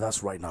praying with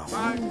us right now.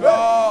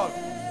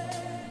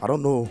 I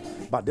don't know,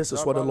 but this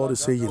is what the Lord is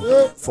saying.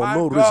 For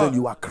no reason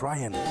you are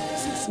crying.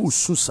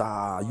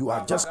 Ususa, you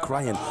are just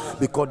crying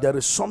because there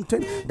is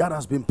something that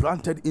has been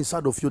planted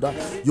inside of you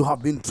that you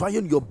have been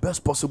trying your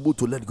best possible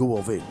to let go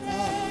of it,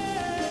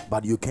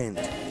 but you can't.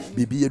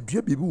 Bibi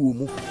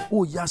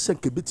oh yes,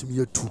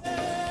 too.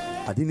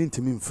 I didn't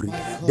mean free.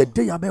 The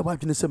day I bet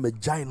watching say me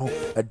jino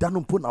a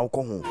danum put now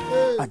come.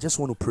 I just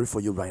want to pray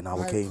for you right now,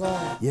 okay?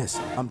 Yes,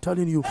 I'm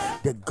telling you,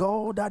 the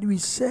God that we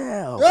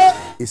serve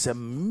is a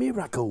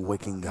miracle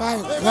working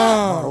God.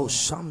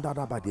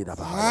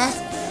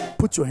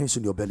 Put your hands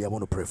in your belly. I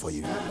want to pray for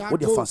you. What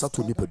your fans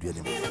to me?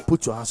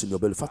 Put your hands in your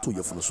belly. Fatu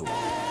your phone.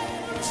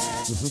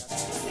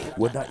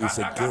 Whether it's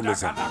a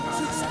gayism,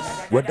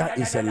 whether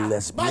it's a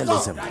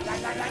lesbianism,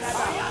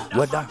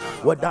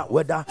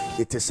 whether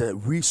it is a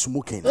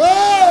re-smoking,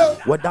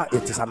 whether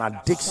it is an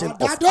addiction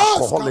of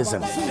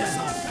alcoholism,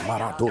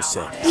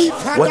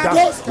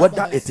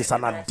 whether it is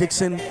an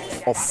addiction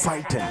of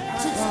fighting,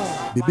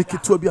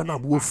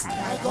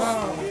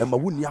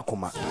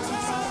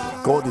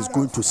 God is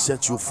going to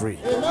set you free.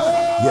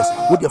 Yes,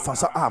 what your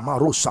fans are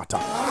maro shata.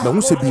 Now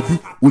who say baby,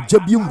 would you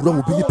be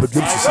wrong with the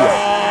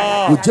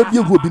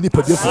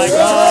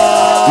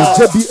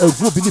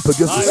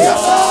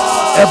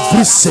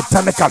every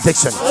satanic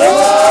addiction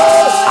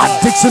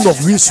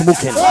of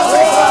re-smoking,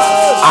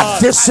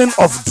 addiction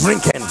of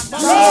drinking,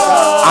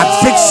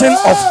 addiction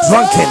of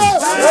drunken,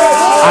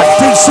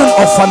 addiction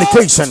of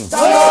fornication,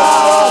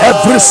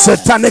 every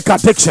satanic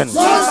addiction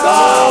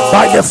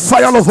by the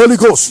fire of Holy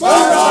Ghost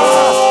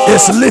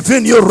is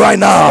leaving you right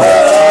now.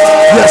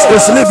 Yes,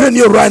 it's leaving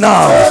you right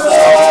now.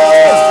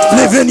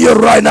 Leaving you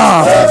right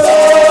now.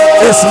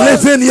 It's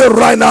leaving you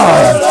right now.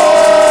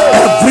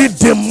 Every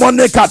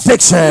demonic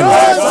addiction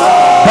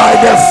by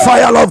the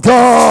fire of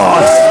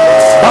God,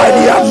 by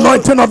the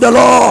anointing of the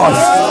Lord,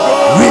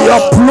 we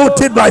are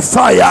polluted by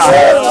fire.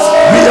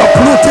 We are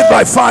polluted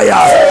by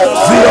fire.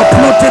 We are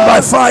polluted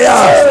by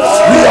fire.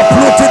 We are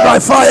polluted by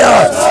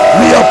fire.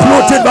 We are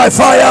polluted by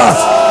fire.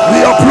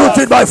 We are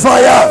polluted by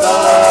fire.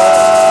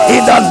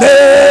 In the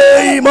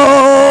name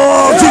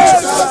of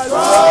Jesus.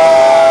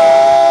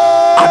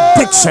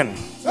 Addiction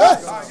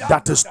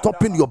that is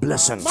stopping your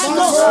blessing,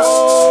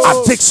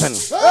 addiction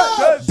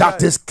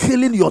that is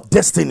killing your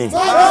destiny,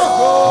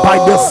 by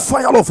the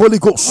fire of Holy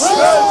Ghost,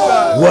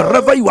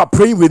 wherever you are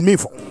praying with me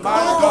for,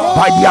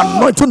 by the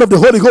anointing of the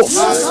Holy Ghost,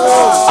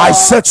 I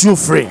set you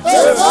free.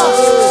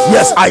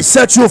 Yes, I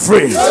set you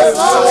free.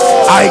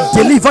 I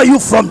deliver you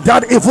from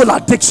that evil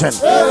addiction.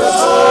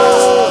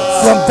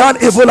 From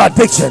that evil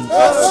addiction.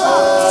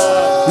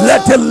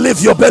 Let it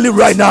leave your belly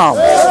right now.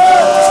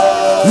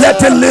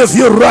 Let it leave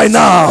you right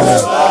now.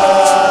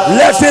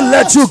 Let it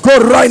let you go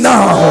right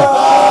now.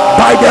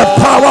 By the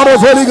power of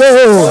Holy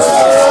Ghost.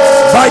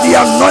 By the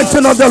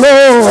anointing of the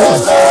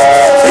Lord.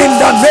 In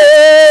the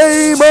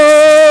name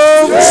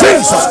of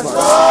Jesus.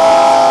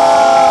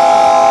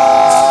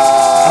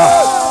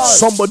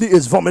 Somebody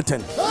is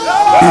vomiting.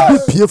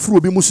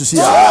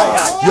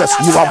 Yes,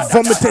 you are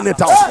vomiting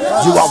it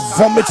out. You are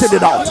vomiting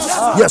it out.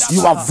 Yes,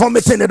 you are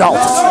vomiting it out.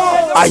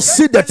 I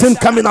see the thing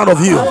coming out of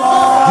you.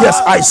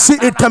 Yes, I see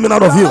it coming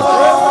out of you.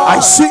 I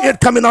see it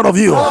coming out of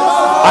you.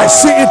 I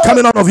see it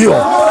coming out of you.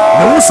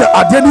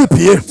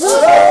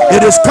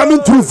 It is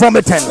coming through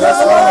vomiting.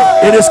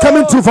 It is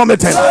coming through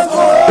vomiting.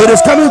 It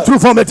is coming through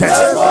vomiting.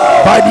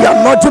 By the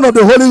anointing of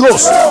the Holy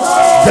Ghost,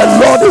 the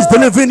Lord is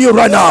delivering you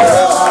right now.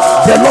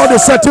 The Lord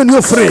is setting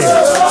you free.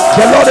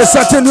 The Lord is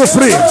setting you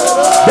free.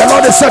 The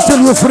Lord is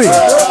setting you free.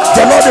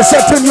 The Lord is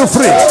setting you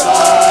free.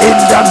 In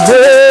the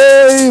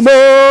name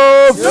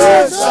of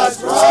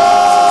Jesus.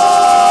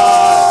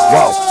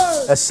 Wow.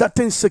 A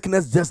certain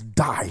sickness just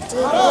died.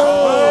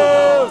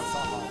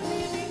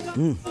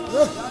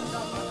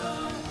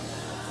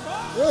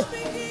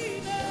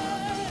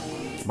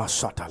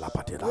 Masata la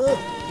patera.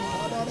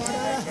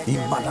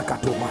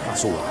 Imanakato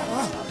marasoa.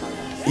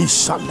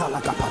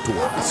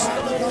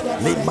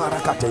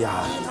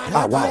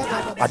 Ah,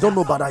 wow. I don't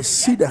know, but I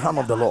see the hand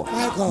of the Lord.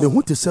 Me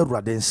want to say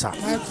Radensa.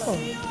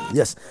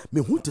 Yes, me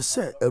want to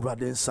say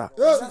Radensa.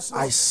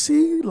 I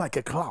see like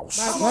a cloud.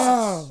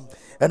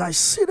 And I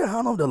see the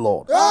hand of the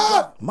Lord.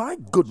 My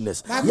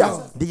goodness.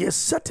 Yeah, there is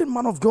certain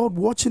man of God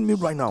watching me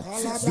right now.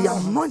 The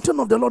anointing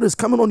of the Lord is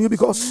coming on you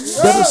because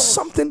there is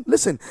something,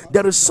 listen,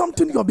 there is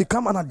something you have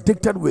become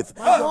addicted with.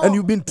 And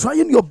you've been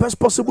trying your best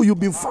possible. You've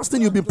been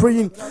fasting, you've been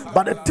praying,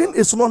 but the thing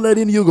is not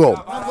letting you go.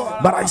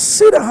 But I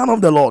see the hand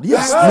of the Lord.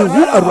 Yes,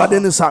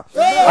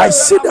 I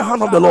see the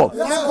hand of the Lord.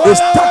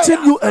 It's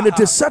touching you and it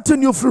is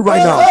setting you free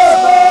right now.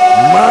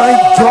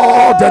 My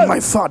God and my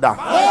Father.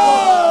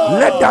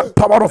 Let that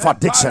power of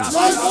addiction,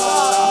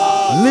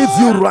 Leave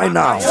you right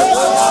now.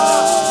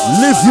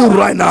 Leave you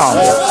right now.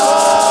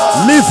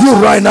 Leave you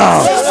right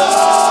now.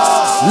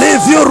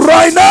 Leave you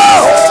right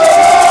now.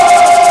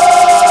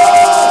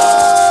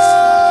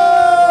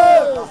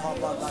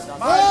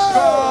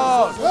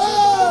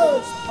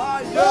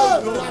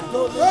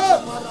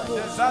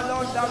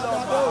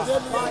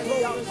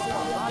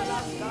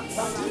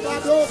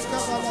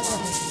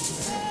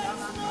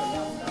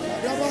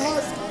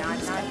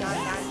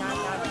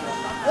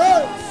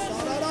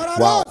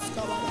 Wow.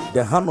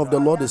 The hand of the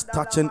Lord is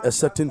touching a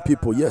certain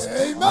people. Yes,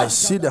 I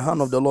see the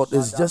hand of the Lord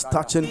is just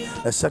touching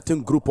a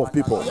certain group of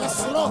people.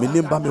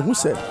 Who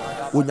said,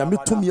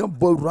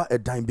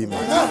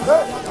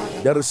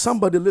 there is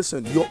somebody,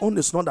 listen, your own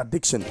is not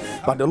addiction,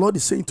 but the Lord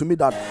is saying to me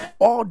that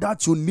all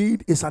that you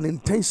need is an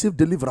intensive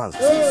deliverance.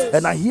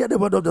 And I hear the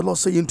word of the Lord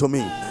saying to me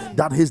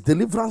that his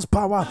deliverance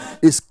power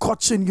is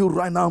touching you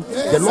right now.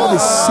 The Lord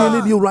is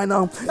sealing you right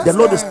now. The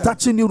Lord is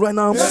touching you right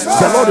now.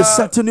 The Lord is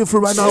setting you free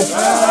right now.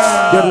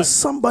 There is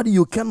somebody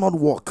you cannot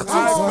walk.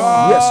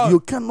 Yes, you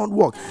cannot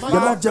walk. The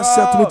Lord just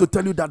said to me to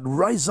tell you that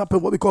rise up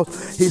and walk,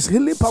 because his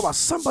healing power.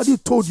 Somebody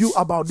told you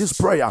about this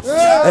prayer,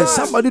 and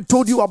somebody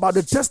told you about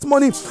the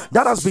testimony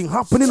that has been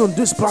happening on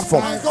this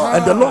platform.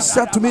 And the Lord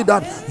said to me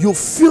that you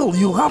feel,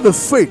 you have a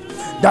faith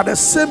that the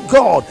same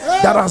God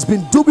that has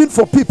been doing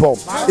for people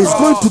is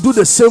going to do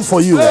the same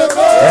for you.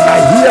 And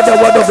I hear the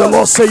word of the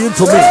Lord saying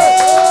to me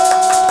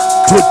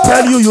to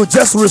tell you, you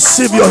just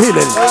receive your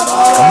healing.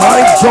 My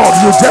God,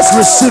 you just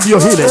receive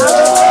your healing.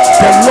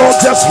 The Lord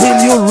just heal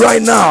you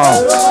right now.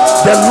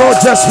 The Lord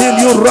just heal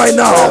you right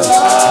now.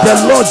 The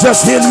Lord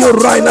just heal you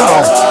right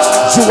now.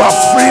 You are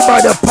free by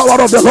the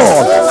power of the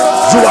Lord.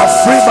 You are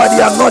free by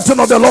the anointing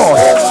of the Lord.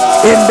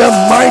 In the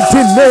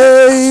mighty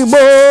name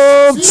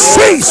of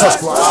Jesus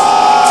Christ.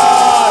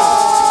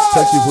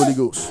 Thank you, Holy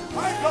Ghost.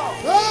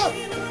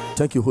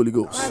 Thank you, Holy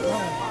Ghost.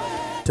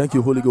 Thank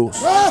you, Holy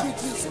Ghost.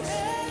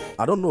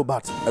 I don't know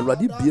about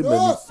already be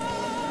many.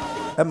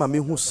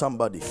 Who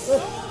somebody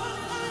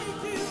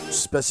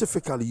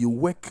specifically you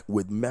work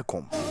with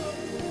Mecom.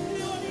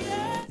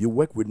 You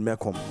work with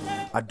Mecom.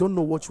 I don't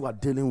know what you are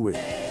dealing with,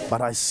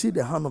 but I see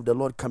the hand of the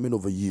Lord coming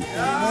over you.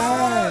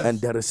 And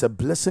there is a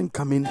blessing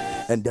coming,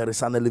 and there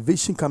is an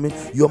elevation coming.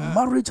 Your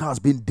marriage has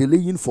been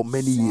delaying for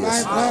many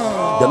years.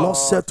 The Lord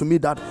said to me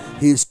that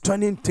he is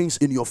turning things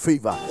in your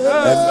favor, and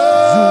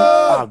you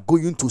are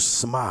going to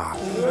smile.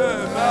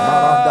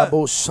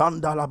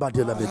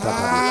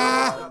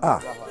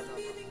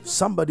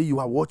 Somebody, you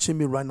are watching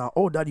me right now.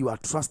 All that you are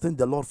trusting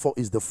the Lord for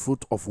is the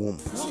fruit of womb.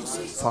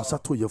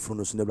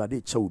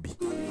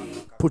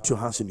 Put your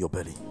hands in your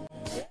belly.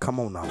 Come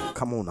on now,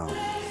 come on now.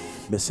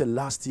 Me say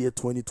last year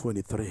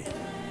 2023,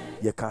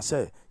 you can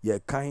say you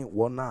kind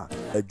one a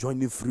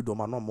joining freedom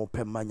and no more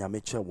per man ya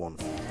one.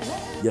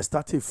 You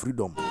started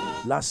freedom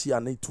last year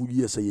 2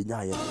 years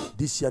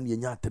this year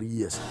 3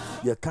 years.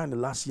 You kind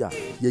last year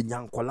you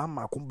nyankwala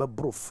makumba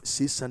brof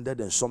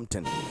 600 and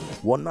something.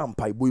 One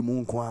pai boy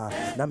munkwa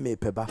na me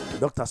peba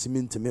Dr.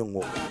 Siminti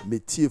me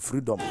tie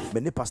freedom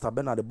me ne Pastor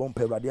Bernard the bomb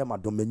peba ma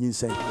domenyin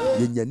sen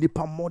ye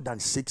nipa more than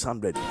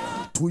 600.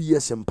 2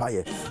 years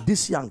empire.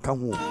 This year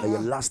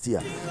last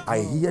year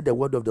I hear the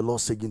word of the Lord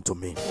saying to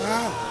me,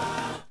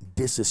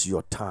 this is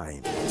your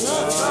time.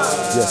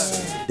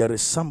 Yes, there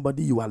is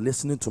somebody, you are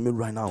listening to me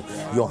right now.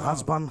 Your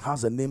husband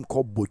has a name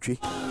called Butchie.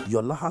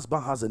 Your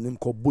husband has a name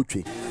called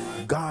Butchie.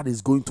 God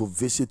is going to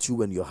visit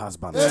you and your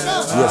husband.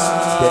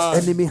 Yes,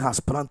 the enemy has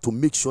planned to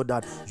make sure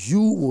that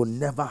you will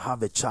never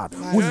have a child.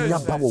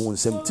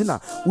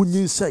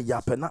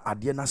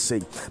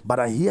 But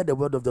I hear the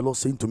word of the Lord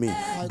saying to me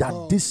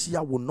that this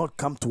year will not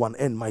come to an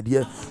end, my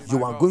dear.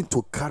 You are going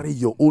to carry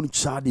your own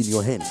child in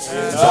your hand.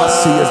 That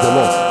says the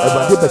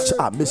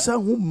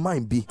Lord.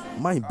 Mind be,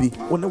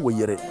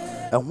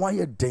 and why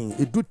a dang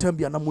it do tell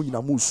me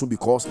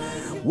because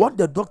what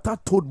the doctor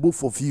told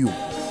both of you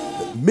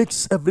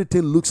makes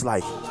everything looks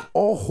like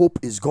all hope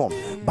is gone.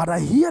 But I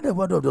hear the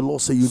word of the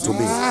Lord saying to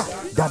me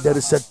that there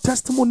is a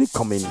testimony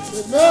coming,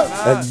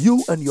 and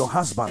you and your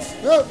husband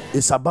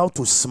is about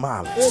to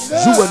smile.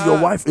 You and your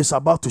wife is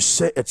about to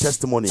share a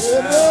testimony.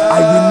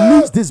 I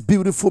release this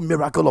beautiful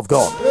miracle of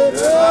God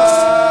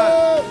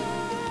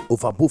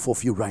over both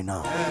of you right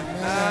now.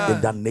 In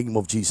the name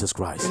of Jesus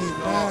Christ.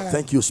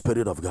 Thank you,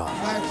 Spirit of God.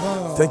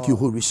 Thank you,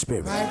 Holy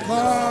Spirit.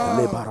 I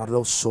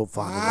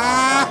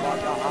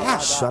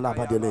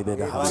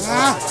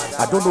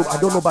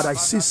don't know, but I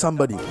see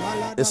somebody.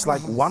 It's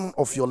like one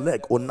of your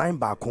leg or 9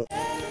 back. What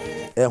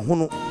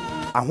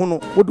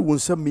do we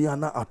say? Me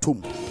ana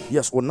atom.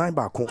 Yes, or 9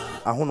 back.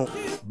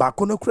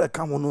 Back on a crack.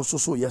 Come on,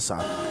 so yes, sir.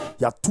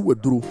 You're too a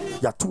drew.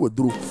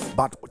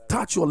 But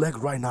touch your leg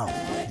right now.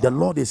 The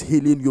Lord is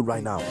healing you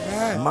right now.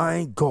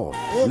 My God.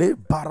 We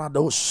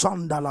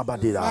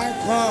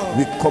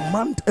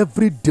command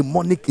every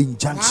demonic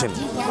injection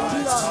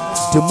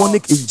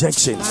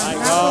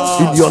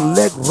in your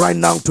leg right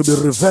now to be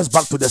reversed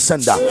back to the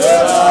sender.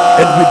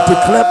 And we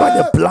declare by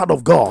the blood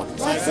of God,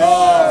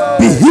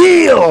 be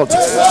healed,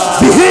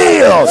 be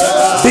healed,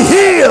 be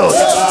healed,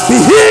 be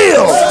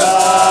healed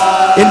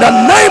in the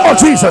name of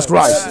Jesus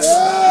Christ.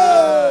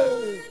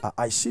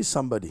 I see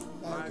somebody.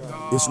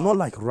 It's not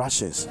like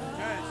Russians.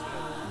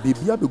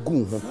 Bibia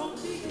begun.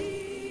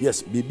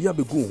 Yes, Bibia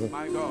begun.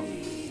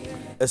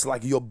 It's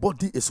like your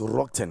body is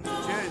rotten.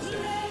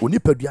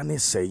 Unipeduane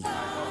say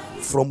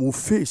from your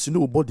face, you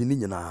know, body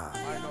ninyana.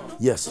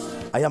 Yes,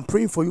 I am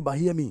praying for you, but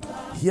hear me.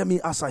 Hear me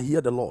as I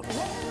hear the Lord.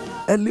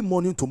 Early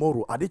morning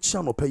tomorrow, at the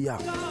channel pay ya.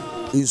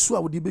 In so I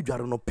would be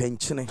no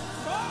penchene.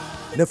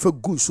 Never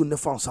good so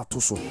never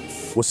satuso.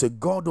 Was a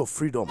God of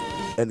freedom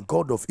and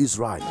God of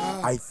Israel.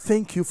 I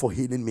thank you for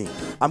healing me.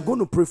 I'm going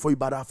to pray for you,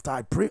 but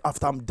after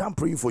I'm done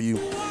praying for you,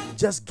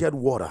 just get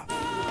water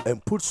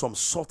and put some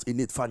salt in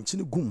it.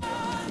 Fanchini gum.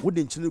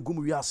 Within Chinigum,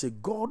 we are say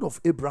God of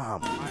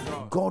Abraham,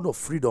 God of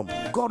freedom,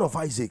 God of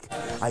Isaac.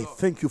 I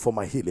thank you for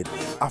my healing.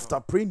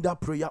 After praying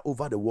that prayer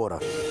over the water,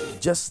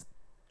 just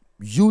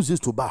use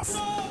it to bath.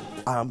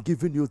 I am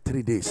giving you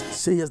 3 days.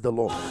 Say yes, the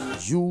Lord.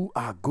 You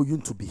are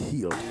going to be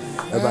healed.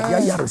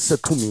 Everybody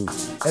said to me, that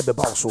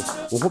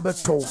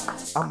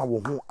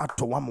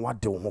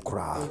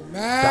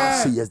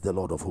say yes, the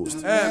Lord of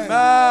hosts.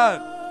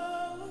 Amen.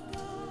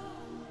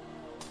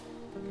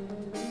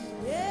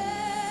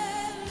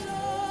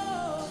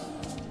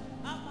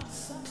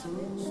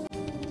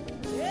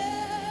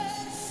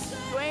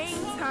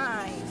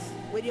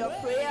 With your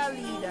prayer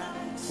leader,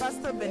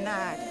 Pastor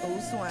Bernard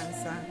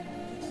Oswansa.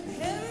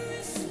 There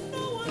is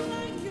no one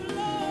like you,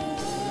 Lord.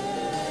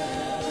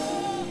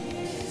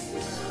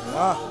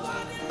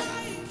 Nobody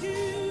like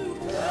you.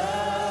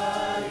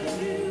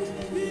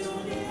 The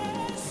only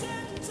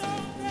ancient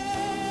of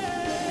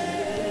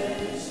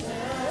days.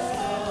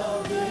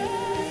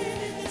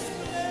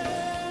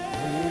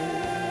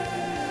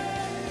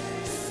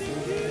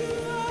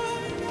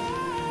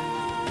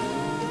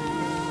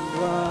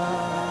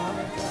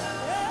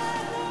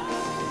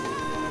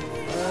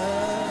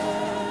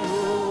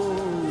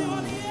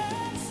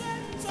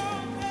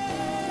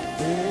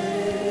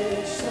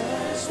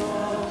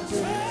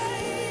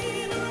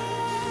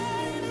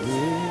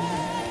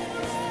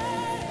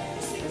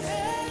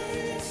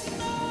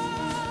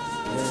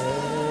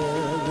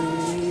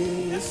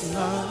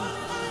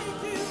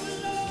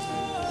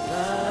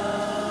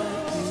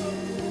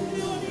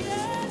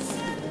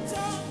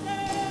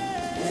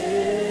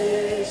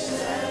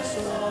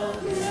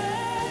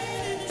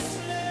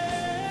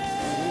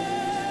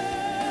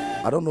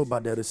 I don't know,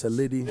 but there is a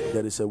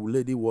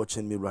lady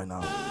watching me right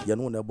now. You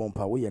know,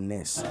 you're a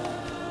nurse.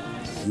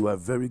 You are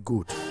very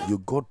good. You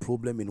got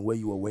problem in where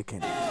you are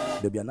working.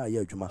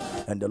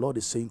 And the Lord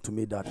is saying to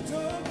me that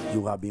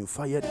you have been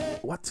fired.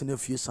 What in a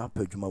few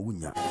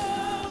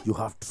you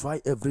have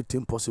tried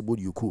everything possible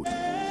you could,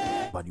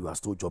 but you are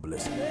still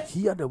jobless.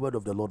 Hear the word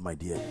of the Lord, my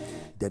dear.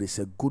 There is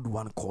a good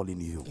one calling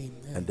you. Amen.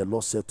 And the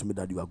Lord said to me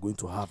that you are going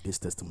to have this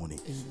testimony.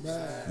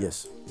 Amen.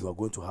 Yes, you are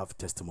going to have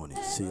testimony.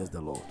 Says the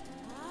Lord.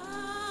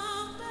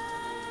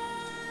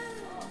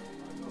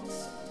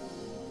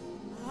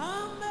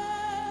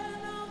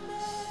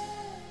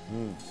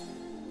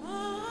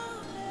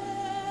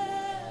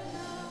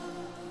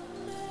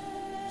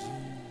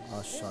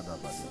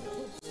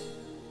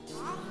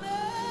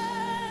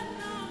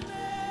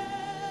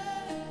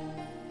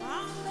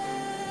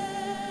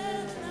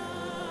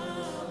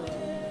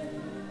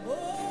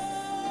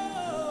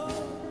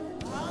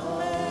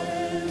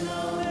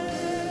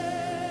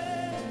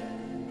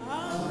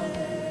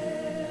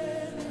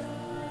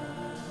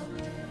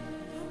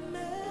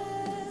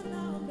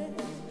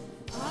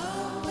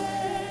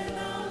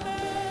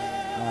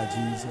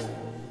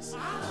 Jesus.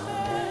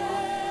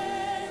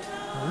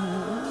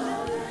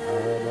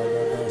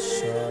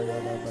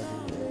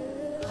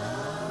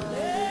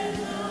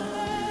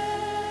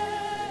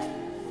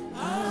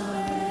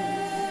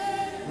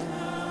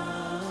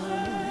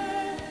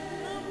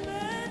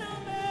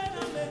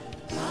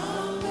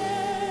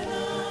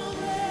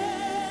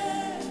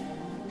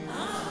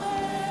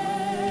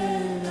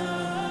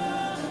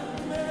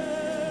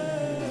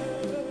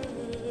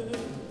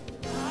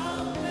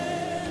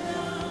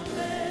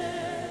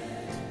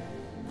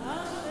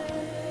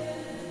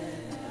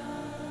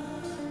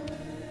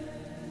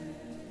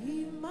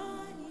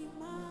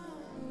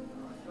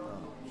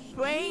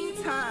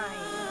 Praying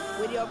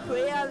time with your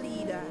prayer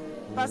leader,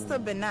 Pastor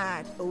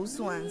Bernard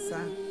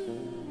Oswansa.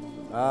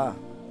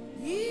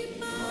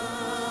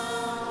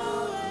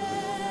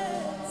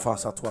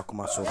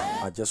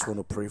 I just want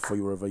to pray for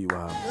you wherever you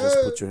are.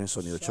 Just put your hands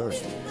on your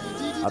chest.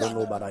 I don't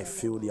know, but I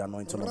feel the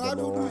anointing of the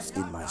Lord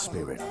in my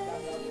spirit.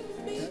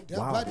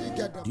 Wow.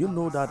 Do you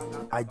know that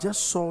I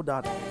just saw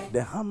that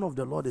the hand of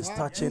the Lord is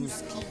touching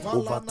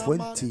over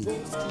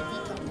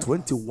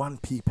 21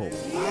 people.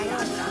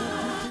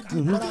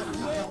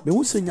 Me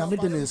who say nyame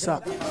de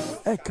nsa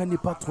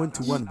Ekanipa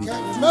 21 be.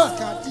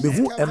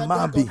 Mehu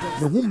Emma be.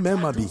 Mehu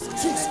Mema be.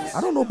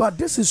 I don't know, but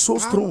this is so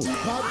strong.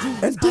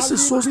 And this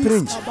is so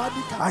strange.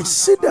 I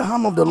see the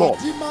hand of the Lord.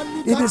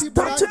 It is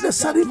touching the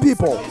certain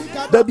people.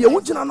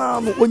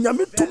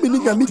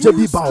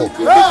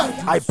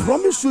 I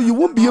promise you, you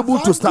won't be able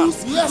to stand.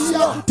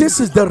 This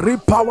is the real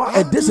power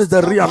and this is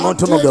the real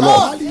anointing of the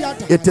Lord.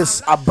 It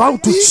is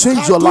about to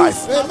change your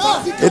life.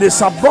 It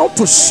is about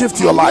to shift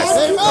your life.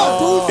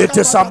 It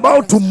is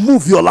about to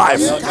move your life.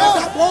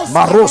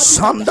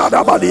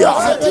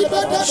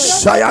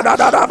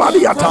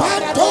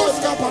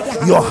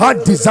 Your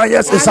heart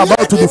desires is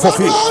about to be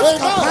fulfilled.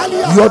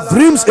 Your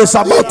dreams is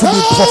about to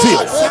be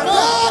fulfilled.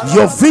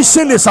 Your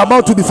vision is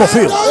about to be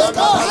fulfilled.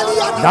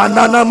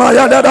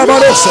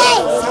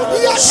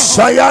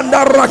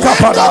 Sayanda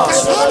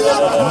rakapadas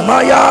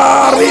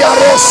Maya ria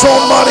roso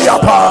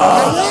mariapa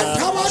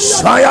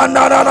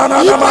Sayanda na na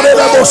na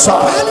marela bosa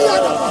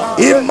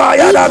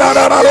Imaya na na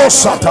na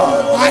rosata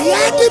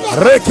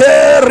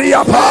Reke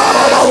ria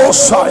para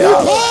rosaya.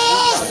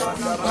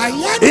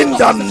 In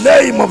the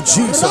name of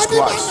Jesus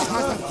Christ.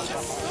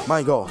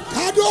 My God.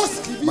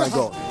 My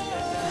God.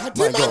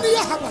 My God.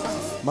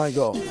 My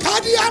God.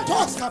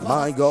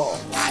 My God.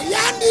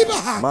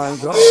 My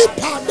God.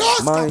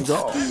 My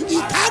God.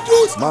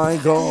 My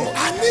God.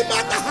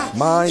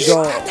 My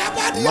God.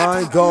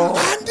 My God.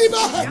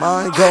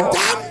 My God.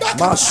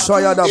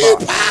 Masayadaba.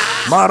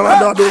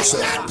 Maradadose.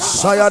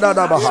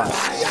 Sayadadabaha.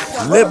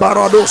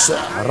 Lebaradose.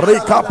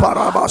 Rika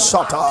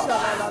parabasata.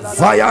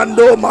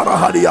 Vayando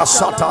marahadia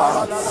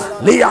sata.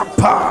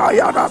 Liapa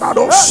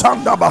yadadado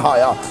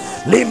sandabahaya.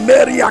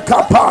 Limeria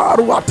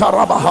kaparu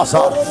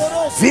atarabahasa.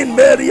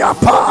 Vinmeria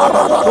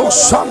parado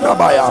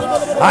sandabaya.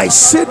 I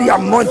see the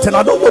anointing.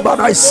 I don't know, but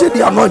I see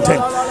the anointing.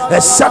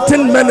 A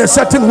certain man, a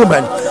certain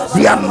woman.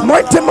 The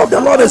anointing of the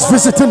Lord is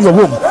visiting your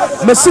womb.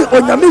 Messi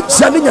onyami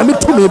chani nyami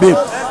tumibi.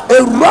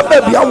 A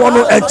rubber be a one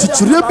and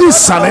chichirebi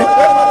sane.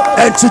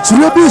 And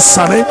chichirebi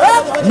sane.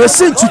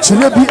 Messi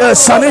chichirebi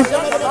sane.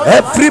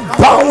 Every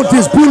bound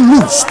is being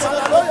loosed.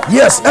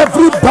 Yes,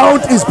 every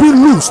bound is being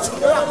loosed.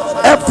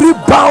 Every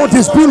bound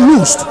is being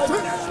loosed.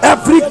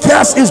 Every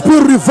curse is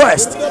being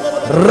reversed.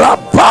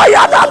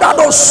 Rabaya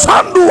dadado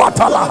sandu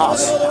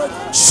atalahas.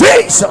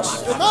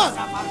 Jesus.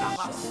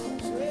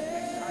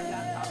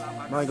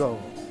 My God.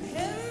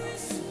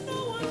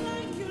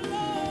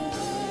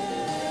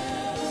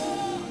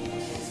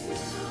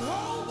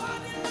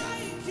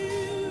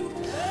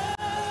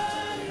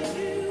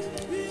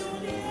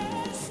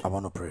 I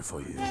want to pray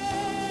for you.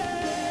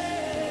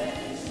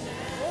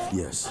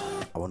 Yes,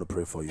 I want to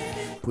pray for you.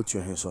 Put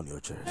your hands on your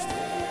chest.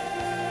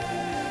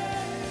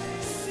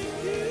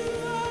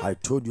 I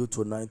told you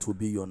tonight will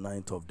be your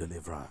night of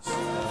deliverance,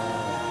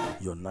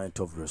 your night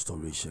of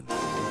restoration.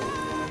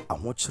 I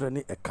want you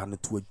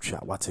to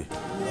what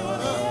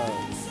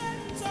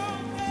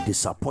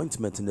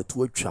disappointment in the two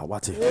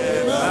what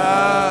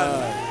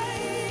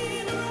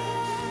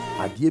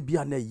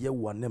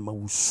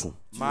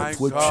my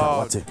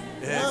God.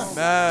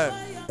 Amen.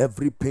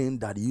 Every pain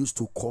that used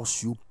to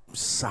cause you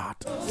sad,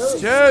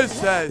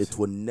 Jesus, it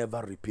will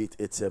never repeat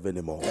itself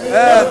anymore.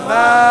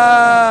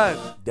 Amen.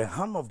 The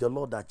hand of the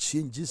Lord that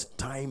changes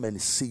time and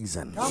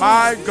season.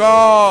 My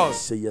God.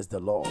 Say yes, the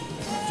Lord.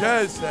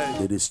 Jesus.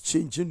 It is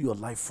changing your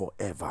life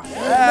forever.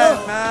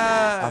 Amen.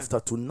 After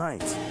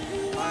tonight,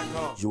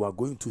 you are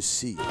going to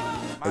see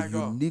a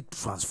unique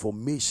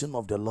transformation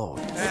of the Lord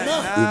in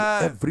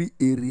every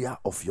area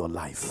of your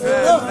life.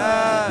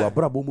 Amen.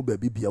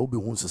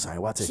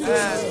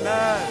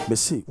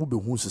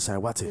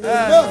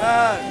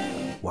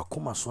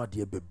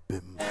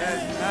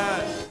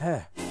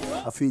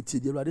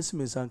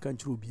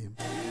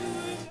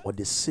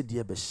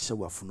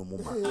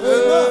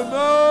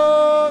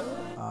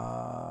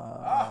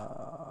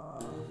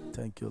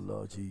 Thank you,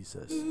 Lord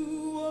Jesus.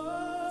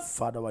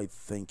 Father, I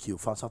thank you.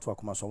 Father, I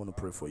want to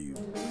pray for you.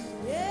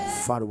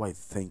 Father, I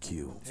thank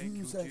you,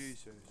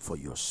 for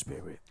your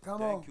spirit.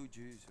 Thank you,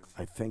 Jesus.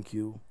 I thank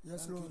you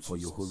for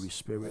your Holy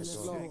Spirit.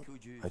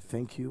 I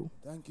thank you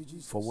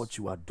for what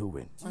you are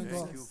doing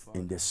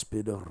in the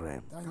spirit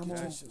realm,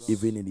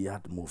 even in the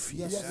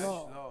atmosphere.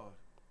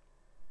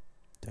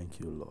 Thank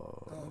you,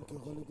 Lord. Thank you,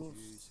 Holy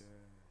Ghost.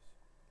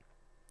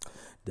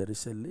 There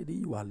is a lady,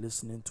 you are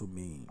listening to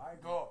me. My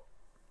God.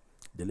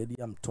 The lady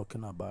I'm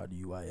talking about,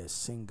 you are a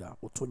singer,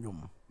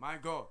 my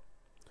God,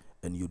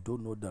 and you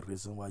don't know the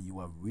reason why you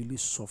are really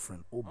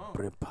suffering.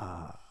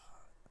 Brepa.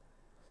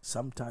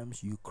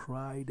 Sometimes you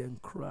cried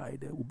and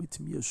cried. It will be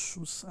to me a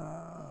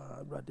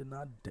susa rather than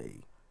a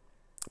day.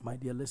 My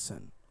dear,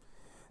 listen.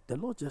 The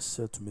Lord just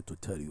said to me to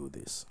tell you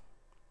this.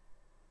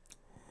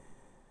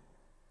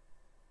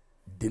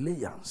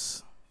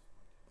 Delayance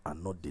are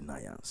not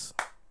deniance.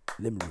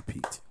 Let me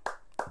repeat.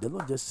 The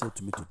Lord just said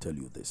to me to tell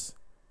you this.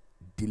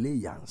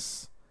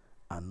 Delayance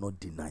are not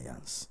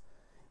deniance.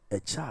 The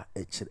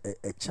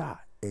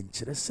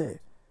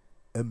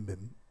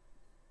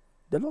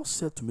Lord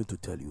said to me to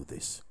tell you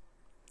this.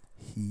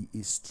 He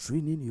is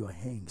training your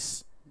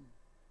hands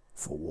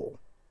for war.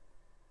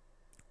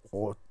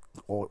 Or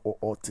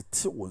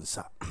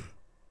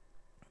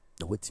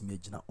na watimi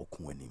agina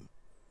oko anim.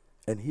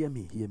 And hear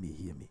me.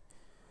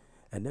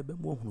 And ebe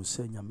mo hunu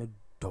se nyame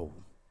do.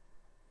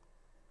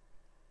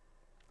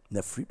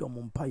 Na freedom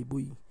mpaibo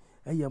yi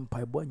eye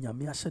mpaibo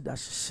nyame ahyeda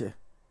hyehye.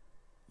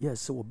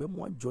 Yes, so be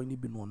mo join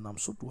bi no nam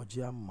so to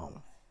oje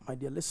amma. My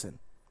dear, listen.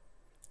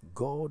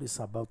 God is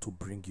about to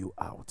bring you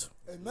out.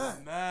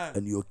 Amen.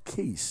 And your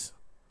case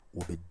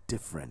will be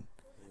different.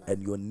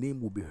 And your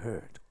name will be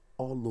heard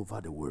all over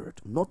the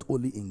world, not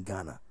only in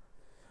Ghana.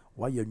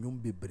 Why your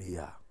nyum be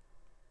brea?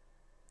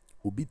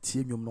 Obi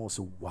tie nyum na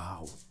say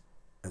wow.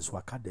 And so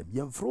academy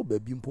yemfro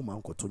baby mpo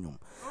man koto nyum.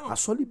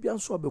 Asoli bia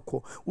nso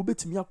abeko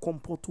obetimi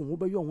akomporto wo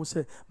be yo ho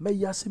say me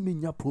yase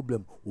menya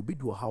problem obi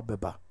do how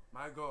beba.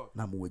 My God.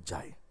 Na mo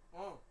jai.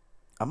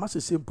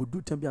 Amase se mpo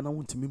du tem bia na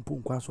wontimi mpo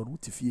nkwa so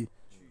wotifie.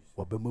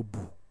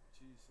 Wabemabu.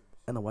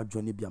 And I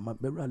join bia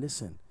Mary,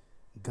 listen.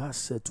 God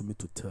said to me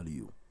to tell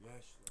you.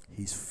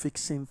 He's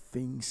fixing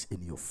things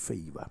in your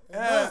favor.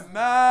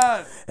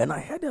 Amen. And I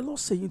heard the Lord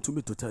saying to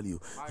me to tell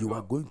you, you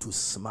are going to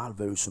smile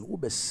very soon.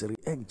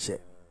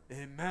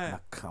 Amen.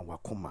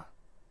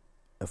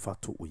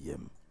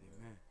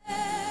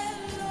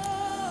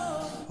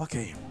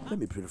 Okay, let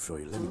me pray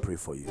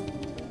for you.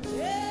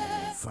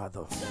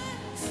 Father,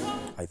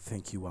 I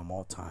thank you one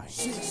more time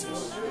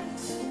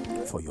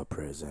for your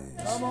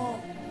presence.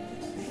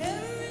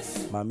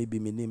 Mami be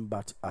my name,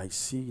 but I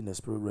see in the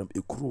spirit realm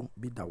a crew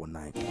be that one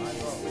night.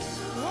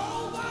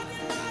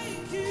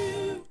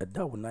 A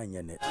that one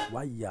night,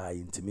 why ya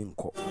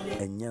intiminko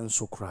and yan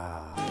so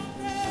cry.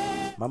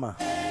 Mama,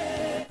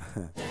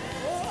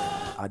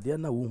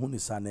 Adiana who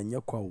is an and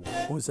yako,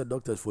 who said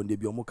doctors for the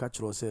Biomoka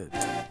said,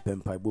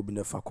 Pempai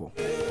Bobine Fako.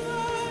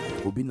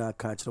 Obina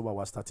catch the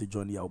was started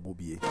Johnny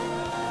Albobie.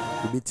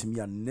 You meet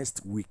me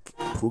next week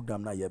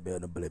program na ye be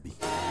no blebi.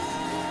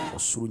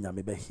 Osuru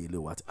nyame be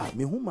heal what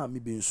me huma me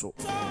bin so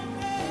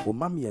o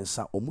ma me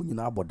ensa o mu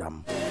nyina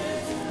abodam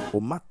o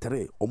ma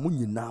tre o mu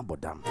nyina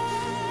abodam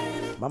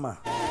mama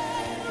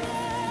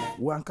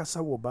wo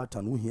ankasa wo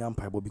bata no hia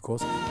mpaibo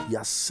because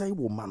ya say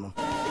wo ma no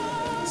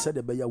said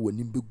the beya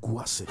wani be gu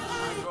ase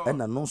e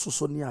na no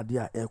so ne ade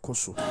a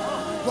ekoso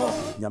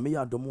nyame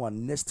ya domo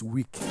next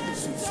week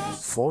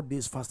 4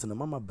 days fast na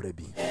mama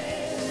brebi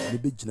ne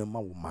be gina ma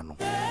wo ma no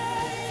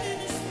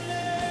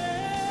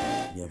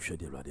ni ahwe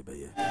de rade be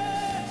ye.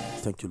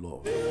 Thank you,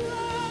 Lord.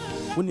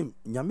 When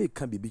nyame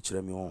can be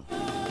bichire me on.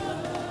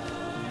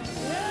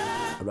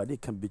 Already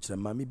can bichire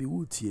mami bi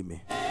wutie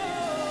me.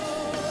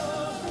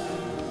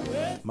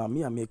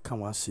 Mami ame kan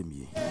wasem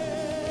yi.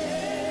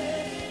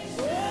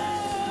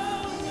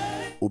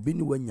 Obi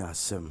ni wanya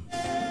asem.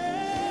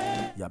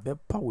 Ya be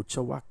pa wo che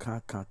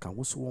waka kan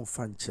wo so won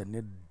fa nche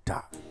ne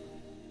da.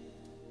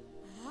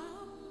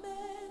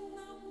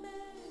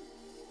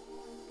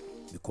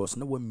 Because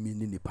no one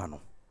meaning nipa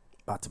no.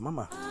 But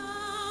mama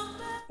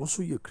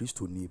also ye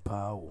Christo ni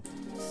pao.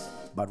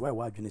 But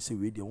why you say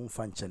we dey won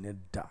fa nche ne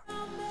da.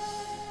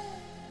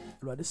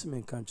 Lord se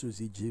men kan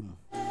choose jem.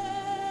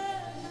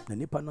 Na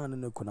nipa na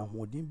ne ko na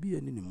hodin bi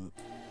ani ni mu.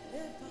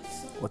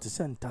 What is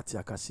ntati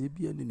akase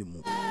bi ani ni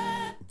mu.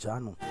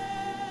 Jano.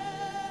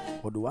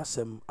 Odo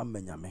wasem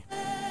amanyame.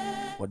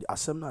 Odo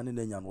asem na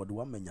ne nya no odo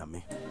wa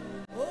manyame.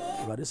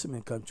 Lord se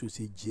men kan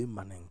choose jem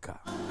manenka.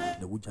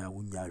 Na wuja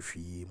wunya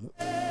hwie mu.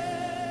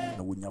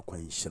 Na wunya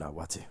kwan hira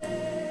wate.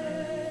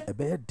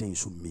 Ebe den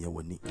so me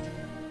wani.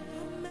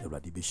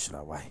 Ewrade be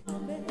hira wai.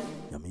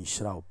 Nyame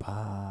hira o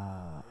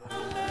pa.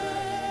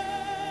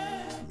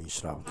 Me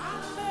hira.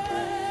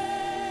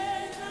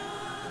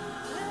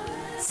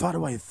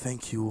 Father, I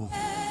thank you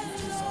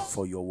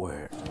for your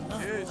word.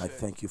 I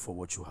thank you for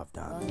what you have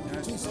done.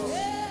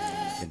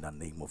 In the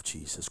name of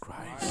Jesus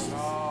Christ,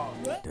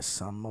 the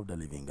Son of the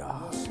living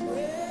God.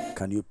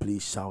 Can you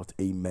please shout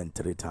amen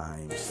 3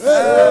 times?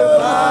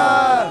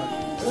 Amen.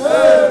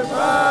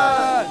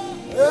 Amen.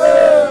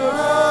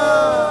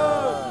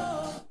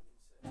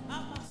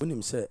 When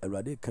him say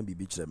Erade can be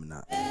beach them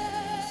now,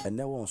 and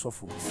never on so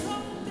full.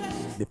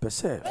 The per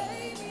se,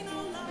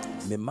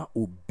 Mema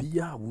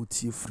Obia would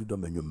see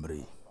freedom and your.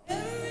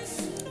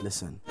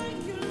 Listen,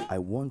 I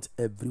want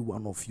every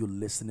one of you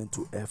listening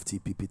to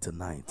Ftpp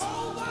tonight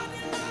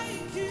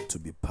to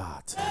be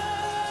part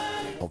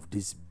of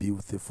this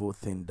beautiful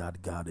thing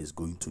that God is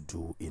going to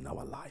do in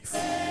our life.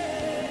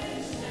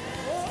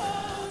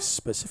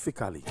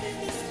 Specifically,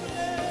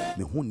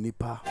 me hu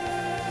nipa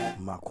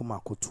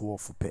mako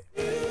 12 pe.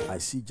 I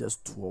see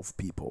just 12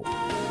 people,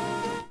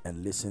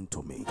 and listen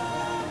to me.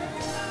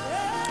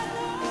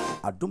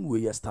 Adum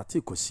we start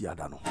kosi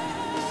adano.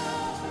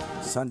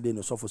 Sunday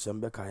no sofo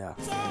sembe kaya.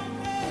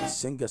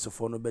 Singers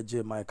for no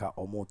beje maika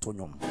omo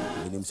tonyom.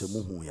 Enim se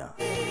muhu ya.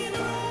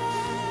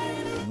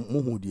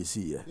 Muhu di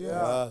si ye.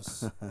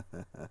 Yes.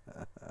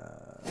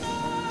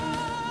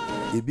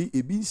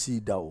 Ebi si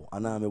da o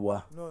ana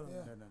mewa. No.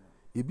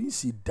 Ebi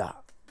si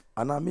da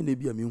ana me na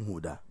bia me hu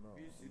da.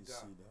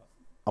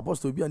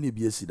 Apostle bia na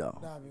ebi si da.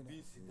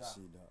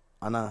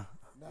 Ana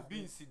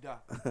ebi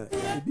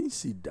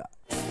si da.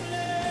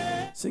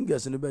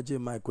 Singers no beje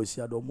my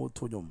kwesi ado mo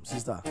tonyom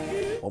sister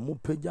omo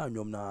peja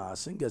anyom na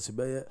singers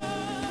be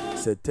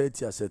say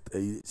 30 I said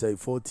say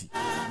 40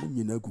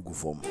 nyina gugu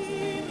form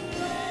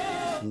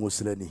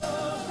ngoslani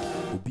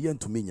obi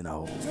antumi nyina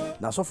ho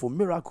na so for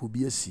miracle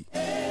bi asi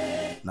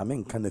na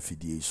men kan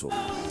afidie so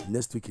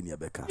next week ni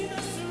abeka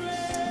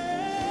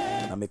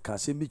na me ka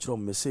se mi kiro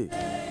me se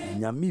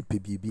nyame pe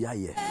bibi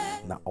aye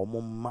na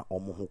omomma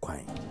omo ho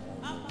kwan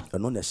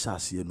eno na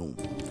hyase no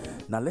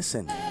na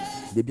listen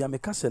de bia me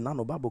ka se na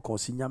no bible kon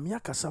si nyame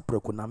akasa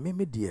preko na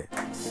me de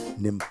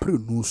ne mpre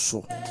nu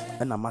so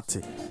na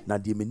mate na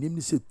de menim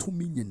ni se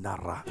tumi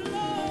nyinara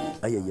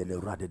aye ye na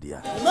urade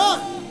dia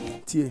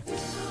tie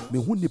me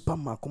hu nipa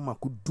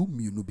mako du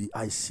mienu bi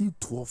I see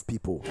 12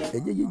 people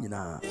enye ye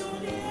nyina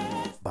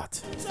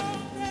but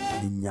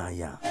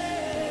ninyaya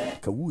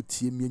ka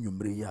wutie mi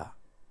enwumre ya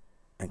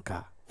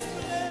enka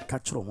ka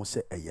kyerɛ ho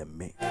sɛ ɛyɛ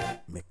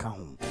me ka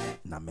ho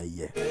na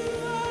mɛyɛ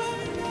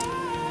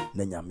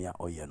na nyame a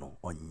ɔyɛ no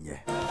ɔnyɛ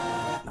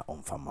na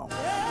ɔmfama ho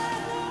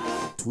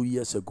 2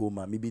 years ago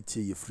ma me bi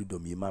tie ye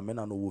freedom yi ma me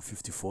na no wo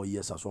 54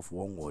 years as of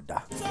one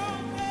order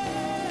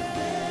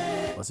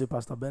ɔse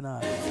Pastor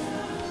Bernard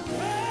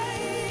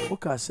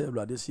oka sɛ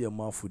Awurade sɛ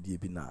yɛ afodie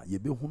bi na ye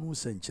be hunu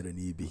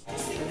sɛnkyerɛne bi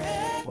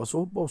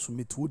ɔso boss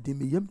me to de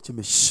me yam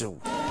kyeme hyew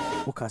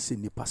oka sɛ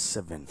nipa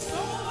 7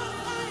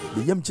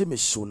 me yam kyeme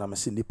hyew na me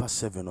sɛ nipa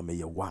 7 no me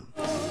yɛ 1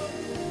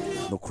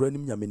 no kura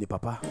nim nyame ni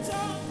papa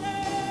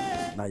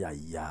na ya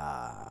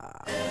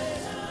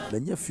na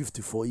nye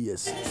 54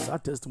 years sa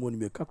testimony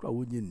me kakra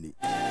wonye ni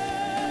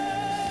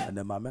and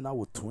the mama na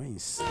with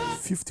twins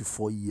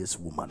 54 years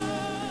woman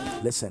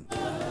listen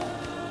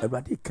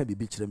everybody can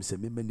be kyerɛ me sɛ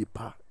me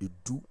nipa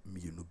edu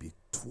mienu bi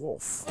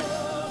 12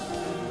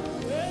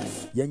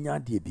 yenya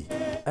de bi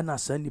ɛna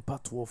sa nipa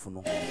 12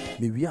 no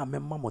me wi a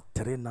memma mo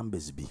 3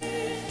 numbers bi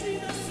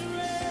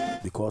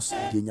because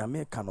the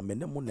nyame ka no me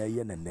ne mo na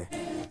ɛyɛ nene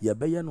ye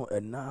bɛyɛ no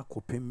ɛna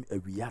kopem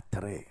awia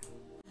 3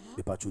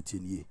 be pachotie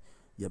nie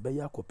ye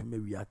bɛyɛ akopem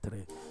awia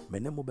 3 me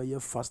ne mo bɛyɛ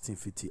fasting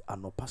fiti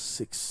anopa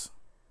 6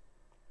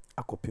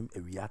 akopem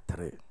awia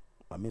 3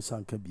 ma me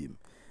sanka biem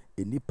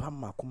enipa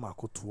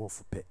mako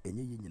 12 pe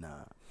enye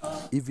nyina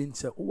even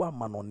say o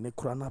ama no ne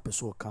kura na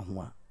person ka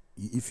ho a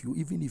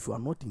even if you are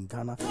not in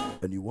Ghana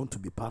and you want to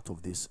be part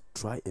of this,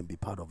 try and be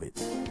part of it.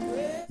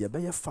 You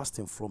better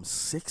fasting from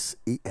 6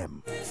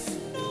 a.m.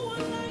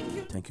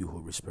 Thank you,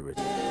 Holy Spirit.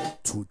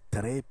 To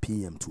 3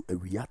 p.m. to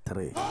area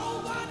 3.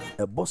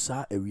 A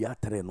bossa area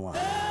 3 no.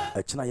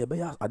 A china ye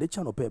beya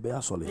adecha no pe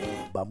beya sole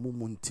ba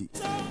mumunti.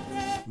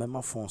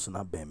 Mema phones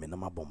na be me na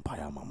ma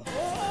bompaya mamo.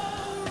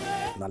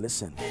 Now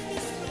listen.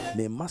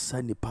 Me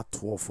masa ni part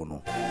 12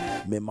 no.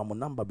 Me mamo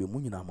number be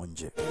mu nyina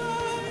monje.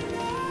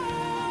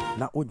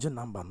 Na oje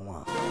number no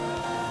a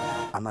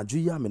anadwo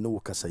ya me no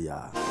kasa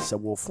ya se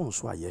wo phone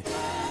so aye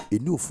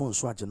eni o phone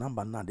so age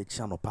number na de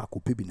chia no pa ko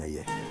pebi na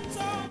ye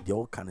de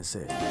o kan se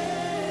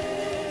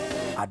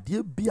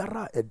ade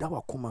biara eda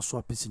wa koma so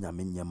apesi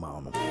nyame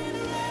nyema no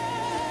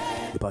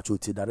the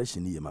patriotic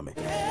direction ye mame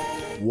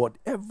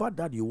whatever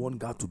that you want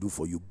God to do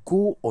for you,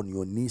 go on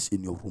your knees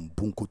in your room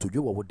bunko to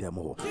jo wo dem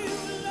ho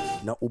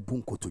na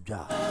obunko to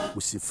dwa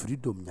wo se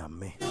freedom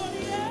nyame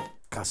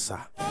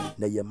kasa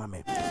na ye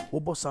mame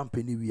wo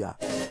sampeni wi a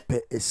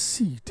per a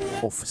seed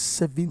of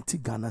 70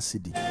 Ghana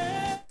cedi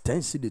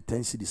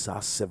 10 cedi sa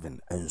 7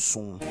 and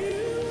so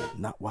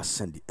na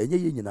wasend enye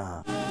ye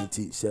nyina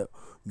nti se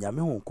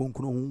nyame hon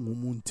konkron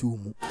hu nti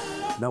hu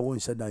na won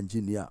sha da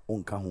engineer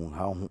onka hon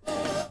ha ho.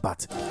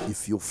 But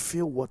if you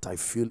feel what I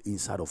feel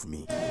inside of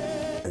me,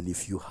 and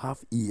if you have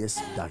ears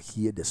that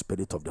hear the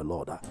Spirit of the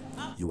Lord,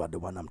 you are the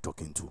one I'm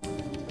talking to.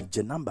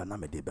 Je number na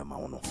me de be ma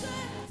wono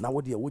na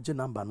wo de wo je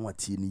number no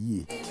atie ni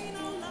ye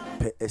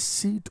per a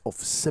seed of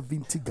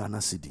 70 Ghana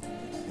cedi.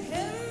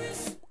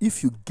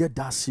 If you get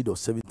that seed of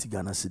 70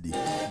 Ghana cedi,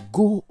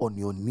 go on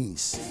your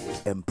knees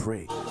and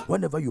pray.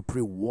 Whenever you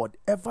pray,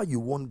 whatever you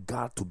want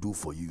God to do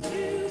for you,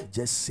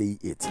 just say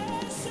it.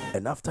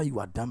 And after you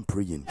are done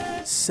praying,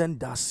 send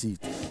that seed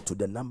to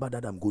the number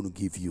that I'm going to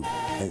give you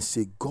and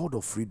say, God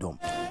of freedom,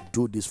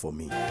 do this for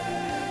me.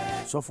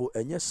 So for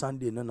any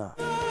Sunday, nana,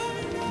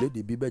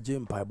 Lady Bibeje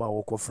Mpaiba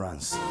Woko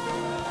France.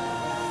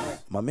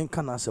 Mamen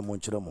kana se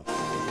monchiremo.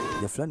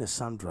 Your friend is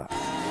Sandra.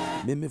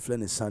 Me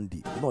friend is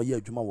Sandy. No, ye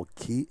juma wo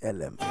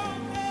KLM.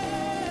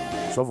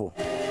 So for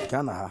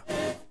kana ha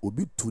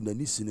obi tu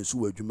nani sine so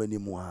adwuma ni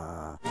mu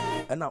ha.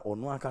 Ena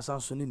ono akasa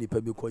so ni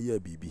nipa bi koye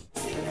bibi.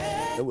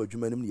 E wa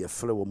adwuma ni mu ye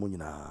frɛ wo mu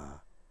nyina.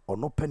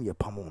 Ono pen ye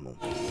pamo no.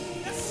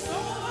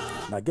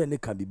 Na again ne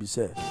kan bibi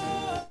se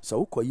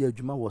wo koye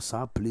adwuma wo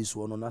sa place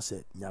wo no na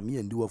se nyame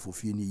andi wa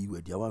fofie ni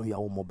yiwa dia wan hia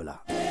wo mobla.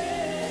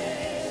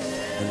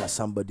 And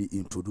somebody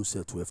introduced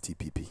her to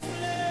Ftpp.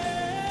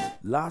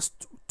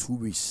 Last 2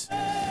 weeks,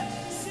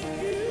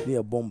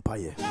 near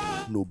Bompaye,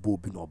 no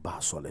Bobby no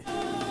Basole.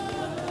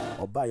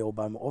 Or by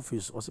my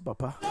office, or say,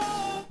 Papa,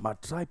 my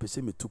tribe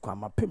say me took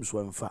my pims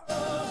were in fact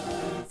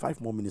 5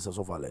 more minutes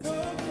of less.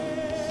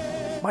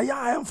 My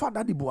I am fat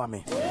daddy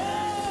boame.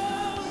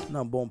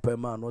 Now Bompaye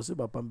man, or say,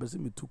 Papa,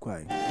 me too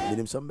quiet. Let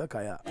him some back.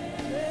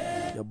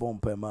 Your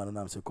Bompaye man, and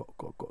I'm say,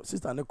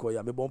 Sister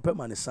Nicoya, me Bompaye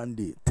man is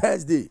Sunday,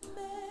 Thursday.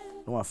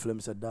 No one flame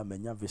said that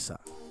menya visa.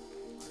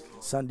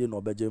 Sunday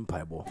no beje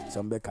mpaibo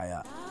sambe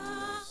kaya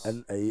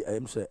and I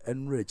am say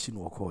enrich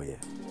no koye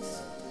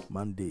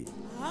Monday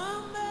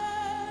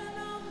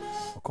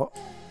oko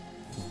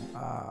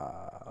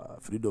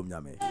freedom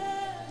nyame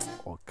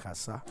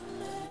okasa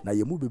na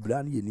yemu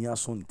bebra na yeni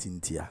aso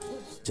ntintia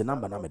je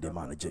number na me de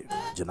man je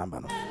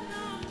number no.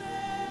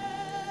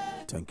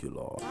 Thank you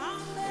Lord,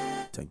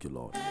 thank you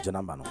Lord. Je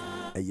number no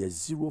e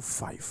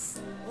 05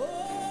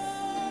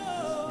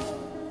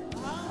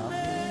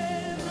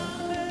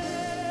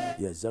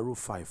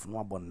 05 no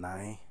about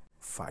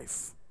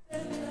 95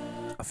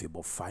 afi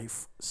about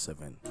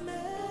 57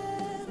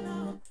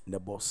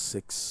 nebo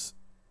 67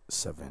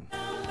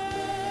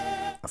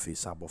 afi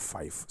sabo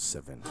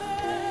 57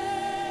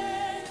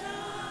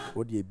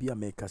 odi e bia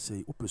make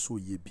say opeso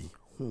ye bi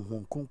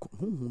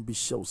honhom bi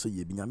show say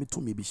ye bi nyame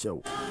to me bi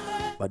show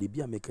but e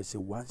bia make say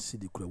one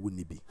city kura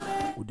woni bi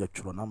odi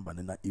atworo number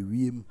na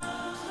ewiem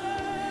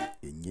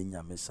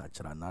enyenya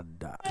mesachara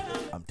nada.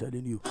 I'm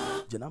telling you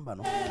the number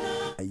no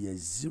a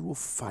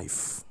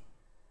 05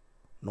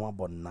 no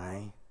about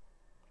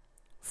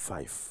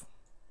 95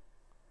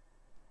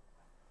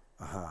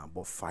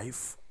 about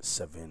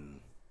 57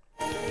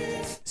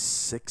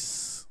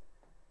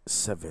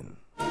 67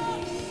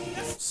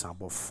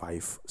 sabo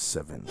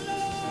 57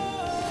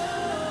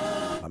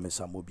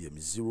 amesa mobi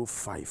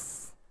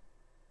 05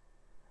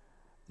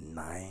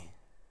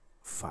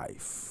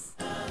 95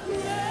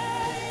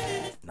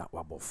 now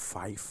about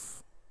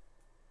 5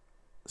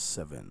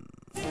 7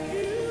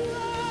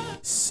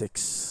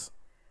 6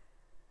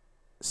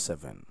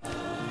 7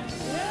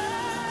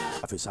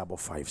 I say about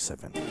 5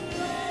 7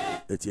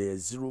 it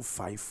is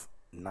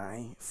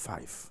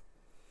 0595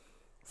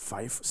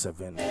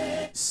 57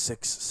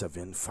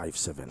 67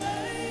 57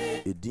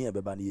 e din e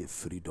beba na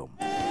freedom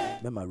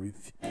memory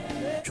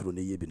tworo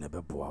ne ye bi na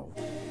beboa wo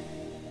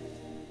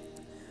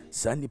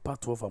sa nipa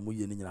 12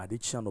 amoye ne nyina de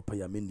chia no pa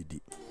ya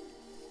menidi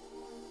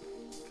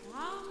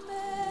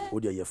o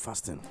dia ye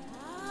fasting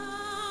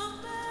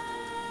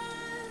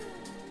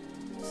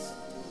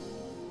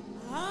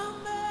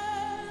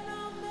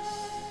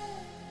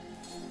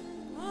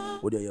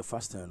o dia ye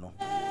fasting no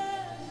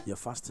ye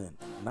fasting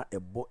na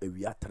ebo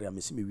ewia 3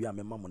 amesi me wia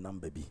mema mo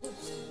number bi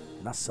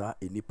na sa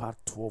enipa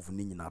 12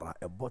 ni nyinara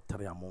ebo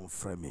 3 amon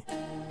frɛ me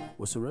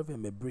wo se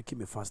reverend me break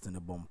me fasting e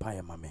bompa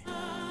e ma me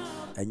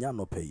enya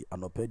no pay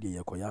anope de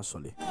ye koya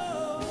sole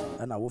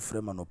na wo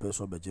frɛ ma no pay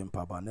so beje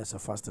mpa ba na se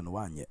fasting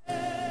wa anye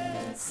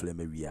frɛ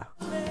me wia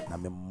na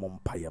me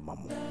mompa e ma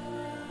mo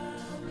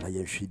na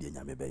ye hwi de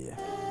nya me beye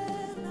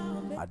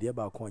ade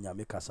ba ko nya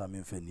me kasa me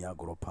mfa ni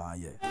agoro pa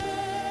ye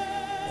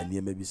and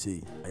you maybe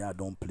say I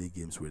don't play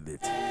games with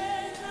it.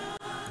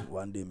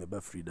 One day me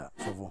be Frida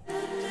so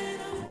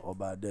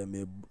oba there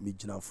me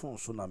gina phone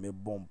so na me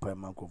bomb pa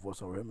man ko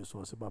so me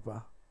so say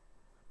papa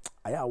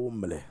I wo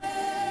mle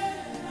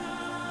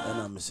and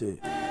I'm say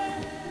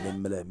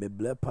me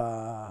ble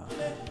pa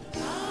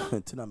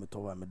tina me to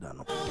wa me da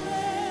no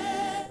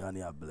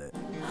yani able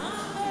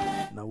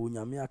na wo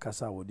nyame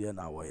akasa wo de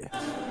na wo ye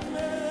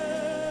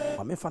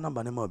me fa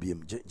number ne ma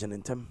biem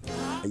jenentem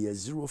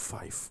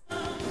 05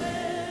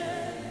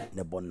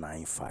 nebo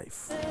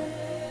 95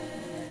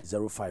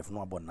 05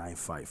 no about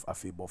 95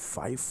 afi about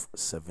 5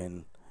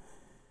 7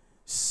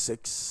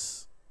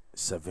 6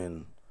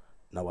 7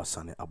 na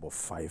wasane about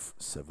 5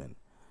 7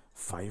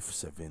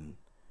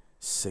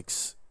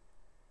 6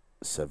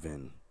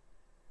 7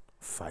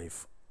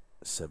 5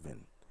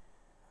 7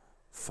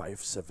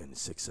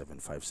 6 7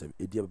 5 7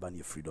 edia baba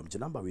ne freedom the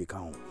number we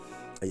count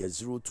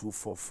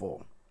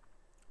 0244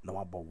 now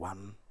about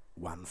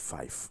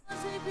 115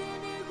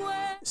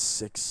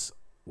 6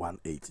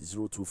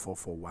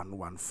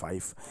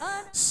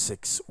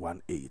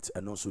 0244115618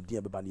 and also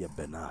dear Bebani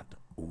Bernard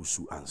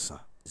Usu answer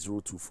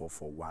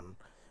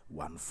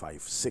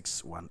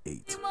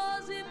 0244115618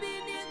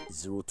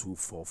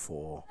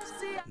 0244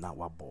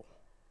 Nawabo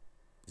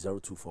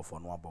 0244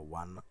 Nawabo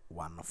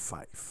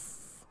 115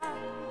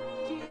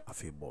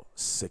 Afebo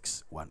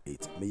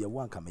 618 may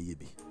one come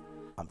yebi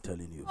I'm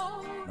telling you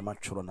na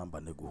matchoro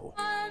number nego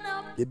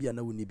ebi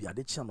na woni bi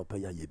ade chia no pa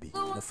ya yebi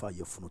na fa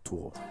yefunu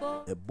to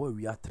e boy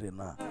we atre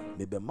na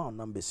me be ma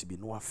numbers bi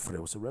no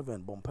afre so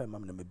reverend bompa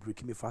mam na me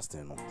break me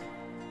fasting no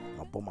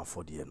ma bom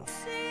afodie no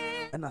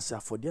ena se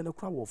afodie no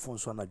kra wo fon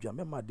so na dwa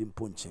me ma de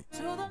mponche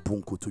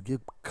bunko to dwe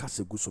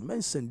kase gu so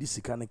men send this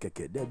kan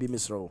keke there be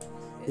misro.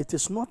 It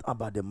is not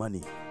about the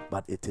money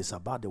but it is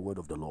about the word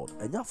of the Lord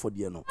enya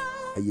afodie no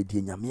eye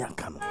die nyame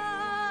anka no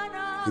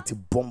iti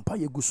bompa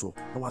ye gu so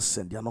na wa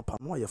send ya no pa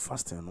no ye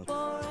fasting no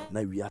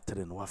na wi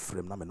atere no wa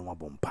frame na me no wa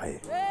bompa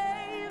ye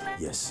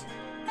yes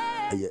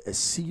a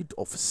seed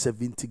of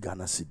 70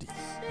 Ghana cedi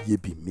ye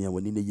bi me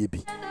wani ne ye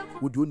bi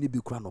wodi oni bi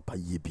kura no pa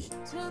ye bi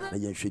na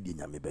ye hwe de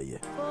nyame be ye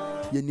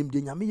ye nim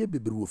de nyame ye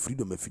bebre wo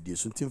freedom afidie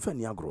so ntimfa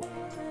ni agro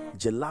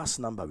je last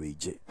number we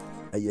je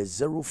a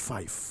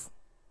 05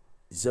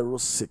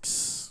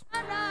 06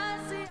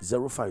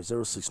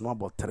 0506 no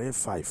about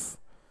 35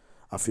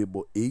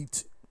 afebo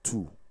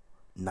 82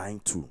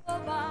 92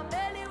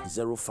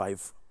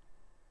 05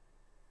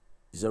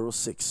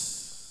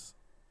 06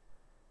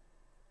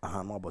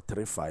 No about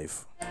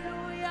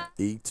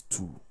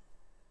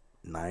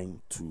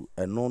 358292.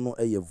 And no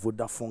a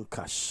Vodafone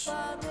cash.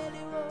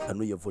 I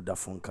know your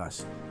Vodafone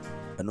cash.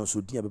 And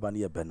also dear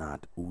Bania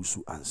Bernard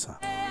Usu answer.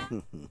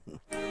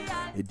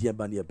 A dear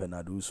Bania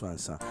Bernard Usu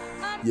answer.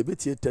 You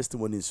bet your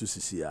testimony in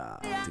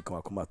Susisia to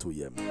come to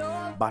yem.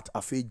 But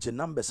I feel the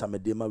numbers I'm a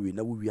dema we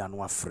know we are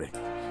no afraid.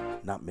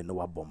 Not me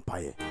no a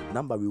bompire.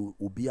 Number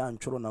will be an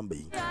choro number.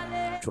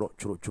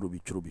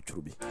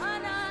 Churubi.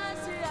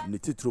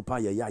 Niti trupa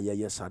ya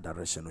yes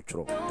direction no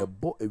choro. A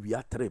bo a we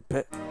are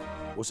trepe.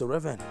 Was a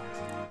reverend.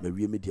 Me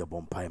we media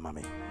bompire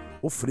mammy.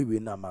 O freeway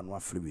na manwa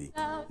freeway.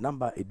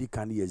 Number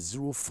edikani is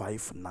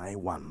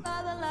 0591.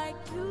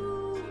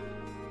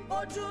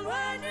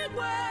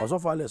 Also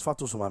far less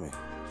fatos mame.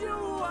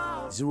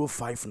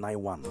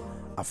 0591.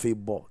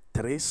 Afebo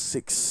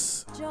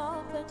 36.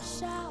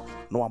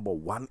 No about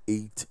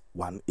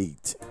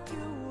 1818.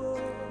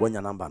 When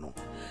your number no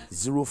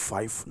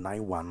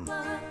 0591.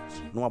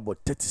 No about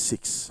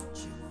 36.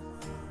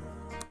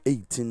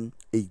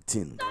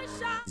 1818.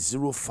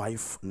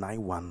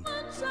 0591.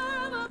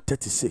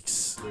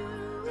 36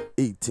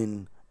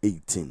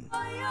 1818.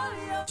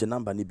 The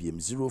number ni BM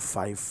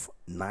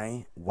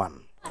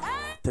 0591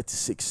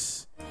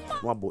 36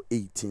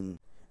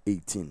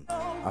 1818.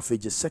 After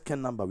the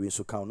second number we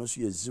so count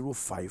also is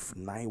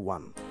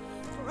 0591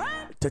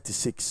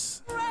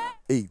 36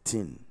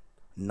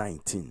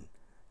 1819.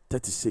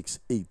 36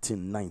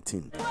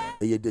 1819.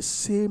 The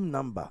same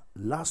number.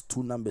 Last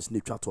two numbers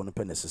need to turn on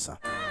penesesa.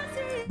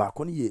 Back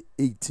on year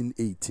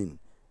 1818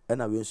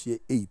 and I will say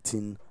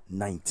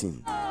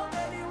 1819.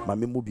 My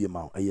memo be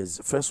amount.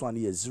 First one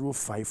is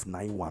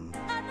 0591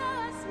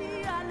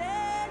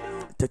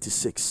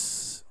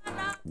 36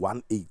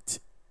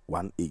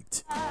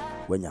 1818.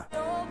 When ya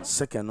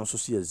second also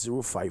see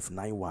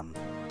 0591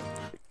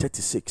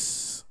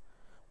 36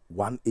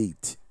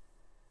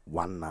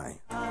 1819.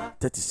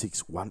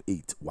 36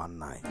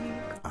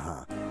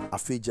 1819. I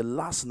feel the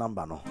last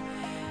number no.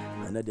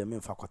 And then the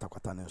main fa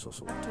kwata ne so.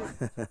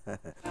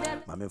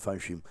 My main fan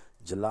shim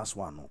the last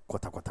one no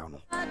kwata no.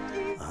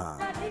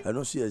 And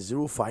also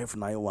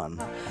 0591.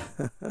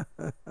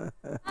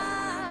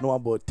 No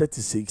about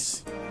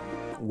 36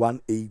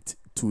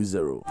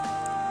 1820.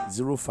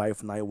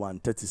 0591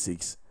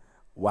 36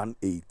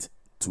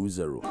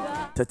 1820.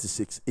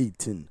 36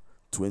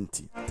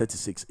 1820.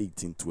 36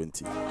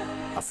 1820.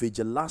 I feel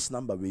the last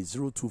number is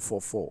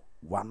 0244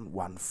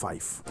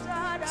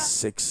 115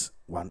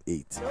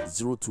 618.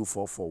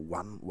 0244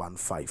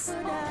 115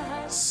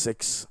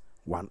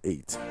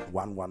 618.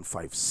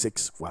 115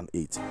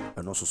 618.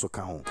 And also so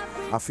count.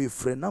 I feel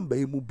friend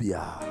number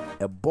mubia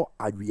a bo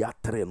awia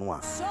tre no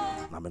a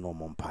na me no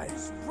mompae.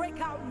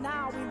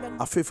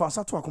 I feel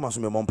fansa to akoma so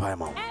me mompae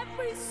ma.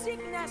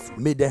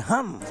 May the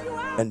hand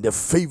and the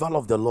favor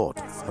of the Lord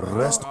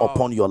rest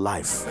upon your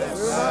life.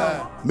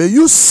 May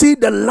you see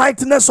the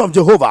lightness of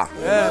Jehovah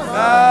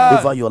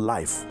over your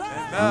life.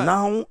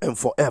 Now and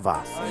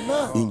forever.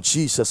 In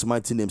Jesus'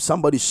 mighty name.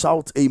 Somebody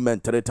shout amen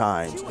 3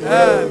 times.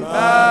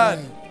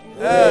 Amen.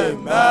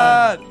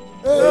 Amen.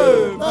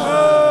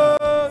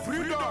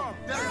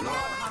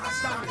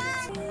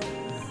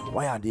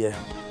 Why are there?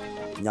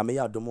 Nyame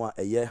adomo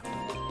a year.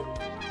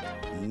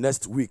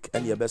 Next week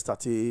and your best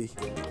start.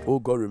 Oh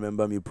God,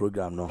 remember me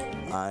program no.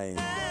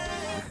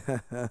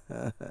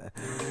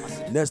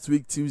 Next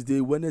week,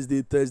 Tuesday,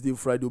 Wednesday, Thursday,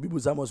 Friday. People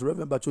almost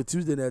remember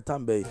Tuesday night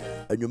time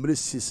and you may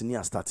see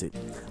near started.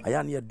 I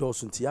am near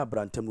Dawson Tia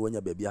Brantam when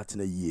your baby at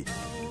in a year.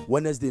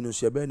 Wednesday, no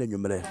Shaban and you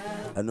may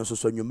and also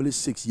so you may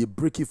 6 ye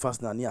break it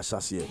fast near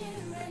Shassie.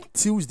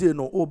 Tuesday,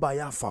 no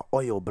Obayafa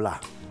oil blah.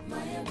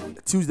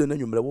 Tuesday, no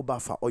you may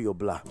Obafa oil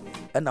blah.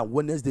 And a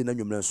Wednesday, no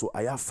you may so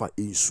I have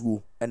in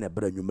shoe and a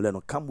bread you may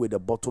come with a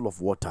bottle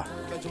of water.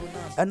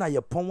 And I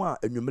upon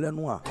and you may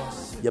know.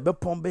 Yabe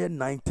pombe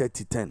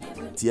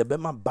 9:30-10. Tiebe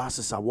ma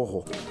bases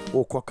awoho.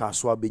 O koka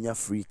so abenya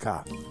free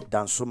car.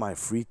 Danso my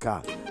free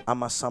car.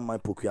 Amasa my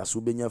pokia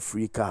so benya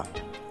free car.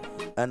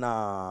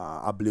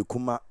 Ena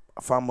ablekuma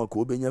farmer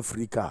ko benya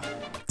free car.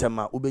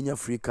 Tema ubenya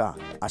free car.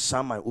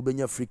 Ashama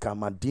ubenya free car.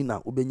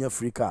 Madina ubenya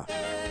free car.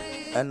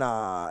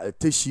 Ena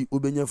teshi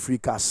ubenya free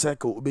car.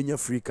 Circle ubenya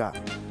free car.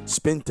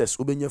 Spentest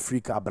ubenya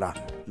free car bra.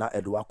 Na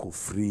edwako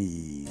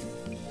free.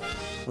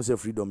 What's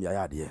freedom ya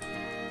yade?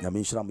 Nyame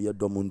nshira mo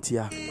yedom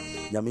ntia.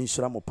 Nyame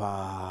nshira mo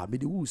pa me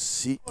de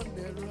wusi.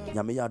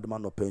 Nyame yadoma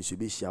no pension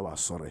be hia wa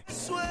sore.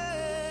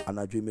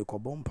 Anadwe me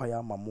kobom pa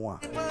ya mamo a.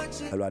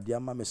 Awurade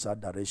ama me sa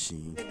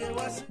direction.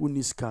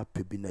 Uniska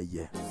pe bi na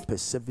ye. Pe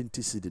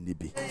 70 cedi ni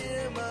bi.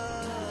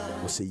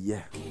 Wo se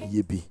ye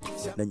bi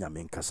na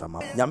nyame nkasa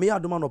ma. Nyame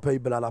yadoma no pa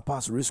ibela la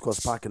pass race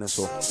course park ne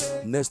so.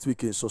 Next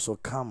weekend so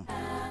come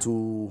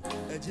to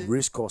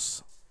race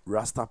course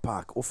Rasta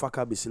Park,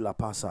 Ofaka Bisi La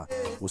Pasa,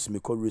 was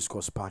Miko Race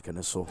Course Park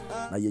and so.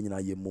 Na ye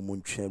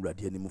momun chen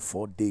radi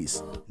 4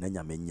 days.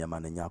 Nanya menya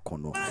mananya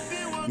kono.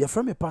 Your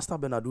friend Pastor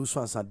Bernard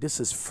Uswansa, this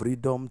is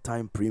Freedom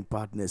Time Praying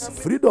Partners.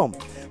 Freedom.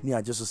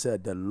 I just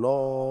said the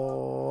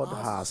Lord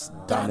has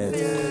done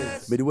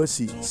it. May we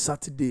see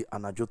Saturday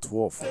and Ajo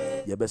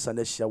 12. You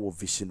better share with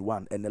Vision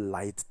 1 and the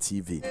Light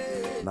TV.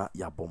 Na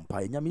ya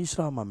bompa nya mi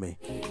shira mame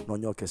no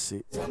nyo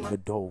kese me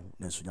do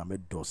na so nya me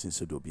do since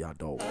do bia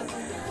do.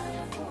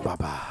 Bye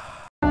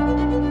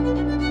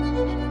bye.